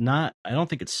and it's not, I don't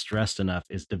think it's stressed enough,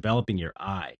 is developing your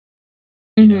eye,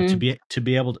 Mhm. to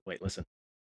be able to wait, listen.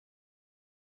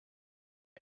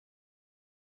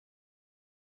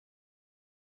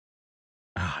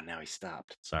 Ah, now he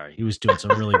stopped. Sorry. He was doing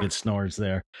some really good snores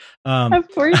there. Um,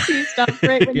 Of course, he stopped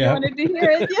right when you yeah. wanted to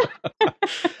hear it.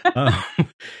 Yeah.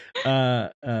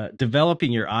 um,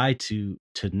 Developing your eye to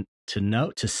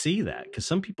know, to see that, because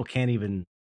some people can't even,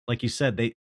 like you said,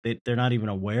 they're not even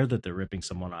aware that they're ripping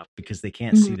someone off because they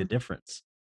can't see the Mhm. difference.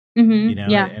 Mhm.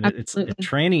 Yeah, And absolutely.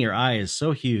 training your eye is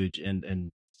so huge, and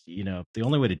the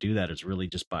only way to do that is really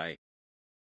just by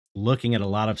looking at a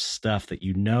lot of stuff that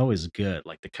is good,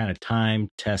 like the kind of time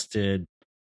tested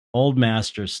old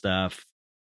master stuff,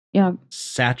 Yeah.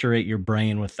 saturate your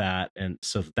brain with that, and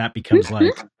so that becomes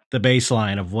like the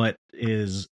baseline of what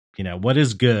is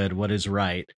good, what is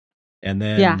right, and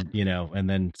Yeah.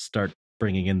 then start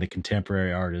bringing in the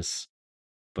contemporary artists.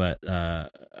 But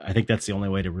I think that's the only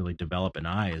way to really develop an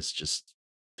eye, is just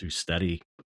through study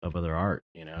of other art,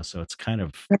 so it's kind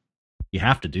of, you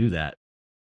have to do that.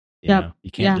 Yep. You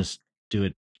can't Yeah. just do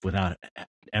it without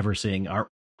ever seeing art,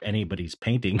 anybody's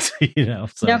paintings, so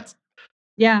Yep. it's,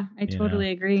 Yeah, I you know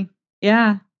totally agree.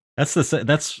 Yeah.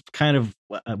 that's kind of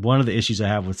one of the issues I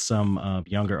have with some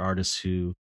younger artists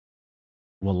who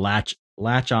will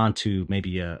latch on to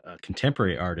maybe a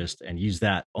contemporary artist and use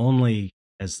that only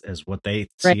as what they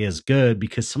Right. see as good,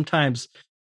 because sometimes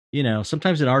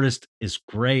an artist is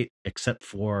great except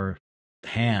for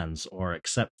hands, or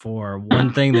except for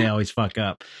one thing they always fuck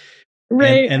up. And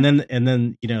Right.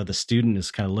 the student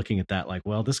is kind of looking at that like,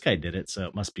 well, this guy did it, so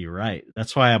it must be right.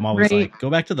 That's why I'm always Right. like, go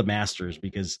back to the masters,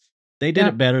 because they did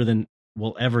it Yep. better than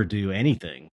we'll ever do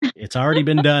anything. It's already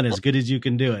been done as good as you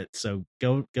can do it. So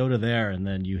go to there, and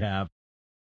then you have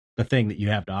the thing that you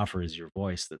have to offer is your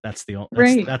voice.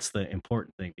 Right. That's the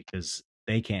important thing, because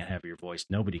they can't have your voice.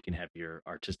 Nobody can have your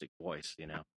artistic voice.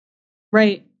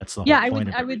 Right. That's the whole Yeah, point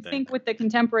of I would everything. think with the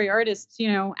contemporary artists,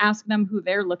 ask them who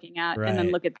they're looking at and then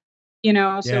Right. look at, so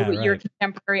Yeah, what your right.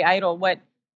 contemporary idol,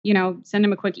 send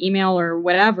them a quick email or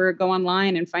whatever, go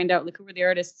online and find out, like, who are the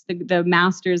artists, the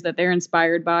masters that they're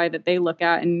inspired by, that they look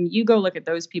at, and you go look at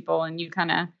those people and you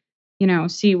kind of,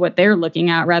 see what they're looking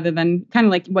at, rather than kind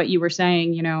of like what you were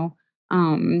saying, When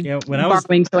I was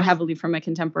borrowing so heavily from a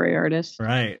contemporary artist.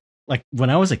 Right. Like, when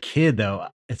I was a kid, though,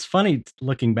 it's funny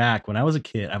looking back. When I was a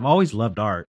kid, I've always loved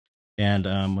art, and,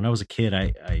 when I was a kid,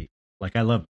 I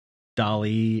loved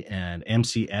Dali and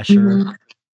MC Escher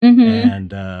Mhm.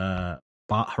 Mhm. and,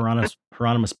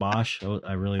 Hieronymus Bosch.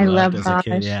 I really I loved love as a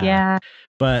kid, Bosch. yeah. Yeah.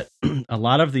 But a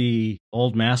lot of the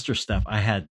old master stuff,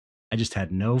 I just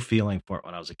had no feeling for it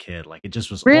when I was a kid. Like, it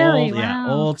just was Really? old, yeah,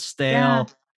 Wow. old, Yeah. stale.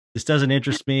 This doesn't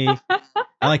interest me.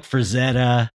 I like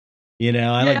Frazetta, I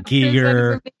Yeah, like Frizette is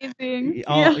Giger, amazing.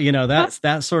 all, Yeah. that's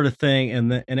that sort of thing.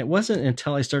 And it wasn't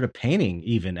until I started painting,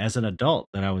 even as an adult,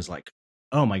 that I was like,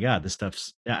 oh my God, this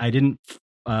stuff's, I didn't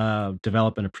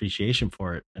develop an appreciation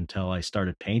for it until I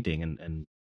started painting. And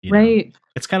Right.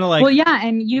 it's kind of Well, like, yeah,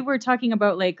 and you were talking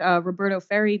about, like, Roberto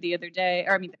Ferri the other day,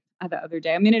 or I mean, the other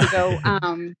day, a minute ago,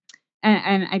 and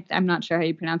I'm not sure how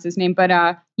you pronounce his name,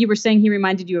 but, you were saying he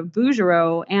reminded you of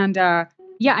Bouguereau, and,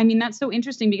 yeah, I mean, that's so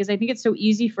interesting because I think it's so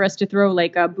easy for us to throw,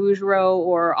 like, Bouguereau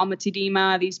or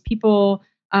Alma-Tadema, these people,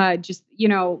 just,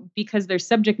 because their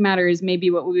subject matter is maybe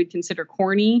what we would consider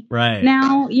corny right,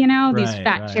 now, these right,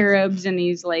 fat right. cherubs and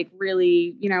these, like,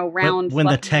 really, But round, when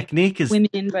the fluffy technique is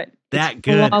women, but it's that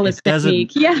good, flawless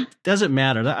technique. Yeah. it doesn't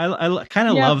matter. I kind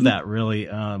of Yep. love that, really.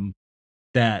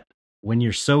 That when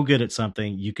you're so good at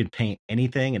something, you can paint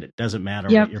anything, and it doesn't matter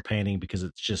what Yep. you're painting, because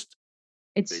It's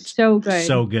it's so good.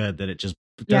 so good that it Yep.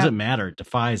 doesn't matter. It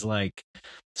defies, like,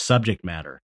 subject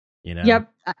matter, you know?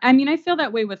 Yep. I mean, I feel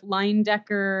that way with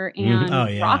Leyendecker Mhm. Oh,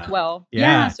 and yeah. Rockwell. Yeah,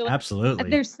 Yeah, so, like, absolutely.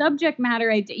 their subject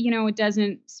matter, it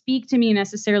doesn't speak to me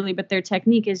necessarily, but their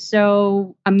technique is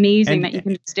so amazing And that you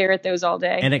can stare at those all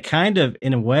day. it kind of,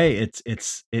 in a way, it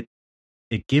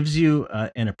gives you,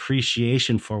 an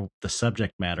appreciation for the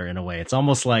subject matter, in a way. It's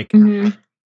almost like Mhm.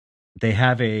 they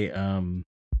have a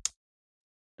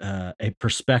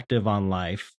perspective on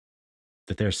life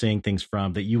that they're seeing things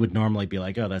from, that you would normally be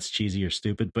like, "Oh, that's cheesy or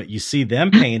stupid," but you see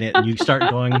them paint it and you start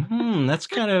going, that's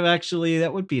kind of, actually,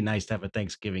 that would be nice to have a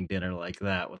Thanksgiving dinner like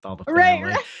that with all the Right,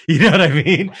 family." right. You know what I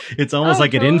mean? It's almost Oh,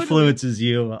 like it totally. influences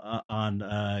you, on,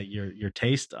 your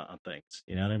taste on things.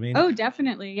 You know what I mean? Oh,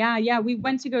 definitely. Yeah, yeah. We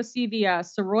went to go see the,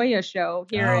 Soroya show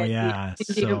here Oh, at the yeah,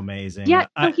 so View. amazing. Yeah,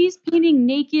 so he's painting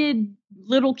naked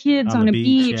little kids On the on a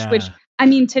beach, beach, which, yeah, I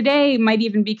mean, today might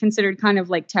even be considered kind of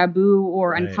like taboo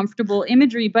or right. uncomfortable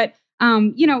imagery, but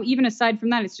even aside from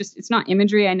that, it's not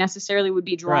imagery I necessarily would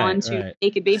be Right, drawn to right.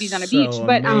 naked It's babies on a beach. so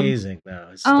But amazing though.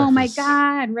 His oh stuff my is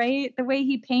God, right? The way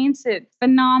he paints it,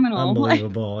 phenomenal. Like,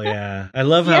 unbelievable. Yeah. I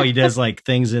love how yeah, he does like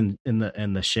things in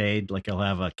the shade. Like he'll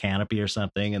have a canopy or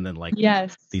something and then like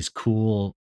yes, these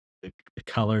cool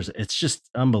colors. It's just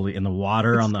unbelievable. And the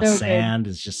water on it's the so good. sand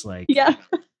is just like, Yeah,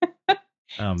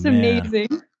 oh it's man. amazing.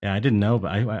 Yeah, I didn't know,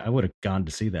 but I would have gone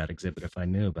to see that exhibit if I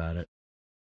knew about it.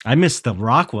 I missed the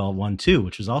Rockwell one too,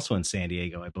 which was also in San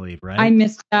Diego, I believe, I right?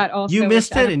 missed that You also, which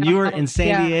missed I it don't and know you were how. in San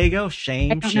Yeah, Diego? I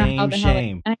Shame, don't know how shame, the hell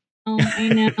shame. I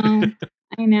know.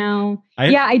 I know. I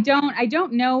Yeah, I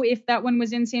don't know if that one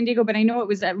was in San Diego, but I know it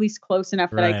was at least close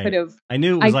enough that I could right. have I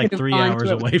knew it I was could like have 3 gone to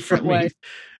hours it, away wherever it from me. was.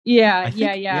 Yeah, I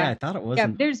yeah, think yeah, yeah. I thought it Yeah,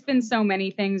 wasn't. there's been so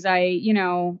many things I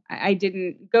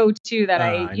didn't go to that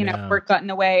I know. work got in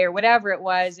the way or whatever it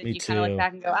was, and Me you kind of look too.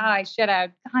 back and go, "Ah, I should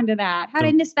have gone to that. How did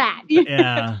I The miss that?"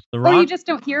 yeah, the Or you rock just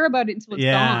don't hear about it until it's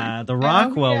gone, yeah, the you know?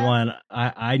 Rockwell Yeah. one,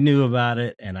 I knew about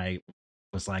it and I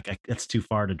was like, "It's too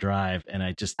far to drive," and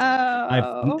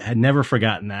Oh. had never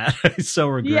forgotten that. I so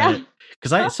regret Yeah. it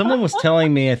because I someone was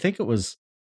telling me, I think it was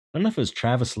I don't know if it was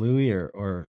Travis Louis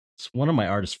or one of my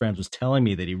artist friends was telling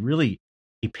me that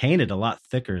he painted a lot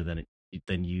thicker than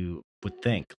you would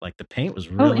think. Like the paint was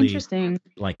Oh, really interesting.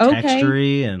 like Okay.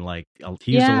 textury and like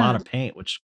he used a lot Yeah. of paint,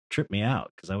 which tripped me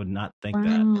out because I would not think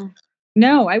that. Wow.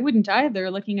 No, I wouldn't either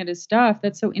looking at his stuff.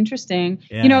 That's so interesting.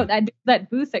 Yeah. That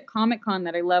booth at Comic-Con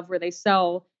that I love where they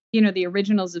sell, the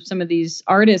originals of some of these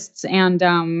artists and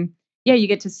yeah, you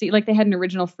get to see like they had an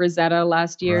original Frazetta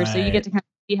last year, so you get Right. to kind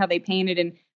of see how they painted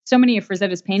and so many of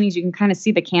Frazetta's paintings you can kind of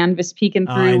see the canvas peeking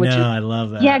Oh, through, I which is know. I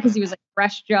love yeah, that. because he was like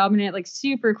fresh job in it, like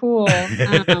super cool.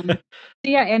 So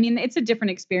yeah, I mean, it's a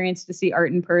different experience to see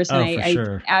art in person. Oh, for I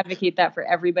sure. advocate that for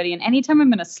everybody. And anytime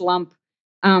I'm in a slump,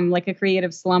 like a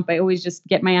creative slump, I always just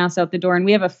get my ass out the door. And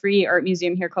we have a free art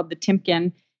museum here called the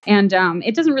Timken. And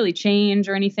it doesn't really change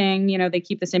or anything. They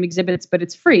keep the same exhibits, but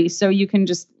it's free. So you can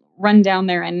just run down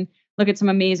there and look at some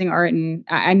amazing art. And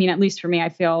I mean, at least for me, I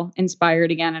feel inspired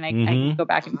again and I can Mhm. go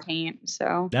back and paint.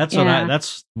 So That's yeah.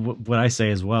 what I say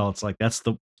as well. It's like that's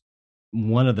the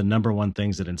one of the number one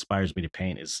things that inspires me to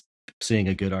paint is seeing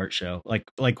a good art show. Like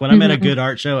when I'm at a Hmm. good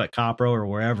art show at Copro or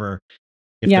wherever,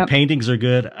 if the Yep. paintings are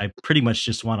good, I pretty much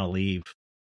just want to leave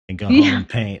and go home Yeah. and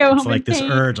paint. Go It's home like and this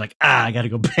paint. urge, like, I gotta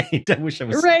go paint. I wish I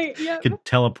was Right. Yep. could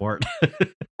teleport.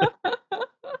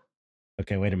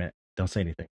 Okay, wait a minute. Don't say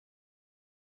anything.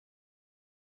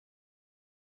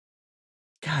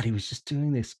 God, he was just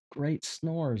doing this great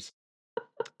snores.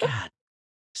 God, I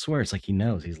swear it's like he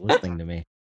knows he's listening to me.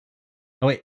 Oh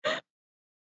wait,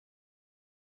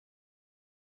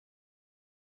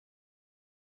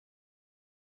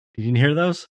 did you hear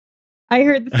those? I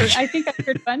heard the first. Okay. I think I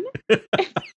heard one.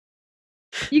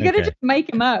 You gotta Okay. just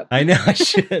mic him up. I know I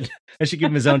should. I should give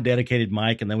him his own dedicated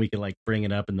mic, and then we can like bring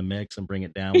it up in the mix and bring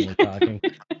it down when we're talking.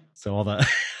 So all the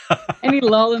Any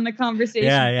lull in the conversation,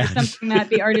 yeah, if there's yeah, something that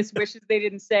the artist wishes they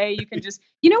didn't say, you can just.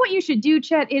 You know what you should do,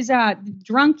 Chet, is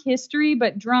drunk history,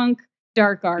 but drunk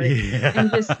dark art, and yeah.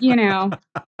 just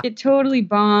get totally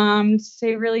bombed,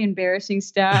 say really embarrassing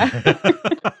stuff.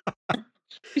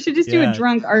 You should just do a Yeah,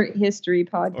 drunk art history or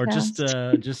podcast.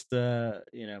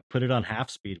 put it on half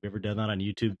speed. Have you ever done that on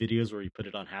YouTube videos where you put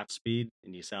it on half speed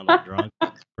and you sound like drunk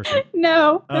person?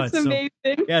 No, Oh, that's it's so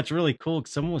amazing. yeah, it's really cool.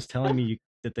 Someone was telling me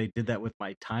that they did that with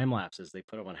my time lapses. They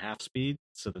put them on half speed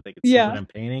so that they could see what Yeah, I'm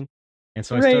painting. And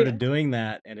so I started right. doing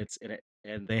that,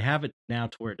 and they have it now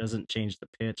to where it doesn't change the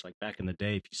pitch. Like back in the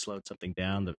day, if you slowed something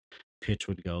down, the pitch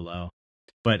would go low.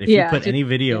 But if you Yeah, put just any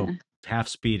video yeah. half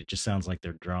speed, it just sounds like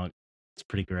they're drunk. It's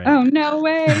pretty great. Oh, no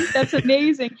way. That's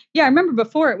amazing. Yeah, I remember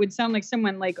before it would sound like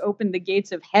someone like opened the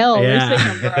gates of hell or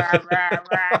saying, "Rah, Yeah. rah,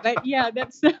 rah." But yeah,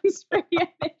 that sounds pretty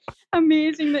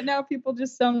amazing that now people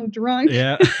just sound drunk.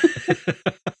 Yeah.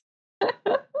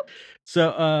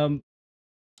 So,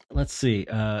 let's see.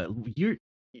 You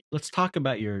let's talk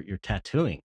about your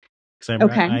tattooing because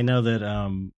Okay. I know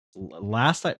that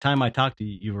last time I talked to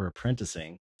you, you were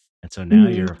apprenticing, and so now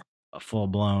Mhm. you're a full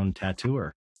blown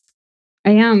tattooer.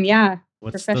 I am, yeah,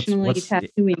 That's professionally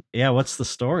tattooing. yeah, what's the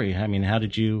story? I mean, how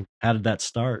did that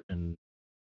start, and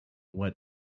what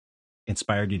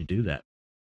inspired you to do that?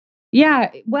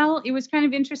 Yeah, well, it was kind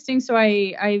of interesting. So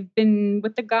I've been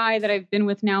with the guy that I've been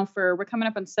with now for we're coming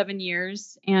up on 7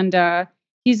 years, and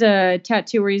he's a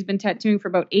tattooer. He's been tattooing for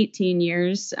about 18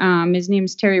 years. His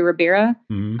name's Terry Ribera.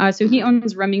 Hmm. So he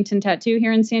owns Remington Tattoo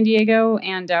here in San Diego.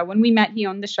 And when we met, he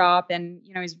owned the shop, and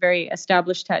he's a very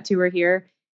established tattooer here.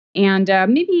 And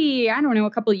maybe I don't know,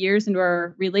 a couple of years into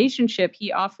our relationship,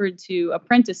 he offered to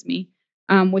apprentice me,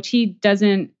 which he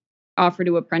doesn't offer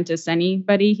to apprentice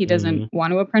anybody. He doesn't Mhm.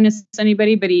 want to apprentice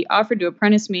anybody, but he offered to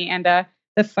apprentice me. And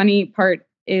the funny part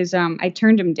is I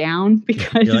turned him down You're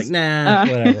like, because "Nah, uh,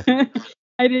 whatever."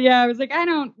 I did. Yeah, I was like, I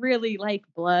don't really like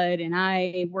blood, and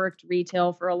I worked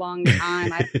retail for a long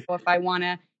time. I don't know if I want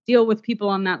to deal with people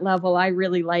on that level. I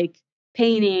really like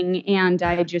painting, and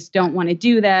I just don't want to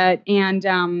do that. And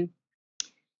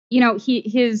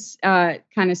his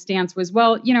kind of stance was,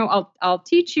 well, I'll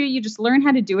teach you. You just learn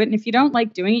how to do it, and if you don't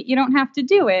like doing it, you don't have to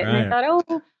do it. And I Right. thought,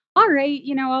 oh, all right,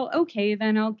 okay,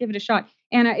 then I'll give it a shot.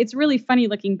 And it's really funny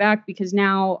looking back because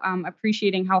now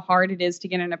appreciating how hard it is to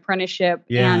get an apprenticeship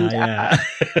Yeah, and yeah.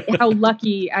 how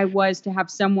lucky I was to have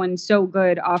someone so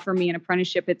good offer me an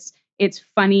apprenticeship. It's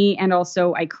funny and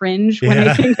also I cringe when I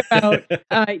Yeah. think about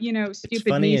It's stupid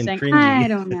funny me and saying, I cringy.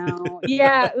 don't know.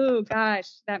 Yeah, oh gosh,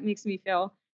 that makes me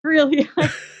feel really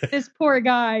like this poor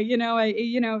guy,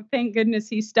 thank goodness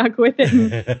he stuck with it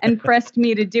and pressed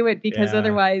me to do it because Yeah.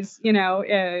 otherwise, I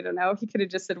don't know, he could have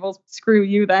just said, well, screw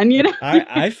you then,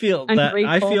 I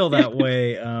ungrateful. feel that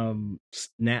way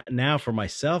now for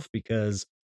myself because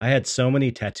I had so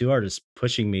many tattoo artists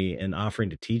pushing me and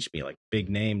offering to teach me like big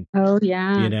name, Oh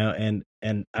yeah.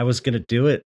 and I was gonna do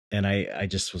it, and I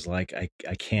just was like I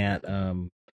can't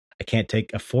I can't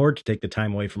take afford to take the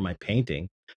time away from my painting.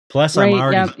 Plus, I'm Right. Yeah.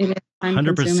 already It is time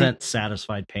consuming. 100%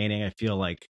 satisfied painting. I feel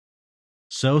like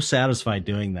so satisfied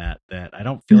doing that I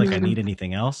don't feel like I Mhm. need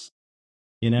anything else,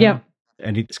 you know? Yep.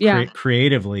 And it's Yeah.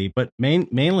 creatively, but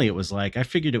mainly it was like I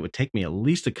figured it would take me at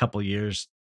least a couple years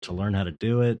to learn how to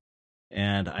do it,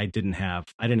 and I didn't have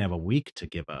a week to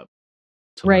give up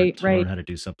Right. to learn Right. how to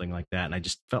do something like that, and I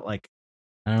just felt like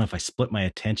I don't know if I split my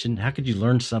attention. How could you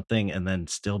learn something and then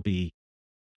still be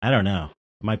I don't know.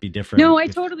 It might be different No, I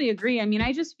if totally agree. I mean,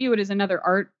 I just view it as another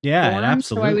art yeah, it form.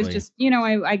 So I was absolutely. just,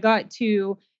 I got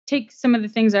to take some of the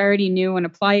things I already knew and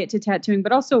apply it to tattooing,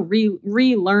 but also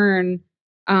relearn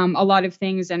a lot of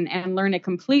things and learn a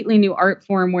completely new art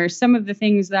form where some of the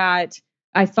things that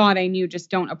I thought I knew just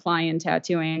don't apply in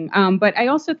tattooing. But I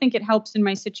also think it helps in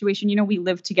my situation. We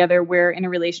live together, we're in a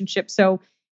relationship. So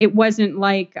it wasn't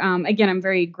like, again, I'm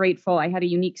very grateful I had a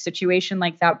unique situation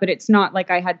like that, but it's not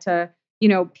like I had to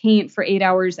paint for 8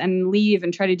 hours and leave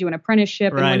and try to do an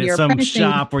apprenticeship. And Right, when at you're some apprenticing,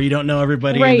 shop where you don't know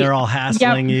everybody and right. they're all Yep.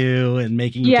 hassling you and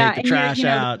making you Yeah. take the And you're, trash the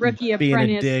out and rookie being a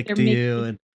apprentice, dick they're to making you, you,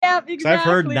 and yeah, 'cause I've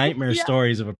heard exactly. nightmare Yeah.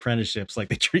 stories of apprenticeships, like,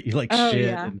 they treat you like Oh, shit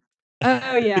yeah. and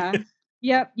Oh, yeah.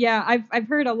 Yep, yeah, I've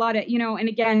heard a lot of, and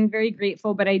again, very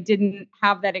grateful, but I didn't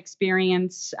have that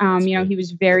experience. That's good. He was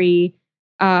very,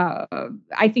 uh,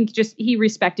 I think just he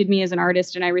respected me as an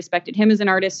artist, and I respected him as an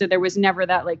artist. So there was never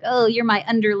that like, oh, you're my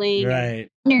underling, and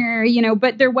Right.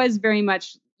 But there was very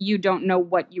much you don't know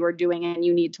what you are doing, and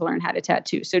you need to learn how to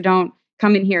tattoo. So don't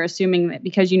come in here assuming that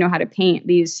because you know how to paint,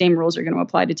 these same rules are going to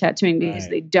apply to tattooing because Right.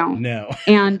 they don't. No.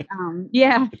 And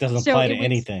yeah, It doesn't so apply it to was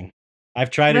anything. right. I've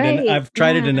tried it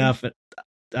Yeah. enough,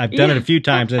 I've done it a Yeah. few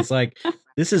times, it's like,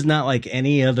 this is not like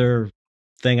any other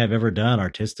thing I've ever done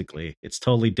artistically. It's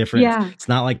totally different. Yeah. It's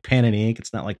not like pen and ink,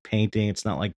 it's not like painting, it's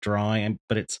not like drawing,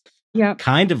 but it's Yep.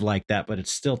 kind of like that, but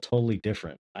it's still totally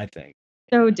different, I think.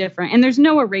 So different. And there's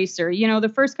no eraser.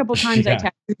 The first couple times I Yeah.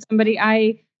 tattooed somebody,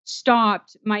 I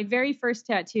stopped my very first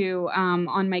tattoo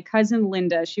on my cousin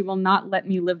Linda. She will not let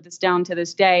me live this down to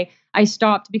this day. I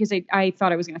stopped because I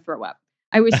thought I was going to throw up.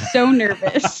 I was so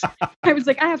nervous. I was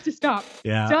like, I have to stop.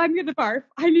 Yeah. So I'm going to barf.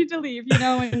 I need to leave, and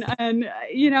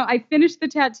I finished the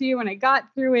tattoo and I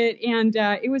got through it and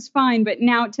it was fine. But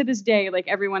now to this day, like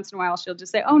every once in a while, she'll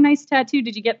just say, oh, nice tattoo.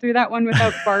 Did you get through that one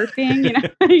without barfing?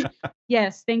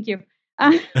 Yes, thank you.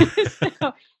 Uh,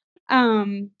 so,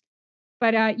 um,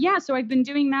 but yeah, so I've been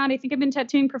doing that. I think I've been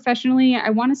tattooing professionally. I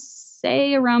want to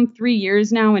say around 3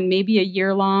 years now, and maybe a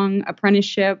year long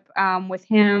apprenticeship with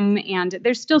him. And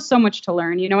there's still so much to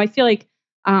learn. I feel like,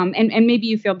 and maybe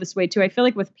you feel this way too. I feel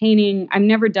like with painting, I'm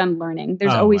never done learning.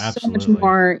 There's Oh, always so much absolutely.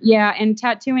 more. Yeah, and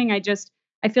tattooing, I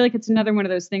feel like it's another one of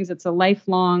those things that's a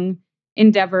lifelong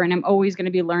endeavor and I'm always going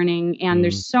to be learning and Mm.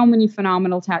 there's so many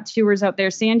phenomenal tattooers out there.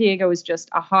 San Diego is just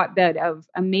a hotbed of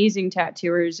amazing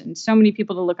tattooers and so many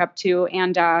people to look up to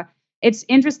and it's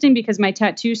interesting because my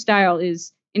tattoo style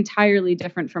is entirely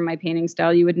different from my painting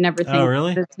style. You would never Oh, think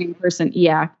really? the same person.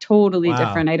 Yeah, totally Wow.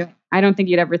 different. I don't think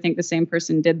you'd ever think the same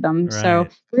person did them. So,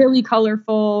 Right. really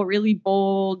colorful, really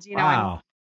bold, I'm Wow.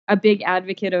 a big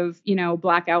advocate of,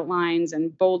 black outlines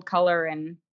and bold color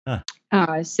and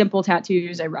Huh. simple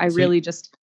tattoos. I So really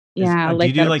just, is yeah, do you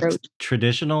like do, that like, approach.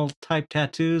 traditional type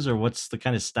tattoos, or what's the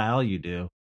kinda style you do?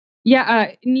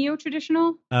 Yeah,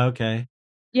 neo-traditional? Oh, okay.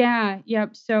 Yeah,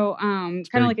 yep. So, It's kinda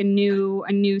very like a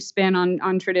new spin on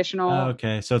oh, traditional.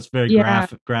 okay. So it's very Yeah.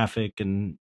 graphic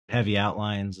and heavy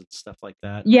outlines and stuff like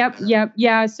that. Yep, yep,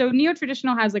 yeah. So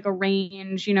neo-traditional has like a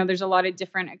range. There's a lot of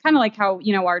different, kind of like how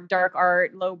our dark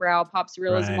art, lowbrow, pop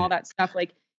surrealism, all Right. that stuff.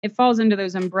 Like it falls into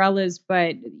those umbrellas,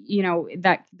 but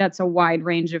that's a wide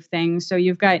range of things. So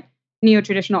you've got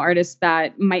neo-traditional artists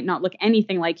that might not look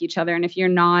anything like each other, and if you're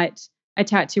not a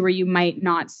tattooer, you might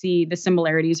not see the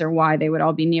similarities or why they would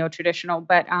all be neo-traditional.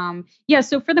 But yeah.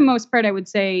 So for the most part, I would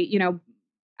say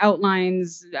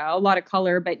outlines, a lot of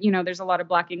color, but there's a lot of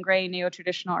black and gray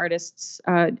neo-traditional artists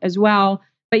as well.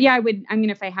 But yeah,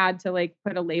 if I had to like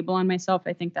put a label on myself,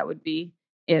 I think that would be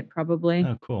it probably.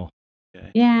 Oh, cool. Okay.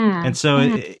 Yeah. And so,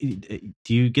 Yeah.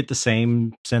 do you get the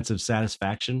same sense of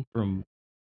satisfaction from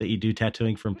that you do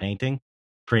tattooing from painting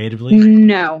creatively?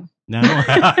 No. No?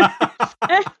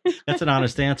 That's an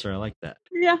honest answer. I like that.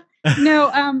 Yeah.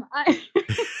 No,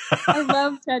 I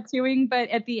love tattooing, but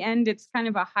at the end, it's kind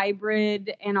of a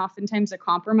hybrid and oftentimes a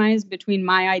compromise between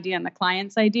my idea and the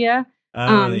client's idea.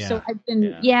 Oh, So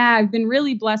yeah. I've been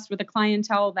really blessed with a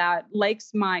clientele that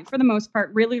for the most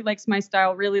part, really likes my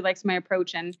style, really likes my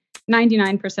approach, and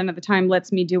 99% of the time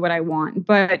lets me do what I want.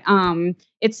 But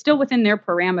it's still within their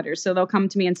parameters. So they'll come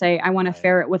to me and say, I want a Right.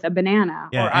 ferret with a banana,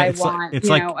 Yeah, or I it's like want, it's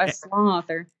like a sloth,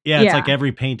 or yeah, it's like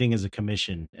every painting is a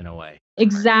commission in a way.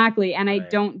 exactly. And I Right.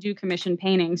 don't do commission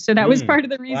painting. So that was part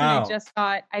of the reason I Wow. just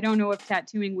thought, I don't know if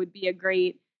tattooing would be a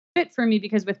great fit for me,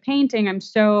 because with painting,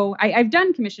 I've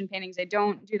done commission paintings. I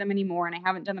don't do them anymore. And I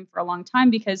haven't done them for a long time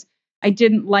because I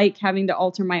didn't like having to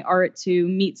alter my art to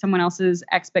meet someone else's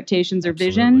expectations or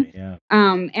vision. Absolutely,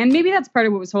 yeah. And maybe that's part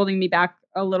of what was holding me back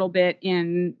a little bit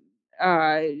in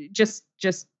just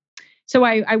so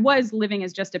I was living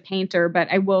as just a painter, but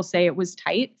I will say it was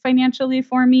tight financially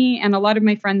for me. And a lot of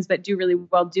my friends that do really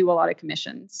well do a lot of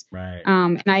commissions. Right.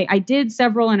 And I did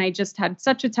several, and I just had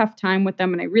such a tough time with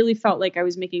them. And I really felt like I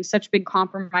was making such big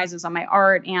compromises on my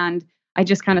art, and I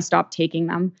just kind of stopped taking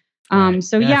them. Right.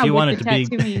 So Yeah, if you with want the it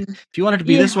to be tattooing, if you want it to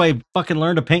be this way, fucking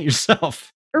learn to paint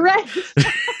yourself. right.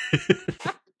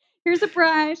 Here's a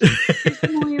brush, here's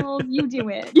some oils, you do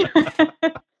it.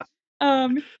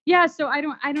 Yeah, so I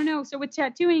don't know. So with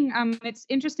tattooing, it's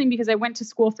interesting because I went to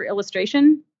school for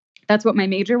illustration. That's what my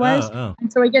major was. Oh.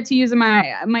 And so I get to use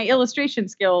my illustration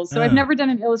skills. So I've Oh. never done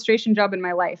an illustration job in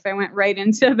my life. I went right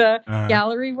into the Uh-huh.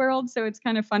 gallery world. So it's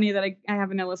kind of funny that I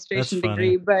have an illustration That's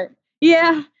degree, funny. but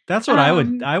yeah. That's what I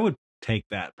would take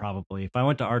that probably. If I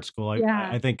went to art school, Yeah.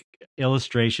 I think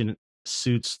illustration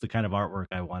suits the kind of artwork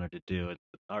I wanted to do. It's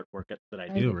the artwork that I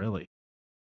do, really.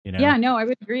 Yeah, no, I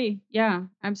would agree. Yeah,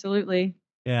 absolutely.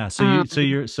 Yeah,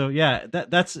 so yeah,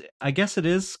 that's I guess it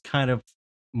is kind of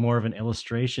more of an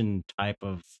illustration type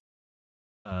of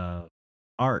uh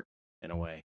art in a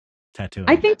way, tattooing.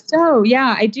 I think so.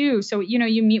 Yeah, I do. So,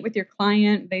 you meet with your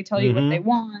client, they tell you what they Mhm.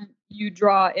 want, you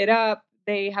draw it up,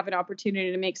 they have an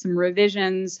opportunity to make some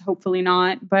revisions, hopefully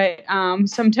not, but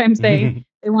sometimes they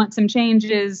want some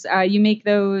changes, you make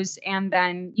those, and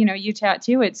then, you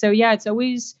tattoo it. So yeah, it's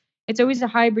always a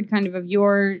hybrid kind of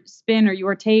your spin or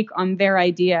your take on their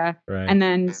idea. Right. And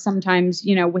then sometimes,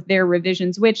 with their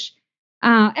revisions, which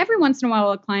every once in a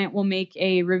while, a client will make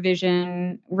a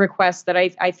revision request that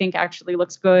I think actually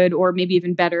looks good or maybe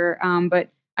even better. But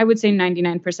I would say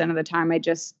 99% of the time, I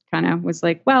just kind of was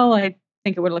like, well, I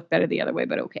think it would look better the other way,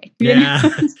 but okay. Yeah.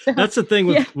 So, That's the thing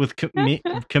yeah. with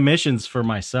commissions for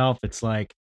myself. It's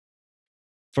like,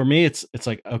 for me, it's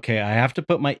like, okay, I have to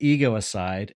put my ego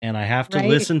aside and I have to Right.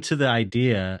 listen to the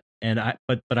idea, and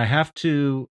but I have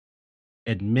to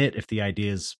admit if the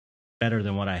idea is better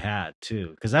than what I had too,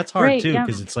 because that's hard Right. too. Yeah.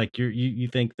 Because it's like you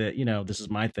think that this is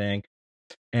my thing,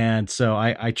 and so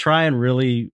I try and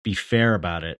really be fair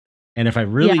about it. And if I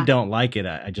really Yeah. don't like it,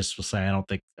 I just will say I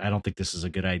don't think this is a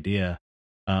good idea.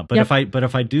 But Yep.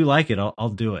 if I do like it, I'll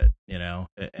do it. Yeah.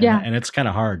 And it's kind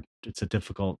of hard. It's a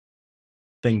difficult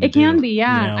thing to It can do. be,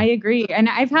 yeah, I agree. And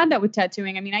I've had that with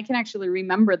tattooing. I mean, I can actually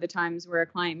remember the times where a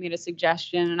client made a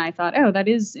suggestion and I thought, oh, that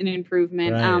is an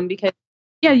improvement. Right. Because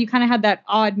yeah, you kind of had that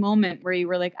odd moment where you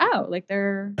were like, oh, like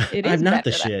it is I'm not the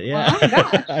better. shit. Well, Yeah, oh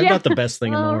gosh, I'm yeah. not the best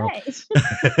thing in the All world.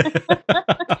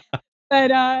 right.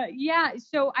 But yeah,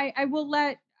 so I will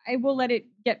let it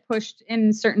get pushed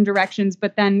in certain directions,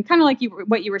 but then kind of like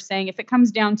what you were saying, if it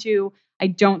comes down to I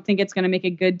don't think it's going to make a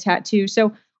good tattoo.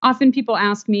 So often people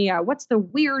ask me, what's the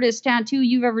weirdest tattoo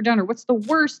you've ever done, or what's the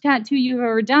worst tattoo you've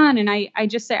ever done? And I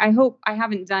just say, I hope I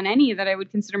haven't done any that I would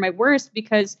consider my worst,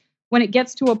 because when it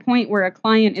gets to a point where a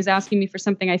client is asking me for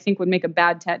something I think would make a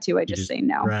bad tattoo, I just say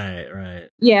no. Right.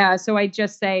 Yeah, so I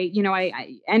just say,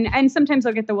 and sometimes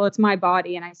I'll get well, it's my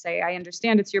body, and I say, I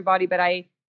understand it's your body, but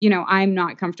I'm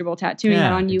not comfortable tattooing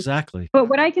that on you. Exactly. But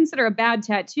what I consider a bad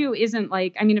tattoo isn't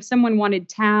like, if someone wanted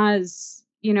Taz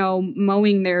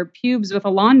mowing their pubes with a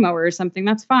lawnmower or something.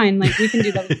 That's fine. Like we can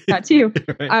do that with tattoo.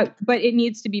 Right. But it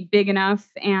needs to be big enough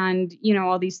and,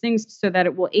 all these things so that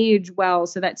it will age well.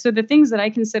 So the things that I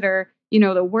consider,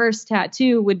 the worst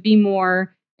tattoo would be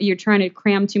more you're trying to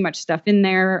cram too much stuff in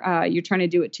there. You're trying to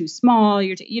do it too small.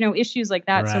 Issues like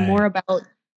that. So more Right. about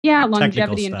Technical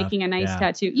longevity and stuff. making a nice Yeah.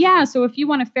 tattoo. Yeah. So if you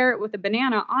want to ferret with a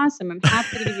banana, awesome. I'm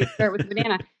happy to give you a ferret with a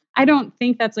banana. I don't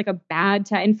think that's like a bad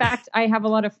tattoo. In fact, I have a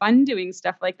lot of fun doing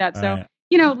stuff like that. So,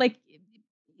 Right. like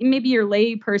maybe your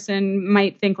lay person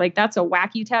might think like that's a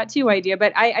wacky tattoo idea,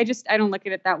 but I don't look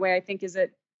at it that way. I think, is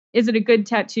it a good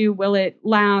tattoo? Will it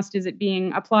last? Is it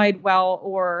being applied well?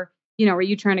 Or, are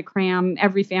you trying to cram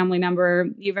every family member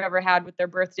you've ever had with their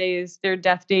birthdays, their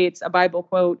death dates, a Bible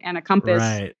quote, and a compass,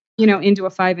 Right. into a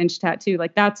 5-inch tattoo?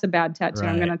 Like that's a bad tattoo.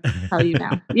 I'm Right. going to tell you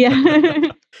now.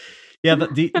 Yeah. Yeah,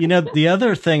 but the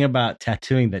other thing about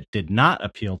tattooing that did not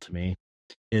appeal to me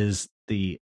is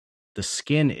the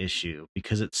skin issue,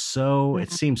 because it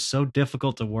seems so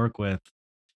difficult to work with.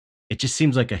 It just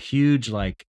seems like a huge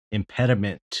like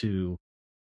impediment to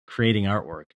creating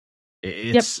artwork.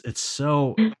 Yep. It's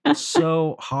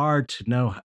so hard to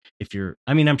know if you're,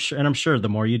 I mean, I'm sure the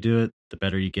more you do it, the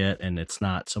better you get, and it's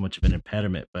not so much of an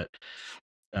impediment, but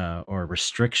or a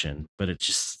restriction, but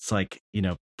it's like,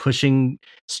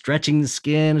 stretching the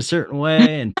skin a certain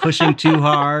way and pushing too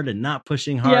hard and not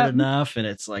pushing hard Yep. enough. And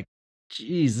it's like,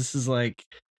 geez, this is like,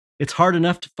 it's hard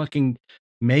enough to fucking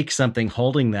make something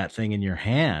holding that thing in your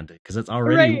hand, because it's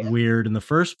already Right. weird in the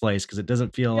first place, because it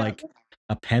doesn't feel Yeah. like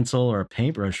a pencil or a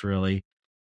paintbrush really.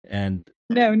 And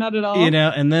No, not at all.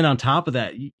 and then on top of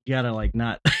that, you gotta like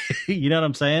not, you know what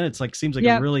I'm saying? It's like, seems like a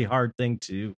Yep. really hard thing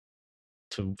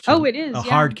Oh, it is. a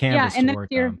Yeah. hard canvas And to then work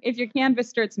on. if your canvas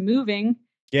starts moving,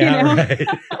 Yeah, right.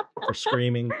 For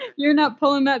screaming. you're not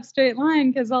pulling that straight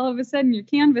line because all of a sudden your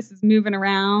canvas is moving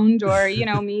around, or,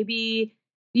 maybe,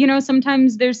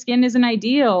 sometimes their skin isn't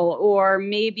ideal, or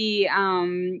maybe,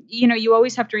 you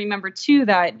always have to remember too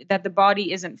that the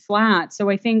body isn't flat. So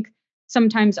I think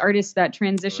sometimes artists that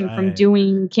transition from Right.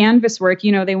 doing canvas work,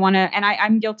 they want to, and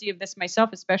I'm guilty of this myself,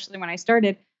 especially when I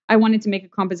started. I wanted to make a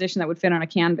composition that would fit on a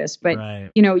canvas, but Right.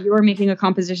 you're making a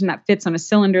composition that fits on a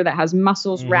cylinder that has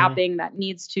muscles Mhm. wrapping, that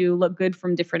needs to look good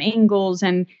from different angles.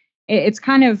 And it's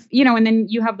kind of, and then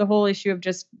you have the whole issue of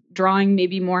just drawing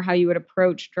maybe more how you would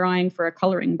approach drawing for a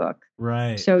coloring book.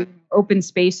 Right. So open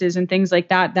spaces and things like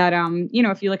that,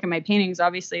 if you look at my paintings,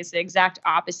 obviously it's the exact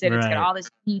opposite. It's got Right. all this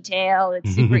detail.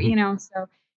 It's super, so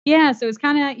yeah, so it's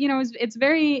kind of, it's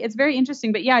very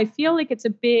interesting. But yeah, I feel like it's a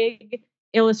big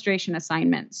illustration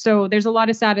assignment. So there's a lot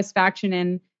of satisfaction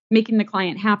in making the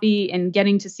client happy and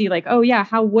getting to see like, oh yeah,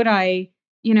 how would I,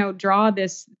 draw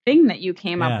this thing that you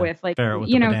came up with? Like, ferret with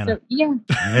the banana. so yeah.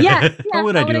 Yeah. How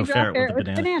would I do a draw ferret with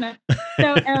a banana?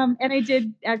 So, and I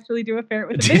did actually do a ferret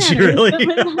with a Did banana. you really?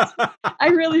 recently. I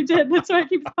really did. That's why it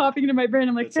keeps popping into my brain.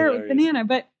 I'm like, That's ferret with hilarious. banana.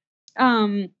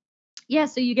 But, yeah,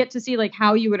 so you get to see like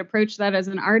how you would approach that as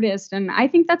an artist. And I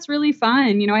think that's really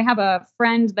fun. I have a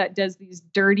friend that does these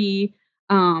dirty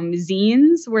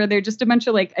zines where they're just a bunch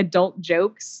of like adult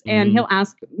jokes, and he'll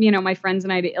ask, my friends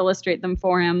and I to illustrate them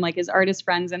for him, like his artist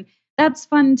friends. And that's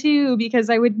fun too, because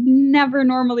I would never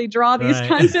normally draw these Right.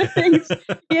 kinds of things,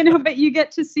 but you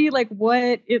get to see like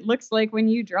what it looks like when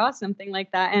you draw something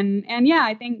like that. And yeah,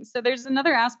 I think so. There's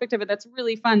another aspect of it that's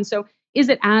really fun. So is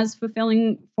it as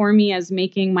fulfilling for me as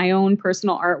making my own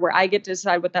personal art where I get to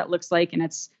decide what that looks like? And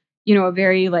it's, a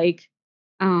very like,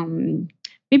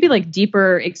 maybe like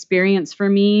deeper experience for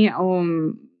me.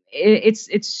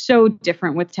 It's so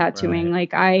different with tattooing.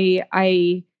 Right. Like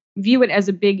I view it as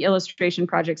a big illustration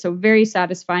project. So very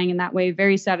satisfying in that way,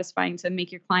 very satisfying to make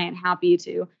your client happy,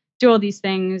 to do all these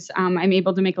things. I'm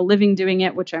able to make a living doing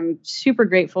it, which I'm super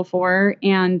grateful for.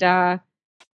 And,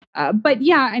 but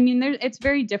yeah, I mean, it's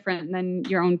very different than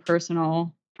your own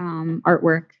personal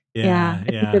artwork. Yeah. I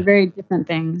think they're very different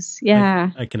things.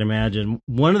 Yeah. I can imagine.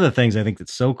 One of the things I think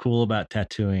that's so cool about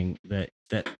tattooing that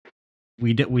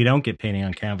we don't get painting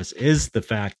on canvas is the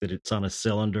fact that it's on a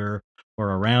cylinder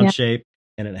or a round shape,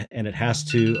 and it has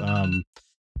to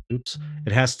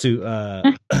it has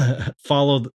to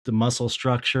follow the muscle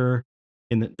structure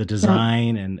in the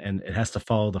design, and it has to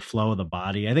follow the flow of the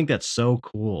body. I think that's so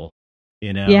cool.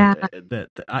 Yeah.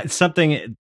 It's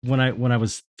something when I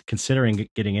was considering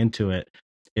getting into it,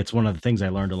 it's one of the things I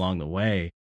learned along the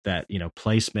way, that,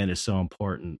 placement is so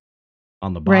important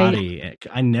on the body. Right.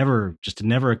 It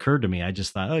never occurred to me. I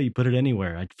just thought, oh, you put it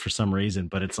anywhere for some reason.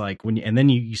 But it's like and then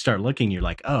you start looking, you're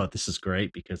like, oh, this is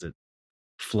great because it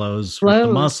flows with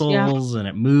the muscles and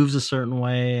it moves a certain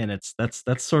way. And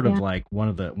that's sort of like one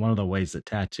of the ways that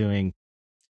tattooing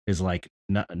is like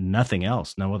nothing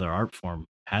else, no other art form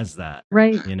has that,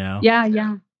 Right. you know? Yeah,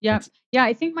 yeah. Yep. It's Yeah,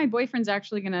 I think my boyfriend's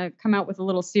actually gonna come out with a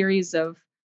little series of,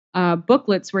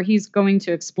 booklets where he's going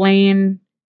to explain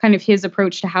kind of his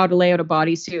approach to how to lay out a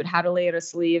bodysuit, how to lay out a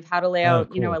sleeve, how to lay oh, out,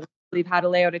 cool. a sleeve, how to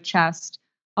lay out a chest,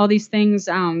 all these things,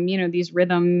 these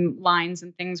rhythm lines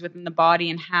and things within the body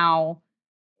and how,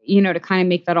 to kind of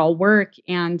make that all work.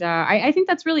 And I think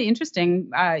that's really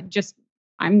interesting. Just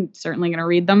I'm certainly going to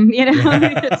read them.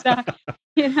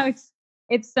 Because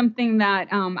it's something that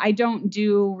I don't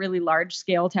do really large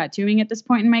scale tattooing at this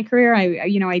point in my career.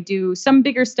 I do some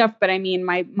bigger stuff, but I mean,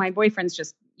 my boyfriend's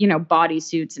just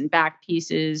bodysuits and back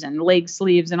pieces and leg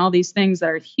sleeves and all these things that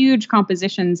are huge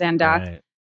compositions and Right.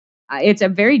 it's a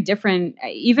very different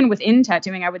even within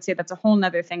tattooing, I would say that's a whole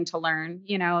nother thing to learn,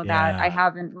 that I Yeah.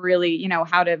 haven't really,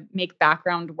 how to make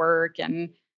background work and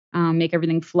make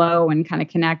everything flow and kind of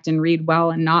connect and read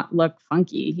well and not look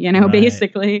funky, Right.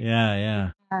 basically. Yeah,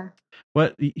 yeah. Yeah.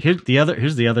 What here's the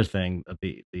other thing,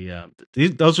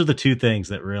 those are the 2 things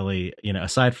that really,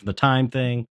 aside from the time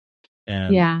thing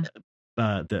and, Yeah.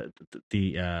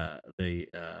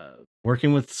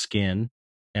 working with skin,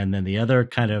 and then the other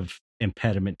kind of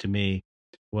impediment to me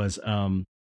was,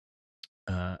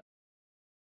 uh,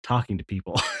 talking to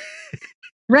people.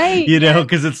 Right. Yes.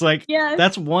 Because it's like Yes.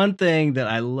 that's one thing that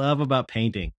I love about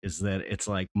painting is that it's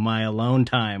like my alone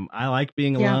time. I like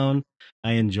being Yeah. alone.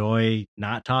 I enjoy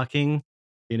not talking.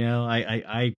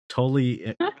 I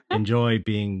totally enjoy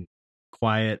being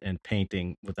quiet and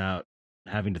painting without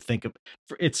having to think of.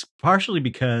 It's partially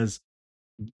because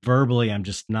verbally I'm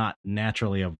just not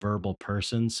naturally a verbal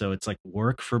person, so it's like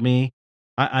work for me.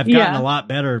 I've gotten a Yeah. lot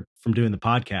better from doing the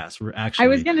podcast. We're I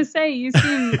was actually gonna say you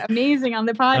seem amazing on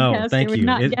the Oh, podcast. I thank would you.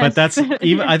 not But guess that's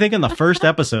even I think in the first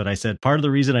episode, I said part of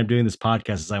the reason I'm doing this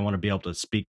podcast is I want to be able to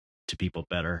speak to people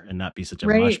better and not be such a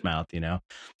mush Right. mouth.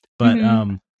 But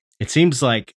Hmm. it seems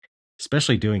like,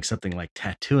 especially doing something like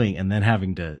tattooing and then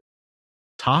having to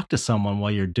talk to someone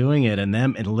while you're doing it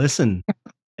and listen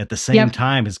at the same Yep.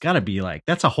 time has got to be like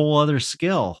that's a whole other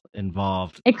skill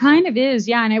involved. It kind of is,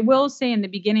 yeah, and I will say in the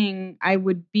beginning, I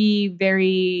would be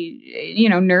very,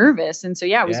 nervous, and so,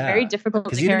 yeah, it was very Yeah, difficult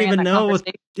because to you don't carry on even that know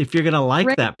conversation. if you're gonna like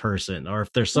Right, that person or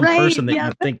if there's some right, person that you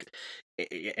yeah. think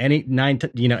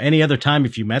any other time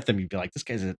if you met them, you'd be like, "This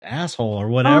guy's an asshole," or Oh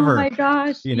whatever, my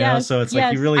gosh, yes, so it's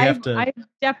like you yes. really have to. I've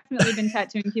definitely been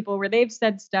tattooing people where they've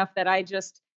said stuff that I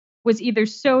just was either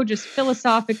so just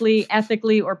philosophically,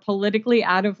 ethically, or politically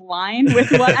out of line with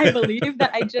what I believe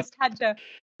that I just had to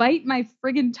bite my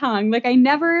friggin' tongue. Like I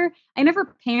never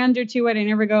pander to it. I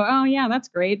never go, "Oh yeah, that's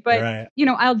great." But, Right.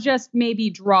 I'll just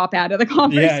maybe drop out of the Yeah,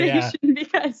 yeah, conversation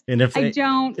because and I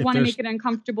don't if want to there's make it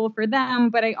uncomfortable for them,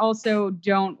 but I also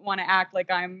don't want to act like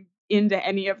I'm into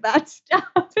any of that stuff.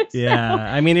 yeah, So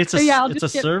I mean, so yeah, I'll it's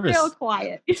just a get real service.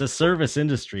 quiet. It's a service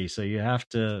industry, so you have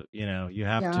Yeah.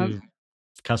 to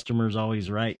customers always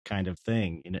right kind of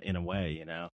thing in a way.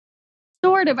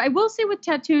 Sort of. I will say with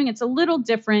tattooing, it's a little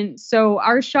different. So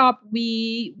our shop,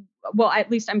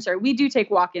 at least I'm sorry, we do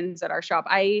take walk-ins at our shop.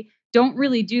 I don't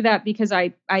really do that because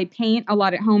I paint a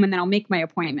lot at home and then I'll make my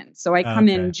appointments. So I come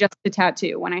in Okay. just to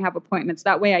tattoo when I have appointments.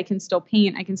 That way I can still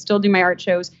paint, I can still do my art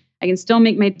shows, I can still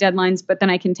make my deadlines, but then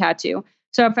I can tattoo.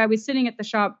 So if I was sitting at the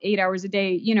shop 8 hours a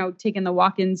day, taking the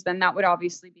walk-ins, then that would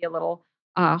obviously be a little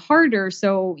harder.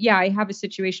 So yeah, I have a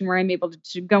situation where I'm able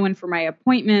to go in for my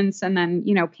appointments and then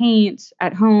paint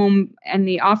at home and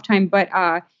the off time. But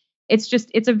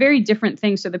it's a very different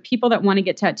thing. So the people that want to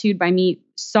get tattooed by me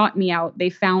sought me out. They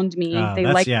found me. They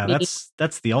That's liked yeah, me.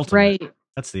 that's the ultimate. Right.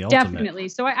 That's the ultimate. Definitely.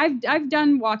 So I've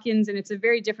done walk-ins and it's a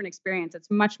very different experience.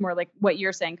 It's much more like what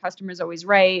you're saying. Customer's always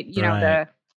right. Right. The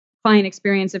client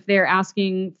experience if they're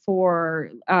asking for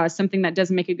something that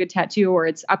doesn't make a good tattoo or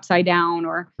it's upside down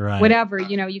or Right. whatever,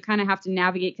 you kind of have to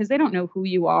navigate because they don't know who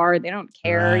you are. They don't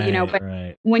care, Right. but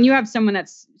Right. when you have someone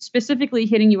that's specifically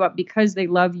hitting you up because they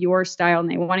love your style and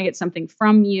they want to get something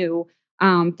from you,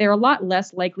 they're a lot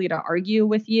less likely to argue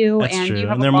with you That's and you true.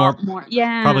 have And a they're lot more.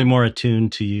 probably Yeah. more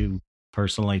attuned to you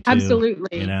personally too, you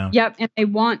Absolutely. know? Yep, and they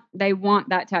want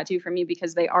that tattoo from you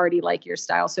because they already like your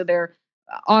style, so they're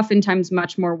oftentimes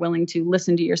much more willing to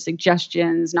listen to your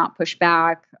suggestions, not push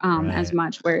back, as Right.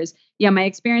 much, whereas, yeah, my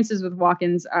experiences with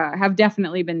walk-ins, have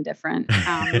definitely been different,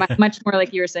 much more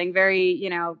like you were saying, very,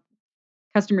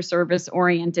 customer service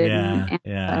oriented and Yeah, and,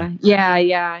 yeah. yeah,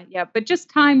 yeah, yeah, but just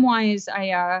time-wise,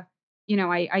 I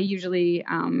usually,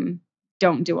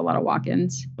 don't do a lot of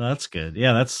walk-ins. Well, that's good.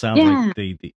 Yeah, that sounds like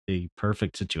Yeah. the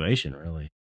perfect situation, really.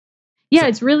 Yeah, So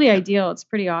it's really ideal. It's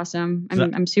pretty awesome. so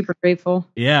I'm super grateful.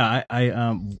 yeah,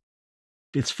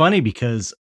 it's funny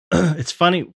because it's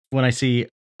funny when I see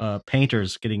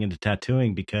painters getting into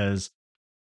tattooing because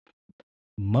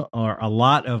or a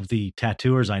lot of the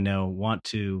tattooers I know want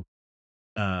to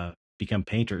become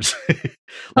painters.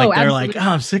 Oh, Like they're like, "Oh, absolutely.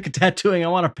 I'm sick of tattooing. I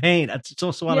want to paint. I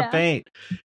just want to Yeah. paint."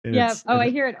 And Yeah. it's Oh, I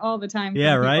hear it all the time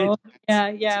yeah, from right? people. Yeah,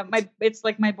 yeah. It's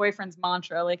like my boyfriend's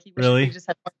mantra. Like he wishes he Really? just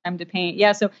had more time to paint.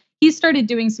 Yeah. So he started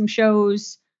doing some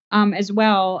shows as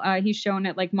well. He's shown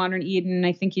at like Modern Eden.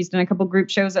 I think he's done a couple group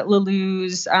shows at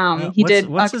Lulu's. He did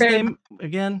What's his name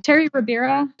again? Terry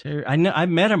Ribera. Terry. I know I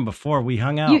met him before. We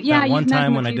hung You out yeah, that one you've met time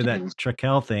him a when I few did that times.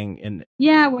 Trakell thing, and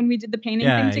Yeah, when we did the painting thing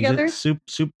yeah, he's a together.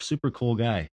 super cool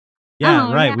guy. Yeah,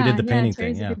 Oh right. We did yeah, the yeah. painting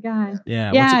thing. Terry's a Yeah, good guy.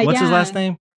 yeah. Yeah, What's his last yeah.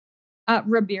 name?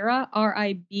 Ribera,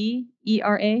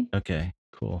 Ribera. Okay,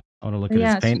 cool. I want to look at his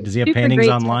Yeah, paint. Does he have super paintings great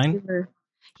online? tattooer.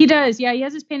 He does. Yeah, he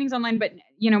has his paintings online, but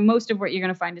most of what you're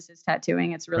gonna find is his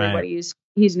tattooing. It's really what Right.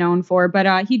 he's known for.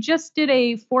 But he just did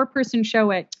a 4-person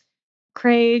show at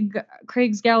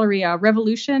Craig's Gallery,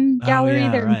 Revolution Oh Gallery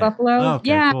yeah, there in right. Buffalo. Okay,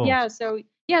 Yeah, cool. yeah. So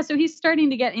he's starting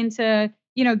to get into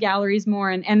galleries more,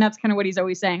 and that's kind of what he's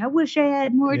always saying. I wish I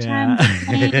had more time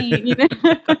Yeah. to paint.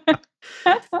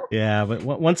 Yeah, but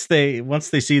once they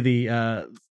see the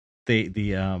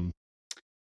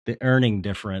the earning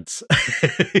difference,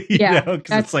 Yeah, because it's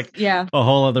that's like yeah. a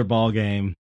whole other ball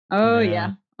game. Oh Yeah.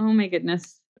 yeah. Oh my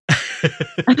goodness.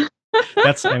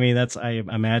 That's I mean, I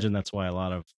imagine that's why a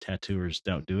lot of tattooers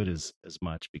don't do it as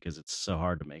much because it's so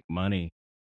hard to make money,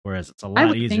 whereas it's a I lot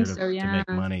would easier think so, to yeah. make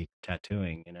money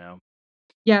tattooing.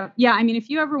 Yeah, yeah, I mean, if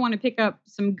you ever wanna pick up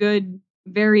some good,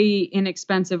 very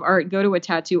inexpensive art, go to a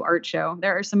tattoo art show.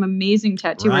 There are some amazing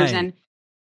tattooers, Right. and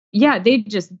yeah, they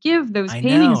just give those I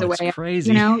paintings know, away, it's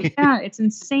crazy. Yeah, it's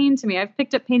insane to me. I've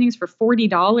picked up paintings for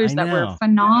 $40 I that were know.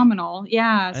 phenomenal.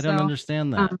 Yeah, I don't so,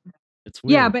 understand that. um It's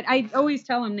yeah, weird. but I always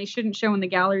tell them they shouldn't show in the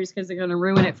galleries because 'cause they're gonna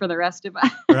ruin it for the rest of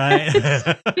us. Right?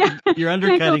 Yeah, You're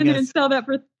can't go in undercutting there and us. sell that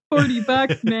for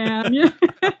 $40, man. Yeah.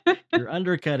 You're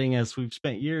undercutting us. We've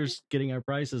spent years getting our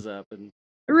prices up and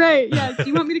Right, yeah. Do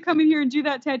you want me to come in here and do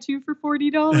that tattoo for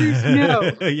 $40?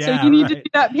 No. So yeah, you need to do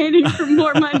right. that painting for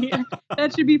more money.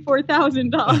 That should be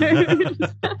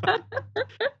 $4,000.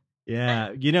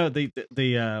 Yeah,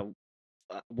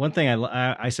 one thing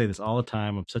I say this all the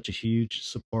time. I'm such a huge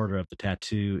supporter of the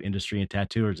tattoo industry and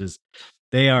tattooers is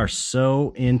they are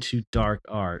so into dark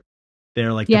art.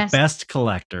 They're like the Yes. best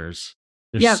collectors.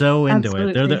 They're Yep, so into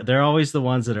it. absolutely. They're always the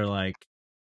ones that are like,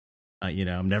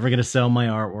 I'm never going to sell my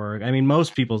artwork. I mean,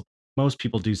 most people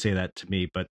do say that to me,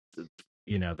 but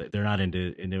they're not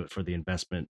into it for the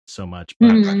investment so much.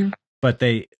 But Mhm. but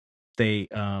they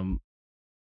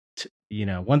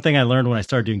one thing I learned when I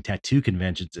started doing tattoo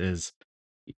conventions is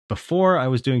before I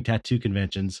was doing tattoo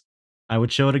conventions, I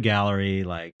would show at a gallery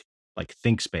like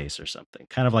Think Space or something,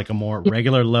 kind of like a more Yeah,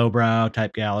 regular lowbrow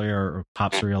type gallery or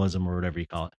pop surrealism or whatever you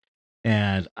call it.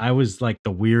 And I was like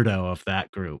the weirdo of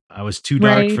that group. I was too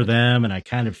dark right. for them, and I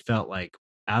kind of felt like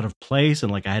out of place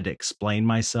and like I had to explain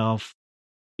myself,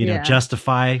 Yeah.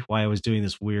 justify why I was doing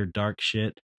this weird dark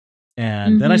shit.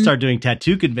 And then I Mhm. started doing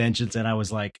tattoo conventions and I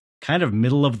was like kind of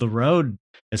middle of the road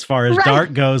as far as Right.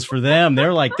 dark goes for them.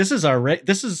 They're like, this is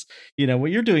this is,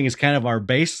 what you're doing is kind of our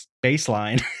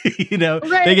baseline. They Right, get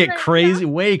right, yeah. crazy,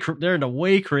 they're into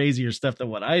way crazier stuff than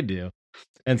what I do.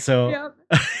 And so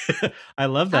Yep, I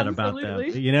love that about them.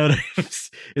 absolutely. It's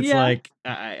Yeah, like,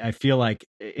 I feel like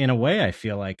in a way, I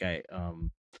feel like I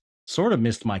sort of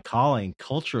missed my calling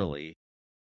culturally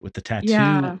with the tattoo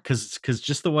yeah. because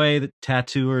just the way that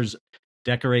tattooers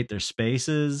decorate their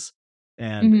spaces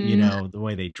and Mhm. the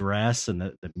way they dress and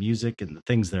the music and the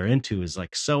things they're into is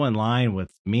like so in line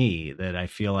with me that I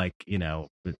feel like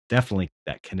definitely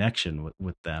that connection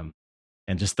with them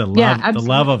and just the Yeah, love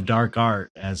absolutely. of dark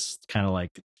art as kind of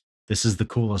like this is the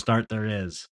coolest art there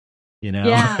is you know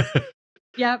Yeah.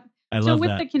 Yep. I So love with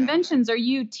that. the conventions, are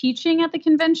you teaching at the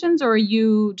conventions or are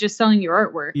you just selling your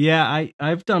artwork? Yeah,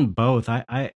 I've done both. Okay.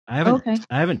 I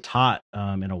haven't taught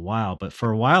in a while, but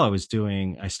for a while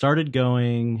I started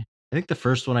going. I think the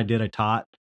first one I did I taught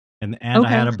and I Okay.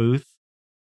 had a booth.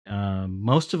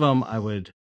 Most of them I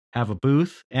would have a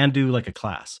booth and do like a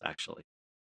class actually.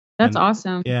 That's And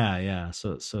awesome. yeah.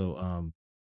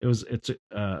 It was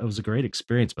a great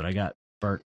experience, but I got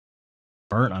burnt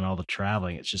on all the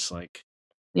traveling. It's just like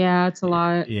Yeah, it's a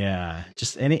lot. yeah,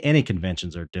 just any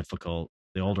conventions are difficult.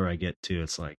 The older I get too,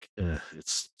 it's like, ugh,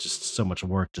 it's just so much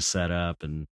work to set up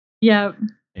Yep.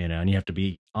 and you have to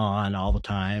be on all the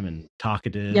time and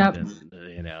talkative Yep.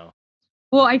 and.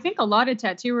 Well, I think a lot of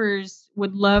tattooers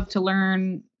would love to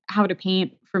learn how to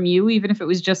paint from you, even if it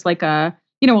was just like a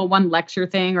one lecture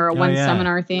thing or a Oh one yeah.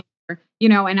 seminar thing,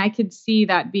 and I could see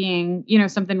that being,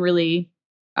 something really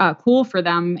cool for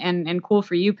them and cool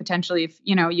for you potentially if,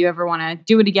 you ever wanna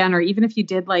do it again, or even if you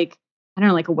did, like, I don't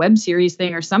know, like a web series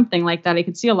thing or something like that. I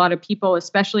could see a lot of people,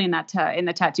 especially in that in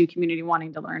the tattoo community,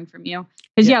 wanting to learn from you.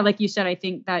 Because Yeah, yeah, like you said, I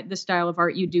think that the style of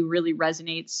art you do really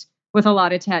resonates with a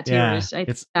lot of yeah. tattooers. I think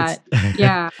It's that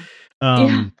yeah. Yeah.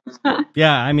 um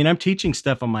yeah, I mean, I'm teaching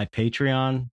stuff on my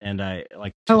Patreon, and I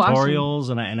like Oh, awesome. tutorials,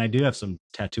 and I do have some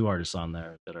tattoo artists on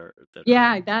there that are,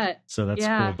 Yeah, I bet. so that's cool.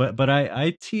 Yeah. But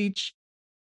I teach,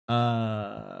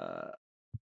 uh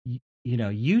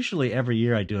usually every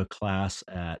year I do a class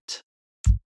at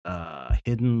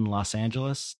Hidden Los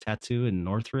Angeles Tattoo in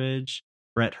Northridge,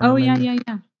 Brett Oh, yeah, Herman. yeah,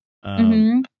 yeah.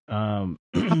 Um, Mhm. um,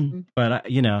 Awesome. but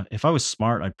if I was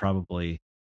smart, I'd probably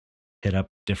hit up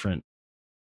different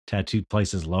tattoo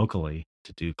places locally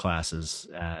to do classes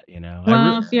at.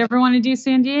 Well, if you ever wanna do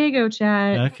San Diego,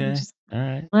 chat, Okay, just all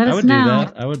right. let I us would do know.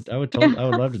 that. I would Yeah.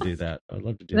 love to do that. I would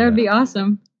love to do That would that. be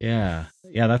awesome. Yeah,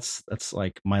 yeah. That's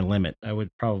like my limit. I would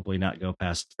probably not go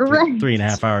past Right.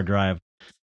 3.5 hour drive.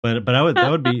 But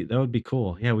that would be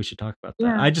cool. Yeah, we should talk about that.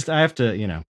 Yeah. I have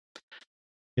to,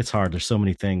 it's hard. There's so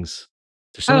many things.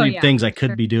 There's so Oh, many yeah, things I for could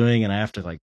sure. be doing, and I have to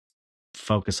like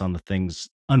focus on the things,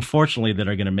 unfortunately, that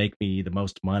are going to make me the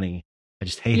most money. I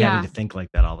just hate having Yeah. to think like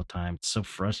that all the time. It's so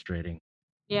frustrating.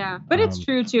 Yeah, but it's Um,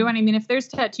 true too, and I mean, if there's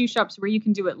tattoo shops where you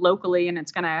can do it locally and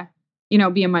it's gonna,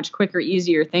 be a much quicker,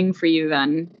 easier thing for you,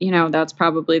 then, that's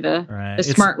probably the right. It's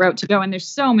smart route to go, and there's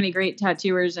so many great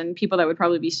tattooers and people that would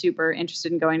probably be super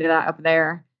interested in going to that up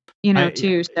there, I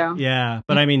too, so Yeah,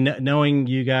 but yeah. I mean, knowing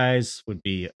you guys would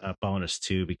be a bonus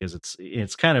too, because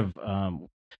it's kind of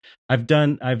I've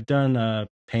done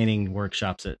painting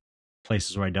workshops at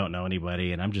places where I don't know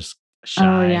anybody, and I'm just a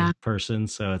Oh, yeah. shy person,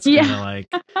 so it's kind Yeah. of like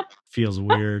feels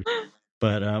weird.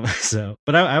 But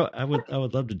but I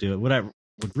would love to do it. What I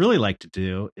would really like to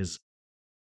do is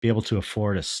be able to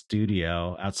afford a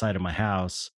studio outside of my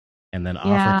house, and then offer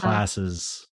Yeah.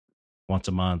 classes once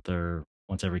a month or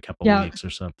once every couple Yeah. weeks or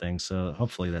something. So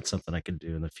hopefully that's something I can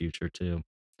do in the future too.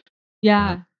 But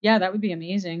Yeah. Yeah, that would be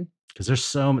amazing. because there's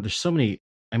so many.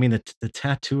 I mean, the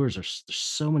tattooers there's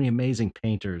so many amazing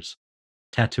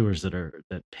tattooers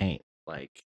that paint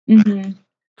like Mhm.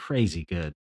 crazy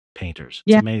good painters.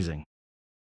 It's Yeah. amazing.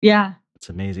 Yeah. It's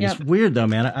amazing. It's Yep. weird though,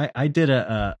 man. I did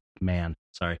man.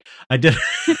 Sorry, I did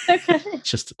It's okay.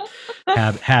 just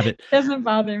habit, Doesn't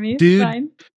bother me, it's dude.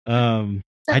 fine. Um,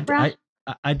 What's I up, d-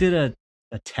 brah? I did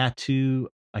a tattoo.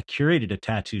 I curated a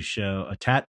tattoo show,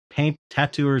 a paint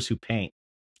tattooers who paint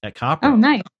at Oh, Copro.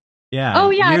 nice. Yeah, Oh,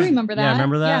 yeah, I years. remember Yeah, that.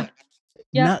 remember Yeah. that?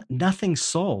 Yep. Nothing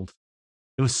sold.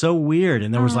 It was so weird,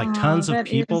 and there was like Oh, tons of that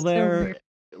people is so there. weird.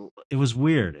 It was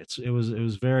weird. It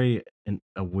was very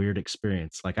a weird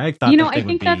experience. Like I thought that I thing would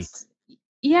think be that's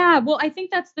yeah, well, I think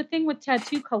that's the thing with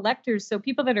tattoo collectors. So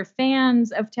people that are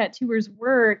fans of tattooers'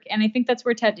 work, and I think that's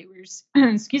where tattooers,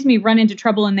 excuse me, run into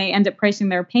trouble and they end up pricing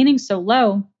their paintings so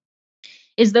low,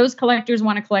 is those collectors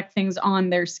want to collect things on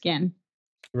their skin.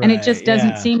 And it right. just doesn't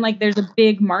Yeah, seem like there's a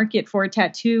big market for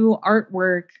tattoo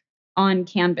artwork on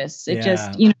canvas. It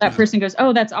just, yeah, that person goes,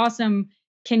 "Oh, that's awesome.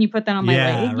 Can you put that on my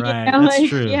yeah. leg?" Right. That's Like,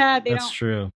 true. yeah, they That's don't.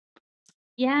 true.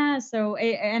 Yeah, so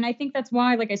and I think that's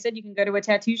why, like I said, you can go to a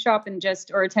tattoo shop and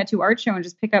just or a tattoo art show and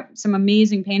just pick up some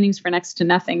amazing paintings for next to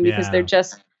nothing because they're Yeah.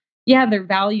 just yeah, their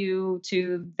value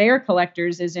to their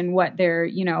collectors is in what they're,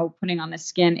 putting on the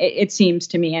skin. It seems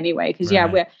to me anyway, because yeah,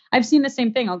 Right. I've seen the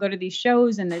same thing. I'll go to these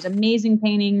shows and there's amazing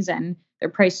paintings and they're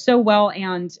priced so well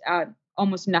and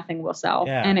almost nothing will sell.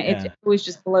 Yeah. And it Yeah. always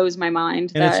just blows my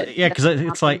mind And it's that yeah, that because can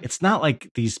it's like happen. it's not like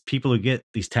these people who get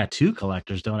these tattoo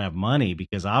collectors don't have money,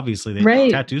 because obviously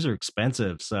Right. tattoos are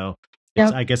expensive. So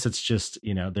it's Yep. I guess it's just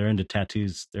they're into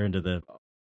tattoos. They're into the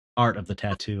art of the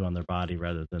tattoo on their body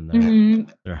rather than Hmm.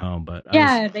 their home. But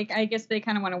Yeah, I guess they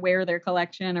kinda wanna wear their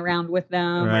collection around with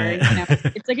them or, right.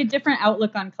 it's like a different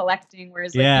outlook on collecting,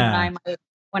 whereas, like, you and I Yeah. might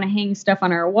wanna hang stuff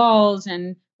on our walls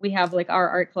and we have, like, our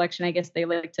art collection, I guess they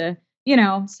like to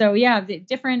so yeah, the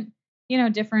different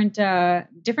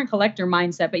different collector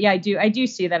mindset, but yeah, I do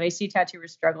see that. I see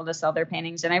tattooers struggle to sell their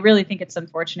paintings, and I really think it's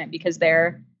unfortunate because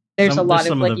there's a There's lot of,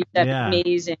 some of like the you said,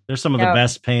 amazing there's some of the yeah,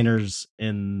 best painters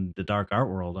in the dark art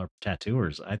world are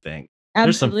tattooers, I think.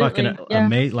 There's some fucking absolutely, yeah.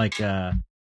 amazing like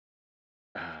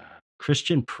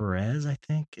Christian Perez, I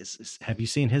think is. Have you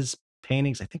seen his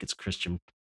paintings? I think it's Christian.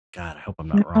 God, I hope I'm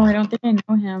No, not I wrong. don't think I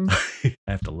know him.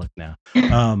 I have to look now.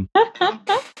 Um,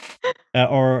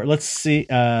 or let's see,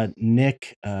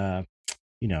 Nick.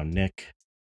 You know Nick.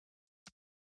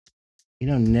 You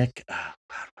know Nick.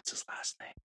 God, what's his last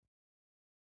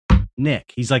name?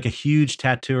 Nick. He's like a huge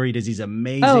tattooer. He does these Oh,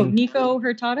 amazing. Nico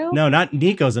Hurtado? No, not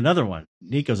Nico's another one.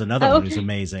 Nico's another Oh, one who's okay.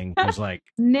 amazing. Who's like,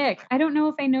 Nick. I don't know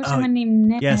if I know oh, someone named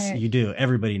Nick. yes, you do.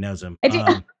 Everybody knows him. I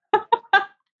do.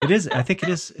 It is. I think it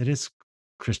is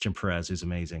Christian Perez who's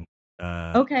amazing.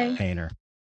 Okay. Painter.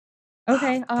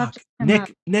 Okay. I'll have to check him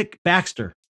out. Nick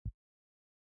Baxter.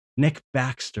 Nick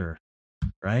Baxter,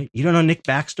 right? You don't know Nick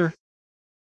Baxter?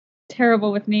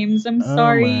 Terrible with names. I'm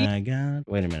sorry. Oh my God.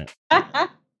 Wait a minute.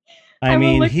 I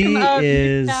mean, he him up,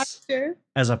 is, Nick Baxter.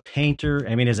 as a painter,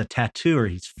 I mean, as a tattooer,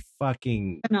 he's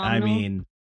fucking phenomenal. I mean,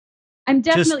 I'm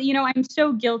definitely, you know, I'm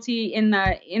so guilty in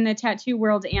the tattoo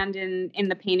world and in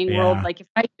the painting world. Like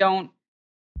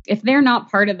if they're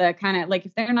not part of the kind of like,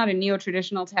 if they're not a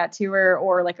neo-traditional tattooer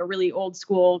or like a really old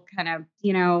school kind of,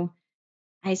 you know,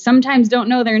 I sometimes don't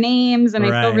know their names and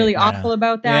I feel really awful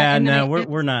about that. Yeah, and no,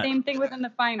 we're not. Same thing within the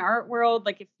fine art world.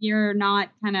 Like if you're not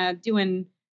kind of doing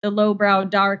the lowbrow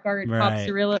dark art pop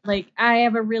surreal, like I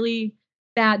have a really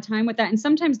bad time with that. And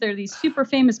sometimes there are these super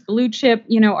famous blue chip,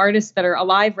 you know, artists that are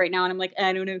alive right now, and I'm like,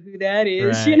 I don't know who that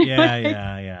is. Right. You know?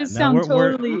 Yeah. Just sound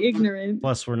totally ignorant.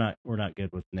 Plus, we're not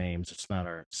good with names. It's not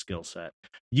our skill set.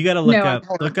 You got to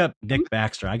look up Nick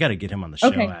Baxter. I got to get him on the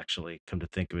show. Actually, come to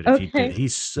think of it, if he did,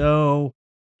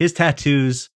 his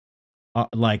tattoos,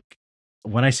 like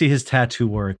when I see his tattoo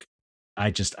work,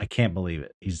 I can't believe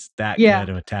it. He's that good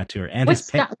of a tattooer. And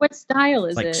what style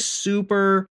is like it?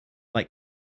 Super like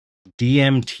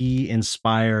DMT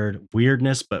inspired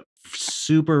weirdness, but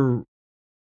super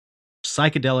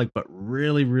psychedelic, but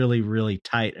really, really, really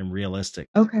tight and realistic.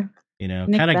 Okay. You know,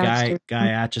 kind of Guy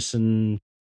Aitchison.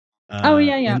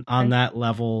 On that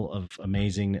level of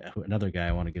amazing. Another guy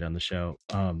I want to get on the show.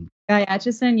 Guy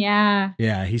Aitchison,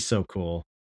 yeah, he's so cool.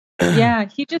 Yeah,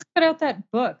 he just put out that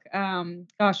book.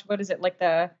 Gosh, what is it? Like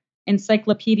the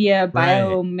Encyclopedia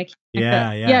Biomechanica.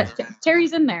 Yeah.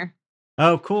 Terry's in there.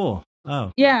 Oh, cool.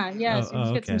 Oh. Yeah. So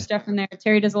you get some stuff in there.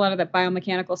 Terry does a lot of that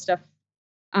biomechanical stuff.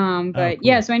 Cool.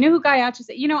 So I know who Guy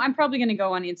Aitchison. You know, I'm probably going to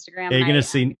go on Instagram. Yeah, you're going to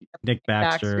see Nick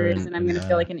Baxter, and I'm going to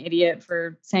feel like an idiot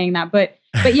for saying that. But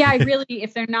yeah, I really,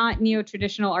 if they're not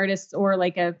neo-traditional artists or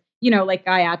like a, you know, like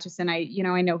Guy Aitchison,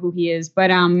 I know who he is.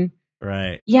 But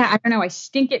right. Yeah, I don't know. I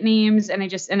stink at names, and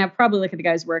I'll probably look at the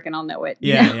guy's work and I'll know it.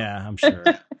 Yeah, I'm sure.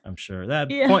 I'm sure. That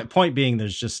point being,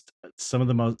 there's just some of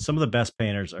the best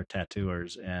painters are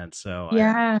tattooers, and so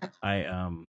I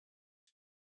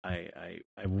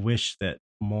wish that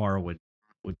more would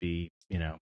be, you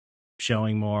know,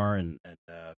 showing more and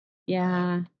you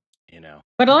know.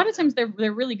 But a lot of times they're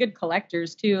really good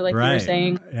collectors too, like you were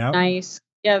saying. Yep. Nice.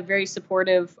 Yeah, very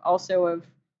supportive also of,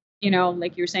 you know,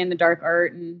 like you were saying, the dark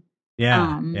art and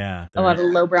a lot of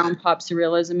lowbrow and pop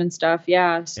surrealism and stuff.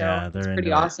 Yeah, so it's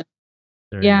pretty awesome.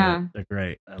 They're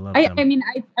great. I love them. I mean,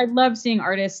 I love seeing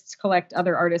artists collect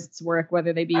other artists' work,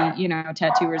 whether they be, you know,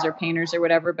 tattooers or painters or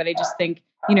whatever. But I just think,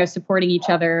 you know, supporting each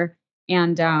other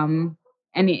and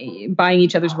buying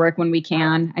each other's work when we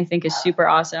can, I think is super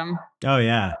awesome. Oh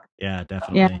yeah,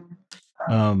 definitely.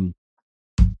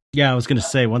 I was going to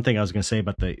say one thing I was going to say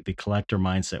about the collector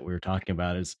mindset we were talking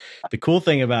about is the cool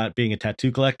thing about being a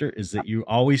tattoo collector is that you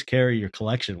always carry your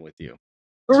collection with you.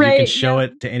 So you can show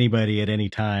it to anybody at any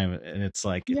time, and it's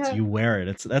like you wear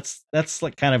it. That's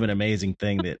like kind of an amazing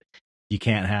thing that you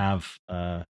can't have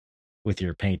with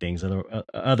your paintings,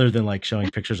 other than like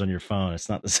showing pictures on your phone. It's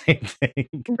not the same thing.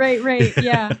 Right.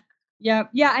 Yeah.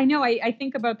 I know. I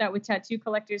think about that with tattoo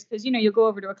collectors because, you know, you'll go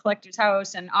over to a collector's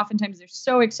house and oftentimes they're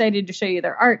so excited to show you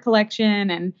their art collection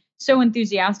and so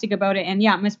enthusiastic about it. And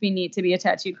yeah, it must be neat to be a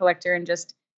tattoo collector and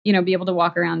just, you know, be able to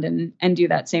walk around and do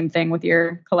that same thing with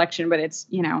your collection, but it's,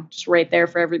 you know, just right there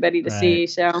for everybody to see.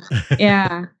 So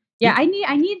yeah. I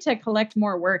need to collect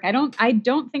more work. I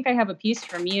don't think I have a piece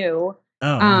from you.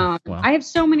 Well. I have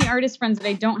so many artist friends that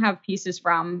I don't have pieces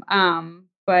from.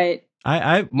 But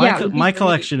my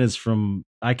collection is from,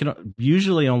 I can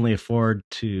usually only afford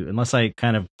to, unless I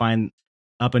kind of find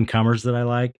up and comers that I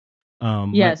like.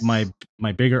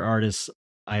 My bigger artists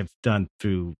I've done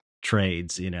through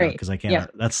trades, you know, because I can't.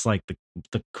 That's like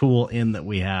the cool in that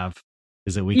we have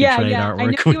is that we can trade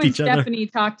artwork with each other. Stephanie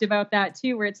talked about that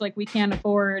too, where it's like we can't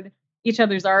afford each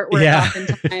other's artwork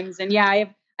oftentimes, and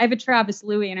I have a Travis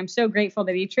Louis, and I'm so grateful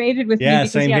that he traded with me. Yeah,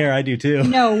 same here. I do too.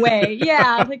 No way.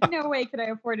 Yeah, like no way could I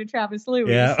afford a Travis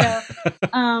Louis. Yeah.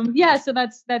 So, so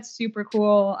that's super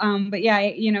cool. But yeah,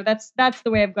 you know, that's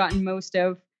the way I've gotten most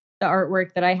of the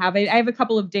artwork that I have. I have a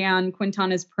couple of Dan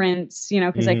Quintana's prints, you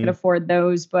know, because I could afford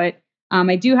those. But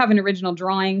I do have an original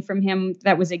drawing from him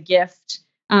that was a gift.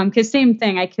 Because same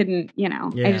thing, I couldn't, you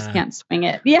know, I just can't swing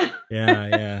it. Yeah.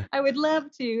 I would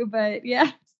love to, but yeah.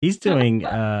 He's doing.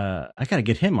 I got to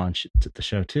get him on the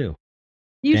show too.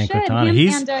 You Dan should. Quintana. Him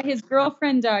He's and his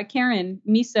girlfriend Karen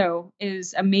Miso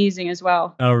is amazing as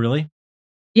well. oh really?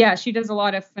 Yeah, she does a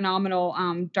lot of phenomenal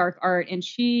dark art. And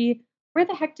she, where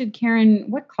the heck did Karen?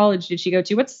 What college did she go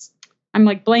to? What's I'm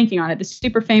like blanking on it. The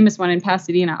super famous one in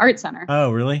Pasadena Art Center.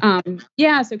 Oh really?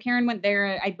 Yeah, so Karen went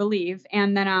there, I believe,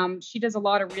 and then she does a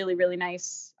lot of really, really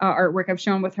nice artwork. I've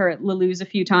shown with her at Lulu's a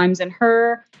few times, and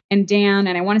her and Dan,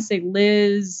 and I want to say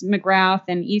Liz McGrath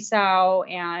and Esau,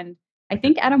 and I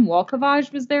think Adam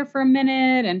Walkovage was there for a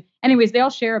minute. And anyways, they all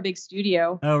share a big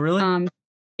studio. Oh really?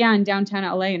 Yeah, in downtown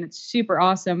LA, and it's super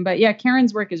awesome. But yeah,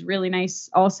 Karen's work is really nice.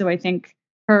 Also, I think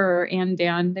her and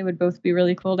Dan, they would both be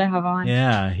really cool to have on.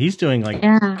 Yeah, he's doing like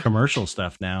Yeah. commercial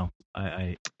stuff now.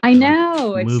 I I like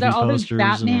know. It's movie all those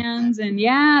posters and Batmans and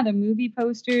yeah, the movie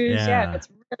posters. Yeah, yeah, that's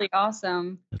really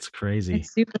awesome. it's crazy.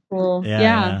 It's super cool. Yeah,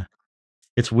 Yeah. yeah.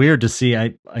 It's weird to see.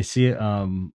 I see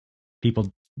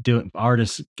people doing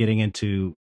artists getting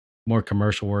into more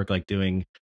commercial work, like doing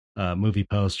movie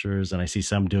posters, and I see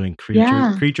some doing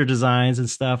Yeah. creature designs and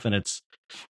stuff, and it's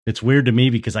weird to me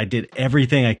because I did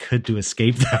everything I could to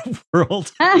escape that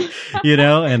world, you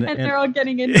know, And they're all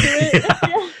getting into it. yeah.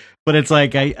 Yeah. But it's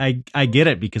like I get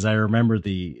it because I remember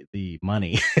the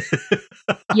money.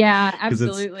 Yeah, 'Cause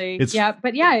absolutely. it's Yeah,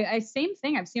 but yeah, same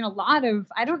thing. I've seen a lot of,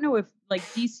 I don't know if like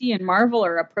DC and Marvel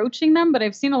are approaching them, but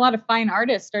I've seen a lot of fine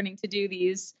artists starting to do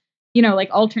these, like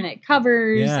alternate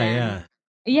covers yeah, and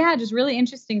yeah. yeah, just really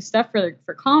interesting stuff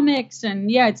for comics.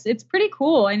 And yeah, it's pretty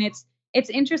cool. And it's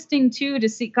interesting too to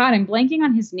see, God, I'm blanking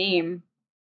on his name.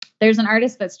 There's an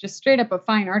artist that's just straight up a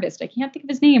fine artist. I can't think of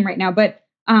his name right now, but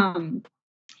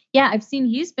yeah, I've seen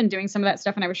he's been doing some of that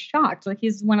stuff, and I was shocked. Like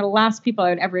he's one of the last people I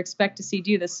would ever expect to see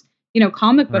do this,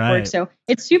 comic book work. Right. So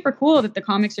it's super cool that the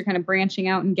comics are kind of branching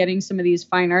out and getting some of these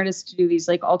fine artists to do these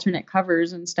like alternate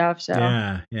covers and stuff. So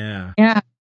Yeah, yeah,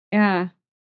 yeah.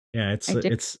 I did.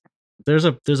 It's there's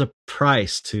a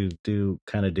price to do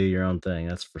your own thing.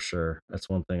 That's for sure. That's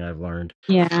one thing I've learned.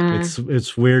 Yeah.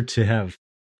 It's weird to have,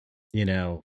 you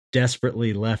know,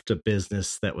 desperately left a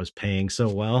business that was paying so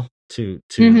well to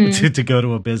go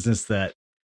to a business that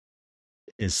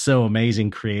is so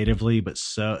amazing creatively, but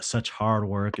such hard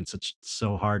work and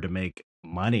so hard to make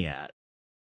money at.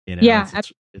 You know, Yeah, it's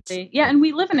absolutely. Yeah, and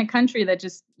we live in a country that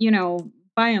just,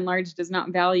 by and large does not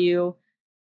value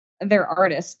their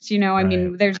artists. I right,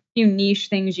 mean, there's a few niche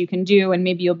things you can do, and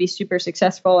maybe you'll be super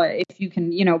successful if you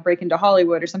can, break into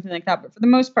Hollywood or something like that. But for the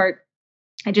most part,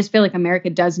 I just feel like America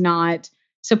does not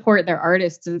support their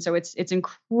artists, and so it's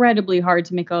incredibly hard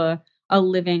to make a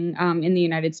living in the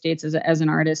United States as an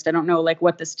artist. I don't know like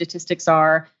what the statistics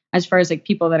are as far as like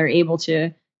people that are able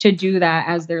to do that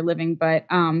as their living, but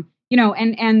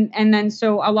and then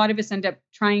so a lot of us end up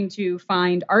trying to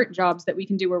find art jobs that we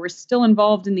can do where we're still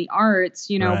involved in the arts,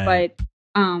 right, but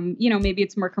maybe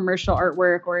it's more commercial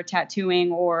artwork or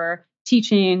tattooing or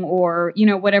teaching or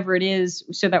whatever it is,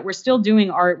 so that we're still doing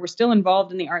art, we're still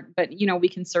involved in the art, but we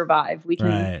can survive, we can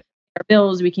pay right, our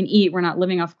bills, we can eat, we're not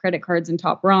living off credit cards and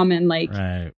top ramen, like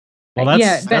right. Well,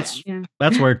 yeah,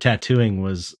 that's where tattooing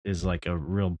is like a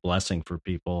real blessing for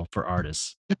people, for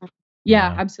artists. You yeah,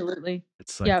 know, absolutely.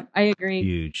 it's like Yeah, I agree.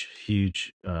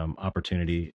 huge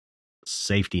opportunity,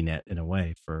 safety net in a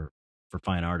way for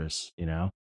fine artists. You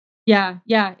know. Yeah,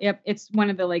 yeah, yep. It's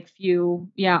one of the like few,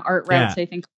 art Yeah. routes I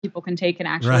think people can take and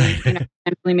actually, Right.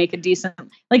 potentially make a decent.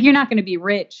 Like you're not going to be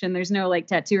rich, and there's no like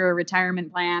tattoo or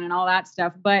retirement plan and all that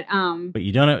stuff. But But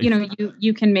you don't have.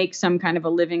 you can make some kind of a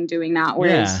living doing that. Yeah,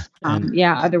 Whereas, and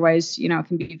otherwise, it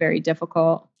can be very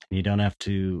difficult. you don't have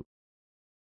to,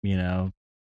 you know,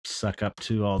 suck up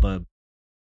to all the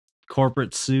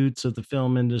corporate suits of the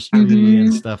film industry and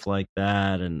Mhm. stuff like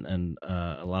that, and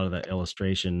a lot of that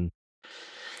illustration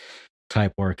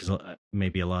type work is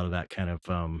maybe a lot of that kind of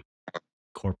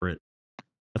corporate.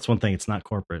 That's one thing. It's not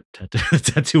corporate. The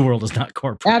tattoo world is not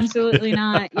corporate. Absolutely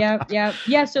not. Yep, yep.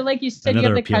 Yeah, so like you said, you have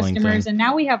Another the appealing customers, thing. and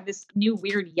now we have this new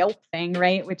weird Yelp thing,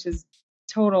 right? Which is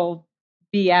total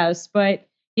BS. But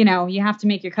you have to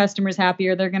make your customers happy,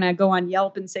 or they're gonna go on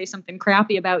Yelp and say something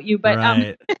crappy about you. But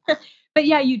Right. but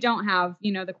yeah, you don't have,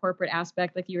 the corporate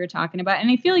aspect like you were talking about.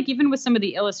 And I feel like even with some of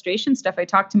the illustration stuff, I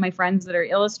talk to my friends that are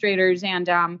illustrators, and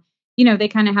they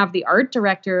kind of have the art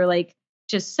director like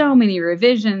just so many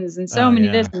revisions and so Oh many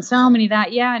this yeah. and so many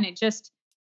that. Yeah, and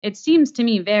it seems to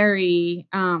me very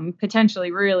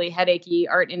potentially really headachy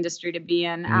art industry to be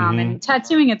in. Hmm. And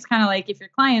tattooing, it's kind of like if your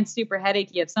client's super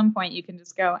headachy, at some point you can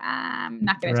just go, I'm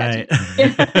not going to Right.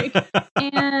 tattoo,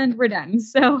 and we're done.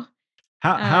 So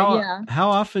yeah. How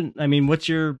often? I mean, what's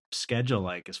your schedule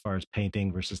like as far as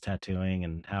painting versus tattooing,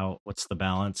 and what's the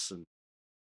balance? And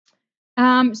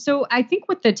So I think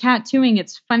with the tattooing,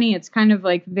 it's funny. It's kind of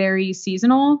like very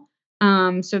seasonal.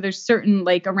 So there's certain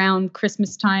like around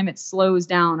Christmas time, it slows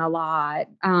down a lot.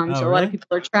 Oh, So a lot of really?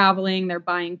 people are traveling, they're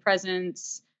buying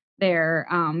presents, they're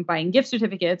buying gift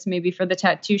certificates, maybe for the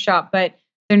tattoo shop, but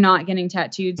they're not getting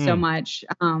tattooed so Hmm. much.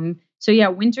 So yeah,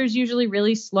 winter's usually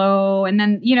really slow, and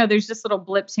then there's just little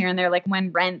blips here and there, like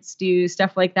when rents due,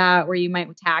 stuff like that, where you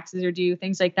might taxes are due,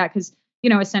 things like that, because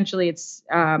essentially it's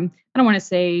I don't want to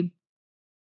say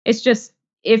it's just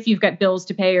if you've got bills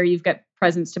to pay or you've got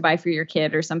presents to buy for your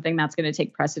kid or something, that's going to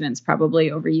take precedence probably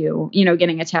over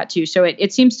getting a tattoo. So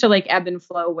it seems to like ebb and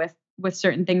flow with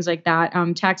certain things like that.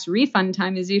 Tax refund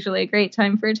time is usually a great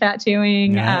time for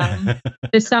tattooing. Yeah.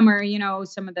 This summer,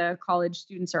 some of the college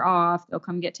students are off; they'll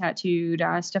come get tattooed,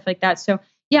 stuff like that. So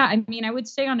yeah, I mean, I would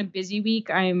say on a busy week,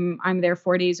 I'm there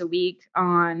 4 days a week.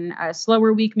 On a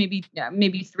slower week, maybe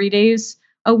 3 days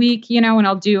a week, and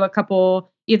I'll do a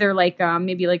couple either like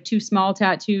maybe like two small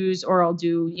tattoos or I'll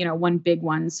do, one big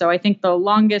one. So I think the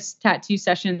longest tattoo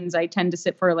sessions I tend to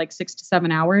sit for like 6 to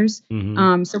 7 hours.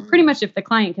 Hmm. So pretty much if the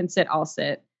client can sit, I'll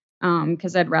sit.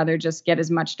 Because I'd rather just get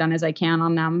as much done as I can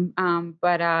on them.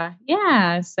 But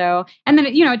yeah, so and then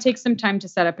it takes some time to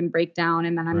set up and break down,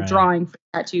 and then I'm Right. drawing for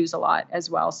tattoos a lot as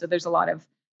well. So there's a lot of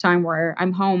time where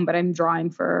I'm home, but I'm drawing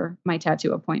for my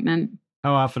tattoo appointment.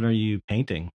 How often are you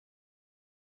painting?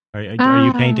 Are you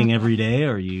Ah, painting every day,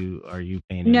 or are you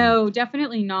painting? No,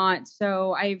 definitely not.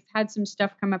 So I've had some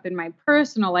stuff come up in my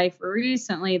personal life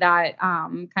recently that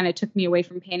kind of took me away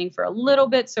from painting for a little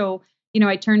bit. So,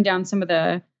 I turned down some of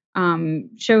the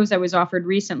shows I was offered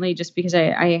recently just because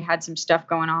I had some stuff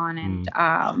going on. And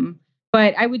Mm,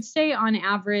 but I would say on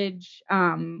average,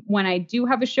 when I do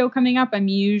have a show coming up, I'm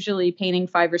usually painting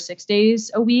 5 or 6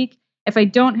 days a week. If I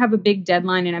don't have a big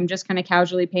deadline and I'm just kind of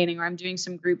casually painting or I'm doing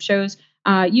some group shows,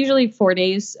 usually 4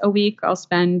 days a week, I'll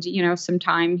spend, some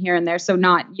time here and there. So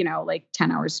not, like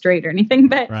 10 hours straight or anything,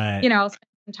 but, right. I'll spend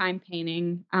some time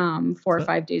painting 4 or So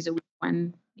 5 days a week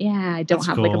when, yeah, I don't that's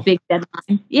have like a cool. big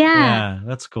deadline. Yeah. Yeah,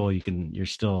 that's cool. You're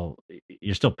still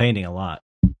painting a lot.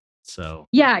 So,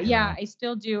 Yeah, you yeah, know, I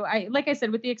still do. Like I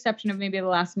said, with the exception of maybe the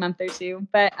last month or two.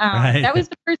 But right? that was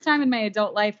the first time in my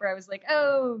adult life where I was like,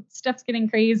 oh, stuff's getting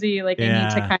crazy. Like I need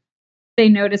to Yeah. kind of say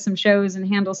no to some shows and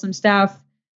handle some stuff.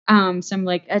 Some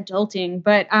like adulting.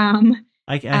 But I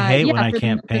hate when yeah, I for the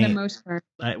can't for the paint. most part.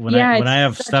 I when I Yeah, when it's I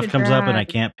have such a stuff comes up and I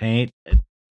drag. can't paint,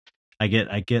 I get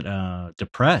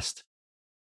depressed,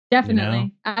 you know? Definitely.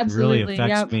 It really Absolutely.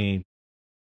 affects Yep. me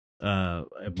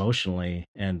emotionally,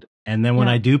 and then when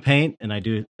I Yep. do paint and I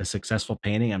do a successful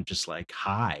painting, I'm just like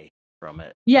high from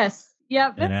it, Yes.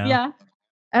 Yep. you know? Yeah.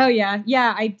 Oh yeah,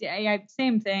 yeah.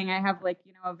 Same thing. I have like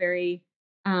a very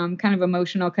kind of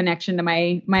emotional connection to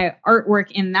my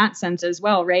artwork in that sense as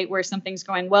well, right? Where something's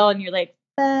going well, and you're like,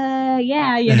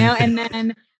 yeah, and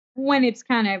then when it's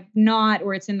kind of not,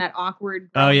 or it's in that awkward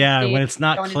Oh, growing yeah, stage, when it's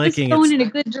not going, is this clicking, going in a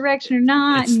good direction or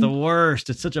not? it's the And worst.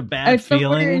 It's such a bad it's the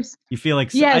feeling. worst. You feel like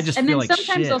I Yes, just and feel then like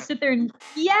sometimes I'll shit. sit there and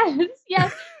yes,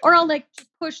 yes, or I'll like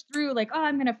push through, like, oh,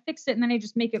 I'm gonna fix it, and then I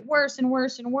just make it worse and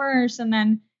worse and worse, and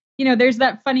then there's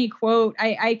that funny quote.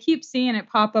 I keep seeing it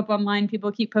pop up online.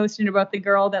 People keep posting about the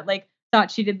girl that like thought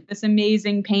she did this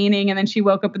amazing painting, and then she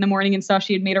woke up in the morning and saw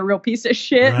she had made a real piece of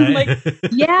shit. And Right? like,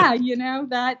 yeah,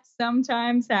 that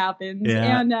sometimes happens,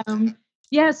 Yeah. and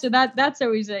yeah, so that's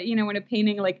always when a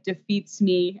painting like defeats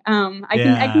me, I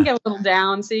can Yeah. get a little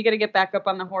down. So you got to get back up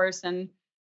on the horse and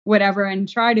whatever, and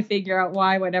try to figure out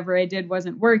why whatever I did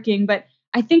wasn't working. But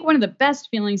I think one of the best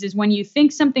feelings is when you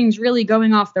think something's really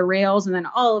going off the rails, and then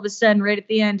all of a sudden, right at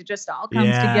the end, it just all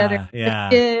comes together. Yeah, Like yeah.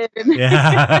 it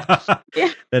Yeah.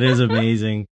 yeah, That is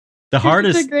amazing. The it's a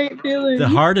hardest great the feeling.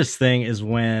 hardest thing is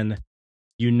when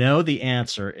you know the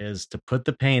answer is to put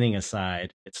the painting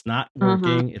aside. It's not Uh huh.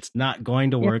 working. It's not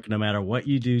going to Yeah. work no matter what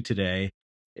you do today.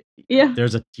 Yeah.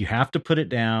 You have to put it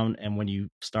down, and when you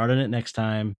start on it next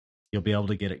time, you'll be able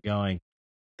to get it going.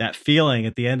 That feeling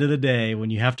at the end of the day when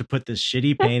you have to put this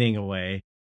shitty painting away,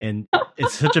 and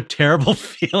it's such a terrible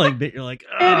feeling that you're like, It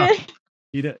 "Ah,"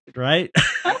 is. right?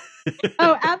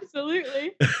 Oh,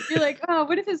 absolutely. You're like, oh,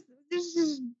 what if this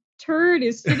turd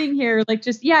is sitting here? Like,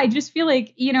 just yeah, I just feel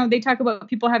like they talk about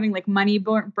people having like money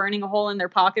burning a hole in their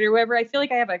pocket or whatever. I feel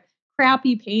like I have a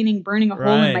crappy painting burning a hole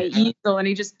in my Right. easel, and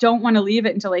I just don't want to leave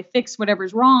it until I fix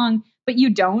whatever's wrong. But you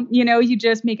don't, you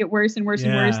just make it worse and worse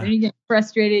and worse, and Yeah. you get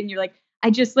frustrated, and you're like, I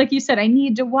just like you said, I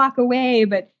need to walk away,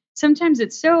 but sometimes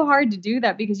it's so hard to do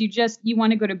that because you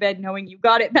want to go to bed knowing you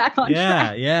got it back on Yeah,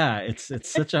 track. yeah, it's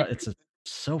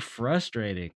so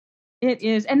frustrating. It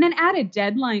is, and then add a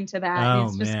deadline to that, and Oh,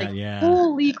 it's just like, man, yeah.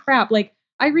 holy crap, like,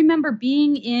 I remember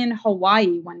being in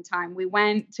Hawaii one time. We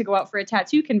went to go out for a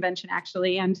tattoo convention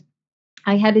actually, and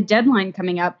I had a deadline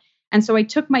coming up. And so I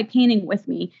took my painting with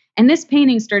me. And this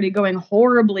painting started going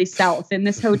horribly south in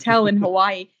this hotel in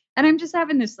Hawaii. And I'm just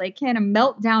having this like kind of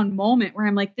meltdown moment where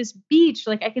I'm like, this beach,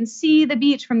 like I can see the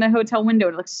beach from the hotel window.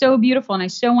 It looks so beautiful. And I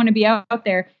so want to be out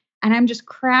there. And I'm just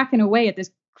cracking away at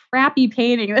this crappy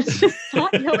painting that's just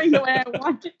not going the way I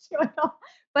want it to at all.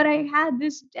 But I had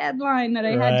this deadline that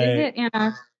I had to Right. hit.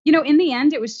 And, in the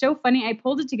end, it was so funny. I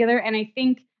pulled it together. And I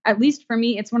think, at least for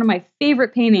me, it's one of my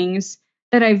favorite paintings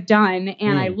that I've done,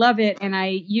 and I Mm. love it, and I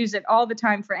use it all the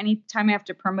time for any time I have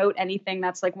to promote anything.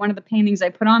 That's like one of the paintings I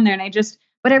put on there, and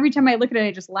but every time I look at it,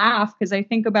 I just laugh because I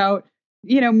think about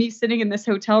me sitting in this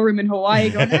hotel room in Hawaii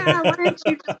going, why aren't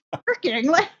you just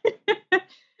working?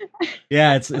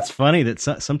 Yeah, it's funny that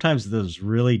sometimes those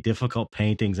really difficult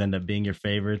paintings end up being your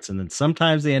favorites, and then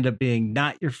sometimes they end up being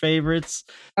not your favorites,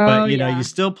 Oh but you yeah,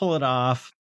 still pull it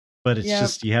off, but it's yep.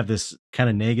 just you have this kind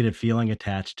of negative feeling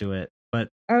attached to it. But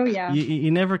Oh yeah,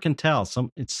 you never can tell.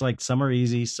 It's like some are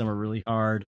easy, some are really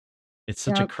hard. It's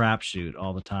such a yep. crapshoot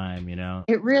all the time.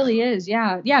 It really is.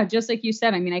 Yeah. Yeah. Just like you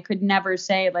said, I mean, I could never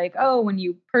say like, oh, when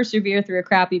you persevere through a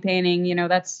crappy painting,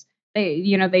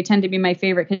 they tend to be my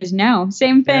favorite because no,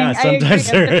 same Yeah, thing. I agree. sometimes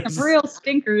I've there got some is. real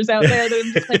stinkers out there that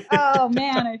I'm just like, oh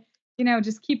man,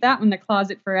 just keep that one in the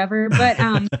closet forever. But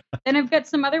then I've got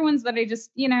some other ones that I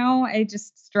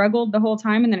just struggled the whole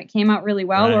time and then it came out really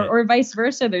well, or Right. or vice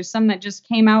versa. There's some that just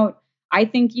came out, I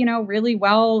think, really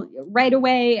well right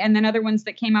away, and then other ones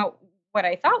that came out what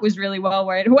I thought was really well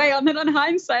right away. And then on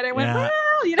hindsight, I went, Yeah.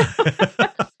 well,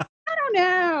 I don't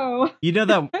know. You know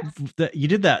that you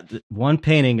did that one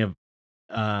painting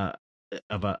uh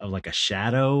of like a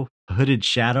shadow, a hooded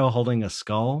shadow holding a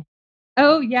skull.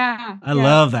 Oh yeah, I yeah.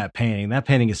 love that painting. That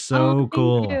painting is Oh, so thank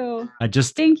cool. you. I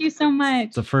just Thank you so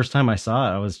much. the first time I saw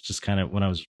it, I was just kind of when I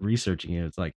was researching it,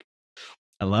 it's like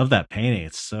I love that painting.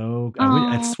 It's so Oh,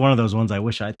 it's one of those ones I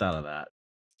wish I thought of that.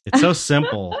 It's so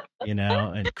simple,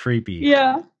 and creepy.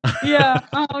 yeah. Yeah.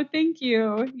 Oh, thank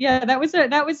you. Yeah, that was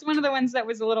one of the ones that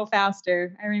was a little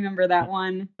faster. I remember that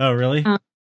one. Oh, really? Um,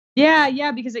 yeah,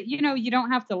 yeah, because you don't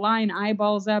have to line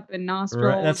eyeballs up and Right.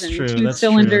 nostrils That's and true. tooth That's true.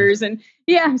 cylinders and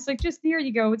yeah, it's like just here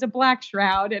you go. It's a black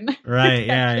shroud and it's Right.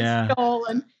 got Yeah, a yeah. skull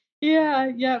and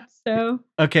yeah, yep. So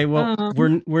Okay, well,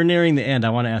 um we're nearing the end. I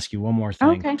want to ask you one more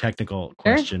thing, okay. technical Sure.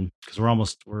 question, because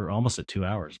we're almost at 2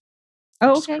 hours.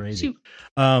 Oh, It's okay. crazy. Shoot.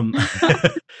 Um,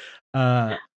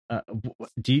 uh,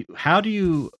 how do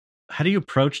you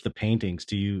approach the paintings?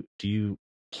 Do you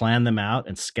plan them out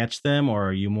and sketch them, or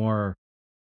are you more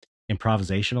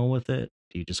improvisational with it?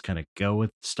 Do you just kind of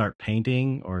start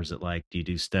painting, or is it like do you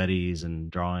do studies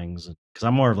and drawings? Because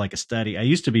I'm more of like a study. I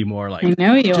used to be more like I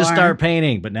know you just are. start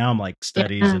painting, but now I'm like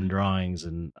studies Yeah. and drawings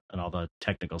and all the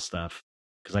technical stuff.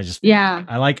 Because Yeah.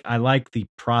 I like the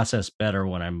process better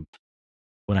when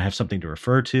I have something to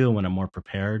refer to and when I'm more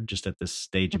prepared just at this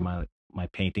stage of my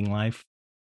painting life.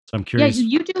 So I'm Yeah, you curious.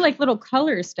 you do, like, little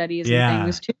color studies and Yeah.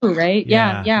 things too, right?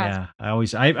 Yeah, Yeah, yeah. yeah. I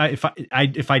always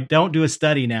if I don't do a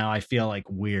study now, I feel like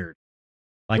weird.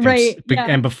 Like Right, yeah.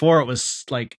 and before it was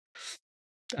like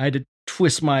I had to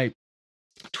twist my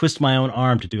own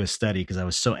arm to do a study because I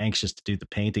was so anxious to do the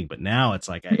painting, but now it's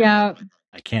like Yeah.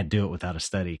 I can't do it without a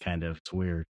study kind of. It's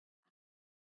weird.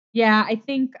 Yeah, I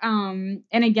think, and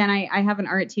again, I have an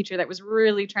art teacher that was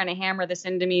really trying to hammer this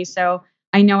into me, so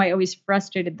I know I always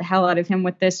frustrated the hell out of him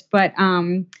with this, but,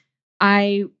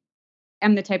 I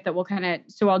am the type that will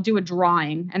so I'll do a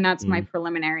drawing, and that's my Mm.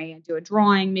 preliminary. I do a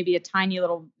drawing, maybe a tiny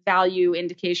little value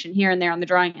indication here and there on the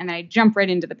drawing, and then I jump right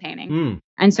into the painting. Mm.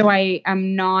 And so I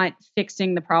am not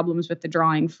fixing the problems with the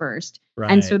drawing first.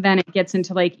 And Right. so then it gets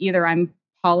into like either I'm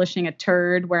polishing a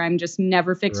turd where I'm just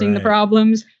never fixing the Right.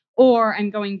 problems, or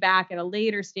I'm going back at a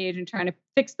later stage and trying to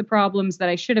fix the problems that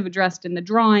I should have addressed in the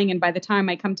drawing. And by the time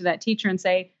I come to that teacher and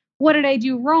say, what did I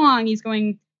do wrong? He's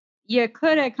going, you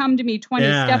could have come to me 20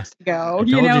 Yeah. steps ago, I told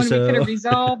you and we could so. have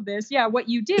resolved this. Yeah, what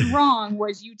you did wrong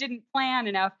was you didn't plan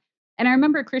enough. And I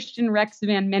remember Christian Rex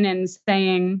Van Minnens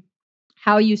saying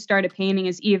how you start a painting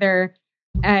is either,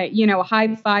 a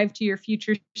high five to your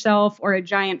future self or a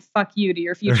giant fuck you to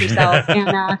your future self.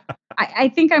 And I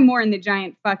think I'm more in the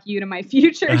giant fuck you to my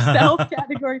future self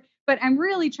category. But I'm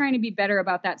really trying to be better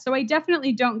about that. So I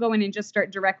definitely don't go in and just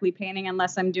start directly painting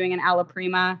unless I'm doing an alla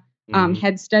prima Mhm.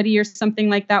 head study or something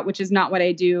like that, which is not what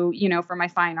I do, for my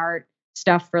fine art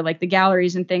stuff for like the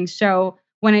galleries and things. So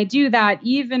when I do that,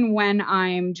 even when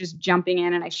I'm just jumping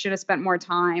in and I should have spent more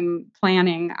time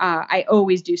planning, I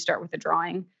always do start with a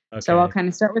drawing. So I'll Okay. kind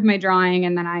of start with my drawing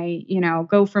and then I,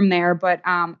 go from there. But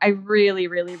I really,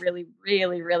 really, really,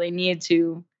 really, really need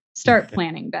to start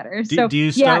planning better. Do So do you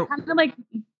yeah, start kind of like,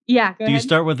 yeah, go do you ahead.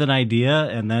 start with an idea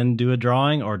and then do a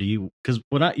drawing, or do you? Because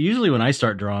when I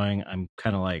start drawing, I'm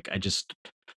kind of like I just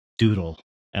doodle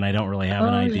and I don't really have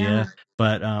an Oh yeah. idea.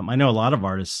 But I know a lot of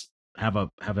artists have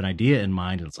an idea in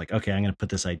mind, and it's like, okay, I'm going to put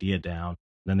this idea down.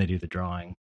 Then they do the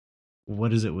drawing.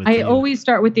 What is it with I you? always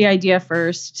start with the idea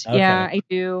first. Yeah, Okay, I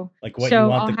do. like what you So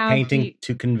want I'll the have painting the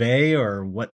to convey, or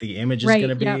what the image is going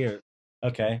right, to yep. be. Or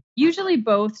okay, Usually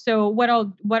both. So what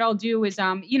I'll do is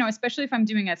especially if I'm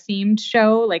doing a themed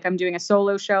show, like I'm doing a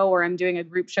solo show or I'm doing a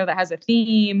group show that has a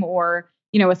theme or,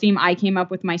 a theme I came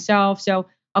up with myself. So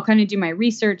I'll kind of do my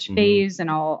research hmm, phase and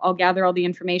I'll gather all the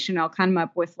information. I'll come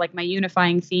up with like my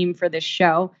unifying theme for this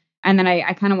show. And then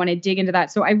I kind of want to dig into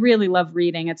that. So I really love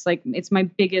reading. It's like it's my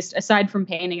biggest aside from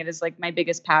painting, it is like my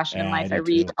biggest passion in yeah, I life. I do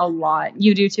read too. a lot.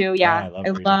 You do too? Ah, Yeah. I love I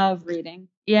reading. love reading.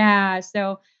 Yeah.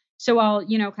 So I'll,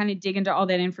 kind of dig into all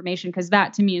that information because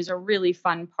that to me is a really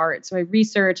fun part. So I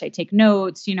research, I take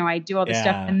notes, I do all this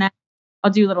stuff Yeah. and then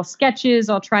I'll do little sketches.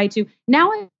 I'll try to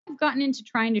now I've gotten into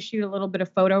trying to shoot a little bit of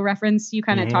photo reference. You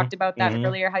kind of Hmm. talked about that Hmm.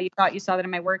 earlier, how you thought you saw that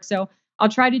in my work. So I'll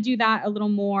try to do that a little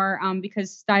more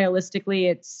because stylistically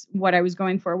it's what I was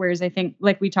going for. Whereas I think,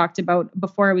 like we talked about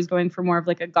before, I was going for more of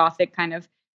like a gothic kind of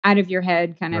out of your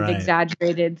head, kind of Right.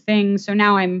 exaggerated thing. So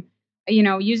now I'm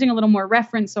using a little more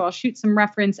reference. So I'll shoot some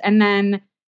reference and then,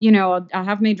 I'll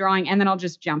have my drawing and then I'll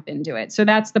just jump into it. So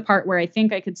that's the part where I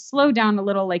think I could slow down a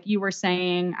little, like you were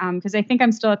saying, because I think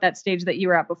I'm still at that stage that you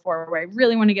were at before where I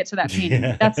really want to get to that painting.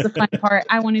 Yeah. That's the fun part.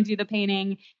 I want to do the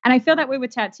painting. And I feel that way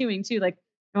with tattooing too. Like,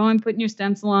 oh, I'm putting your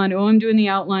stencil on. Oh, I'm doing the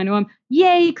outline. Oh, I'm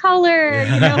yay, color.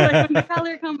 Like when the Yeah.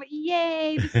 color comes,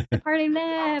 yay, this is the part I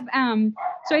love.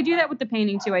 So I do that with the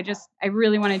painting too. I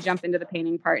really want to jump into the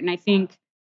painting part. And I think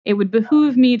it would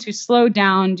behoove me to slow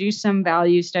down, do some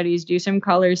value studies, do some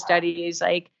color studies.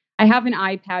 Like I have an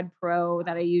iPad Pro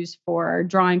that I use for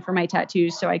drawing for my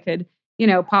tattoos, so I could,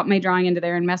 pop my drawing into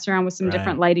there and mess around with some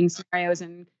different Right. lighting scenarios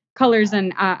and colors.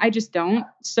 And I just don't.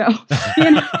 So, you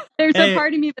know, there's a Hey,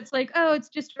 part of me that's like, oh, it's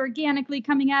just organically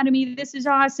coming out of me. This is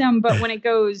awesome. But when it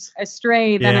goes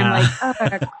astray, then I'm yeah.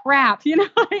 like, oh, crap,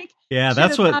 like Yeah, should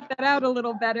have thought that out a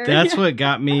little better. that's Yeah. what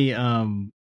got me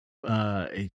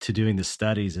to doing the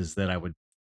studies, is that I would,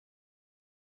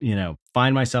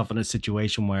 find myself in a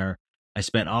situation where I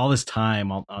spent all this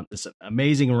time on this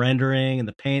amazing rendering and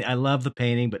the paint. I love the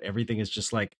painting, but everything is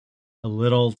just like a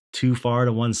little too far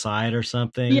to one side or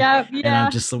something. Yep. And I'm Yeah.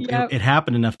 just it, Yep. it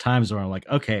happened enough times where I'm like,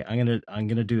 okay, I'm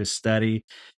gonna do a study.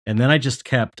 And then I just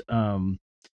kept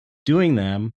doing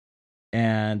them.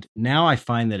 And now I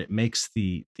find that it makes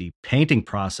the painting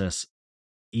process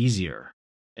easier.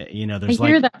 I There's like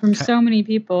hear that from so many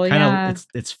people. kind of Yeah.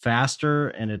 it's faster,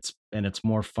 and it's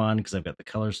more fun because I've got the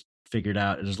colors figured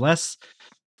out. There's less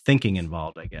thinking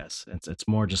involved, I guess. It's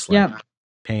more just like Yep.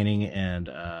 painting, and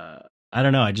I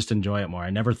don't know, I just enjoy it more. I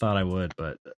never thought I would,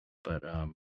 but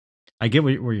I get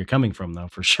where you're coming from though,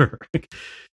 for sure.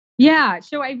 Yeah.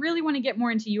 So I really want to get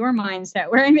more into your mindset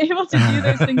where I'm able to do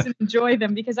those things and enjoy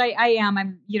them because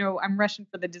I'm rushing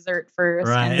for the dessert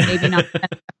first and maybe Right. not spend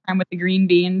enough time with the green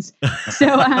beans. So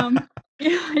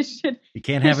I should You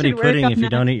can't I have any should work pudding on if you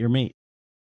that. don't eat your meat.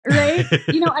 Right?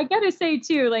 I gotta say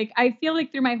too, like I feel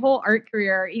like through my whole art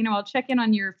career, I'll check in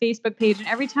on your Facebook page and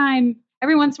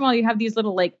every once in a while you have these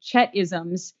little like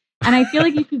Chet-isms. And I feel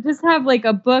like you should just have like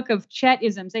a book of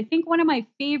Chet-isms. I think one of my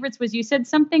favorites was you said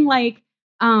something like,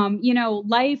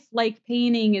 life like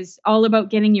painting is all about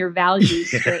getting your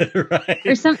values Yeah, straight. Or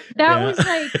right. some that Yeah. was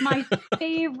like my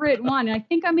favorite one. And I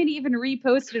think I maybe even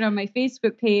reposted it on my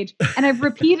Facebook page. And I've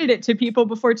repeated it to people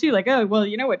before too, like, oh, well,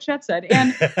 you know what Chet said.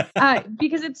 And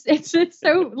because it's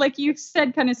so like you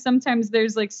said, kind of sometimes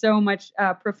there's like so much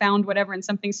profound whatever and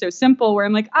something so simple where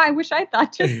I'm like, I wish I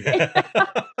thought just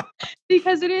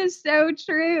because it is so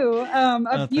true. Oh,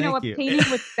 A thank you.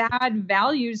 painting with bad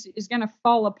values is going to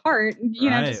fall apart.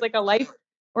 Just Right. like a life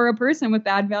or a person with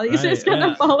bad values is Right, going to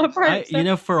yeah. fall apart.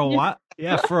 So, For a yeah. while,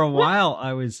 yeah, for a while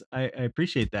I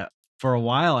appreciate that. For a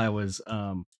while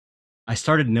I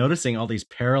started noticing all these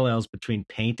parallels between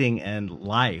painting and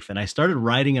life, and I started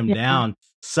writing them Yeah. down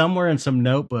somewhere in some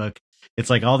notebook. It's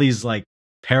like all these like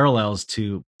parallels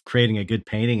to creating a good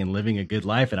painting and living a good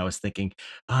life, and I was thinking,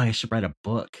 oh, I should write a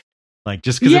book. Like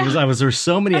just because Yeah. there were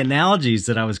so many analogies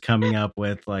that I was coming up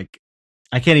with. Like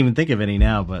I can't even think of any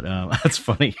now, but that's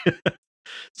funny. Yeah.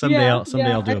 Someday I'll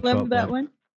Yeah. do I a love quote that book. one.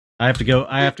 I have to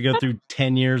go through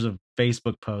 10 years of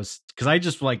Facebook posts because I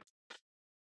just like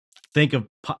they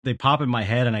pop in my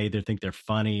head, and I either think they're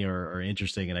funny or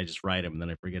interesting, and I just write them, and then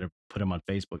I forget to put them on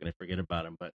Facebook, and I forget about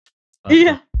them. But I'll have to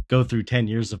Yeah. go through 10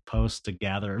 years of posts to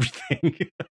gather everything.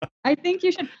 I think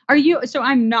you should. So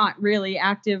I'm not really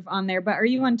active on there, but are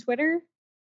you on Twitter?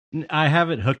 I have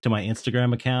it hooked to my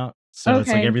Instagram account. So it's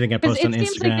like everything I post on Instagram. It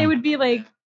seems like they would be like,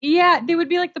 they would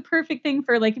be like the perfect thing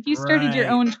for like if you started your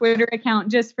own Twitter account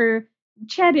just for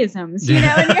Chettisms, you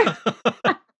know? And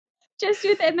just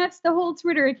do that, and that's the whole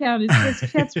Twitter account is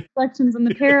just Chet's reflections on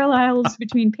the parallels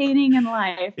between painting and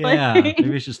life. Yeah, maybe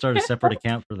we should start a separate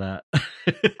account for that.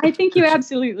 I think you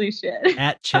absolutely should.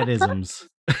 At Chettisms.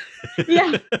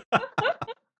 Yeah.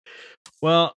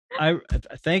 Well, I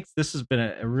think this has been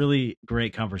a really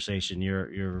great conversation.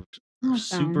 You're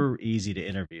super easy to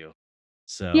interview.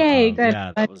 So yay, good.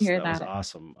 Yeah, that was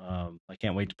awesome. I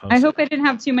can't wait to post. I hope I didn't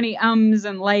have too many ums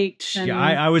and likes. And, yeah,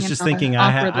 I was just thinking I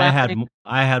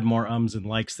had more ums and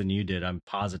likes than you did. I'm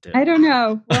positive. I don't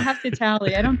know. We'll have to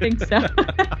tally. I don't think so.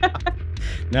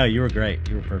 No, you were great.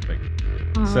 You were perfect.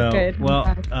 Oh, so good.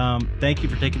 Well, thank you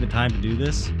for taking the time to do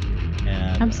this.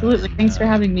 And absolutely. Thanks for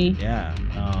having me. Yeah.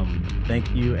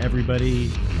 Thank you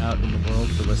everybody out in the world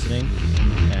for listening,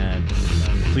 and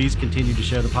please continue to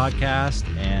share the podcast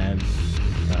and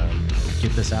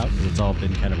get this out, because it's all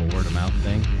been kind of a word of mouth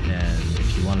thing. And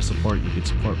if you want to support, you can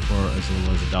support for as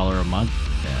little as $1 a month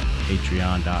at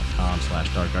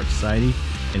patreon.com/darkartsociety,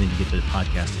 and then you get the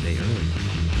podcast a day early.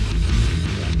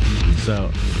 Yeah.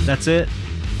 So that's it.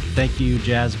 Thank you,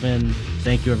 Jasmine.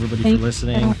 Thank you everybody for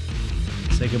listening.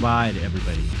 Say goodbye to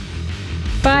everybody.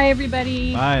 Bye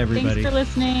everybody. Bye everybody. Thanks for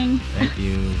listening. Thank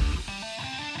you.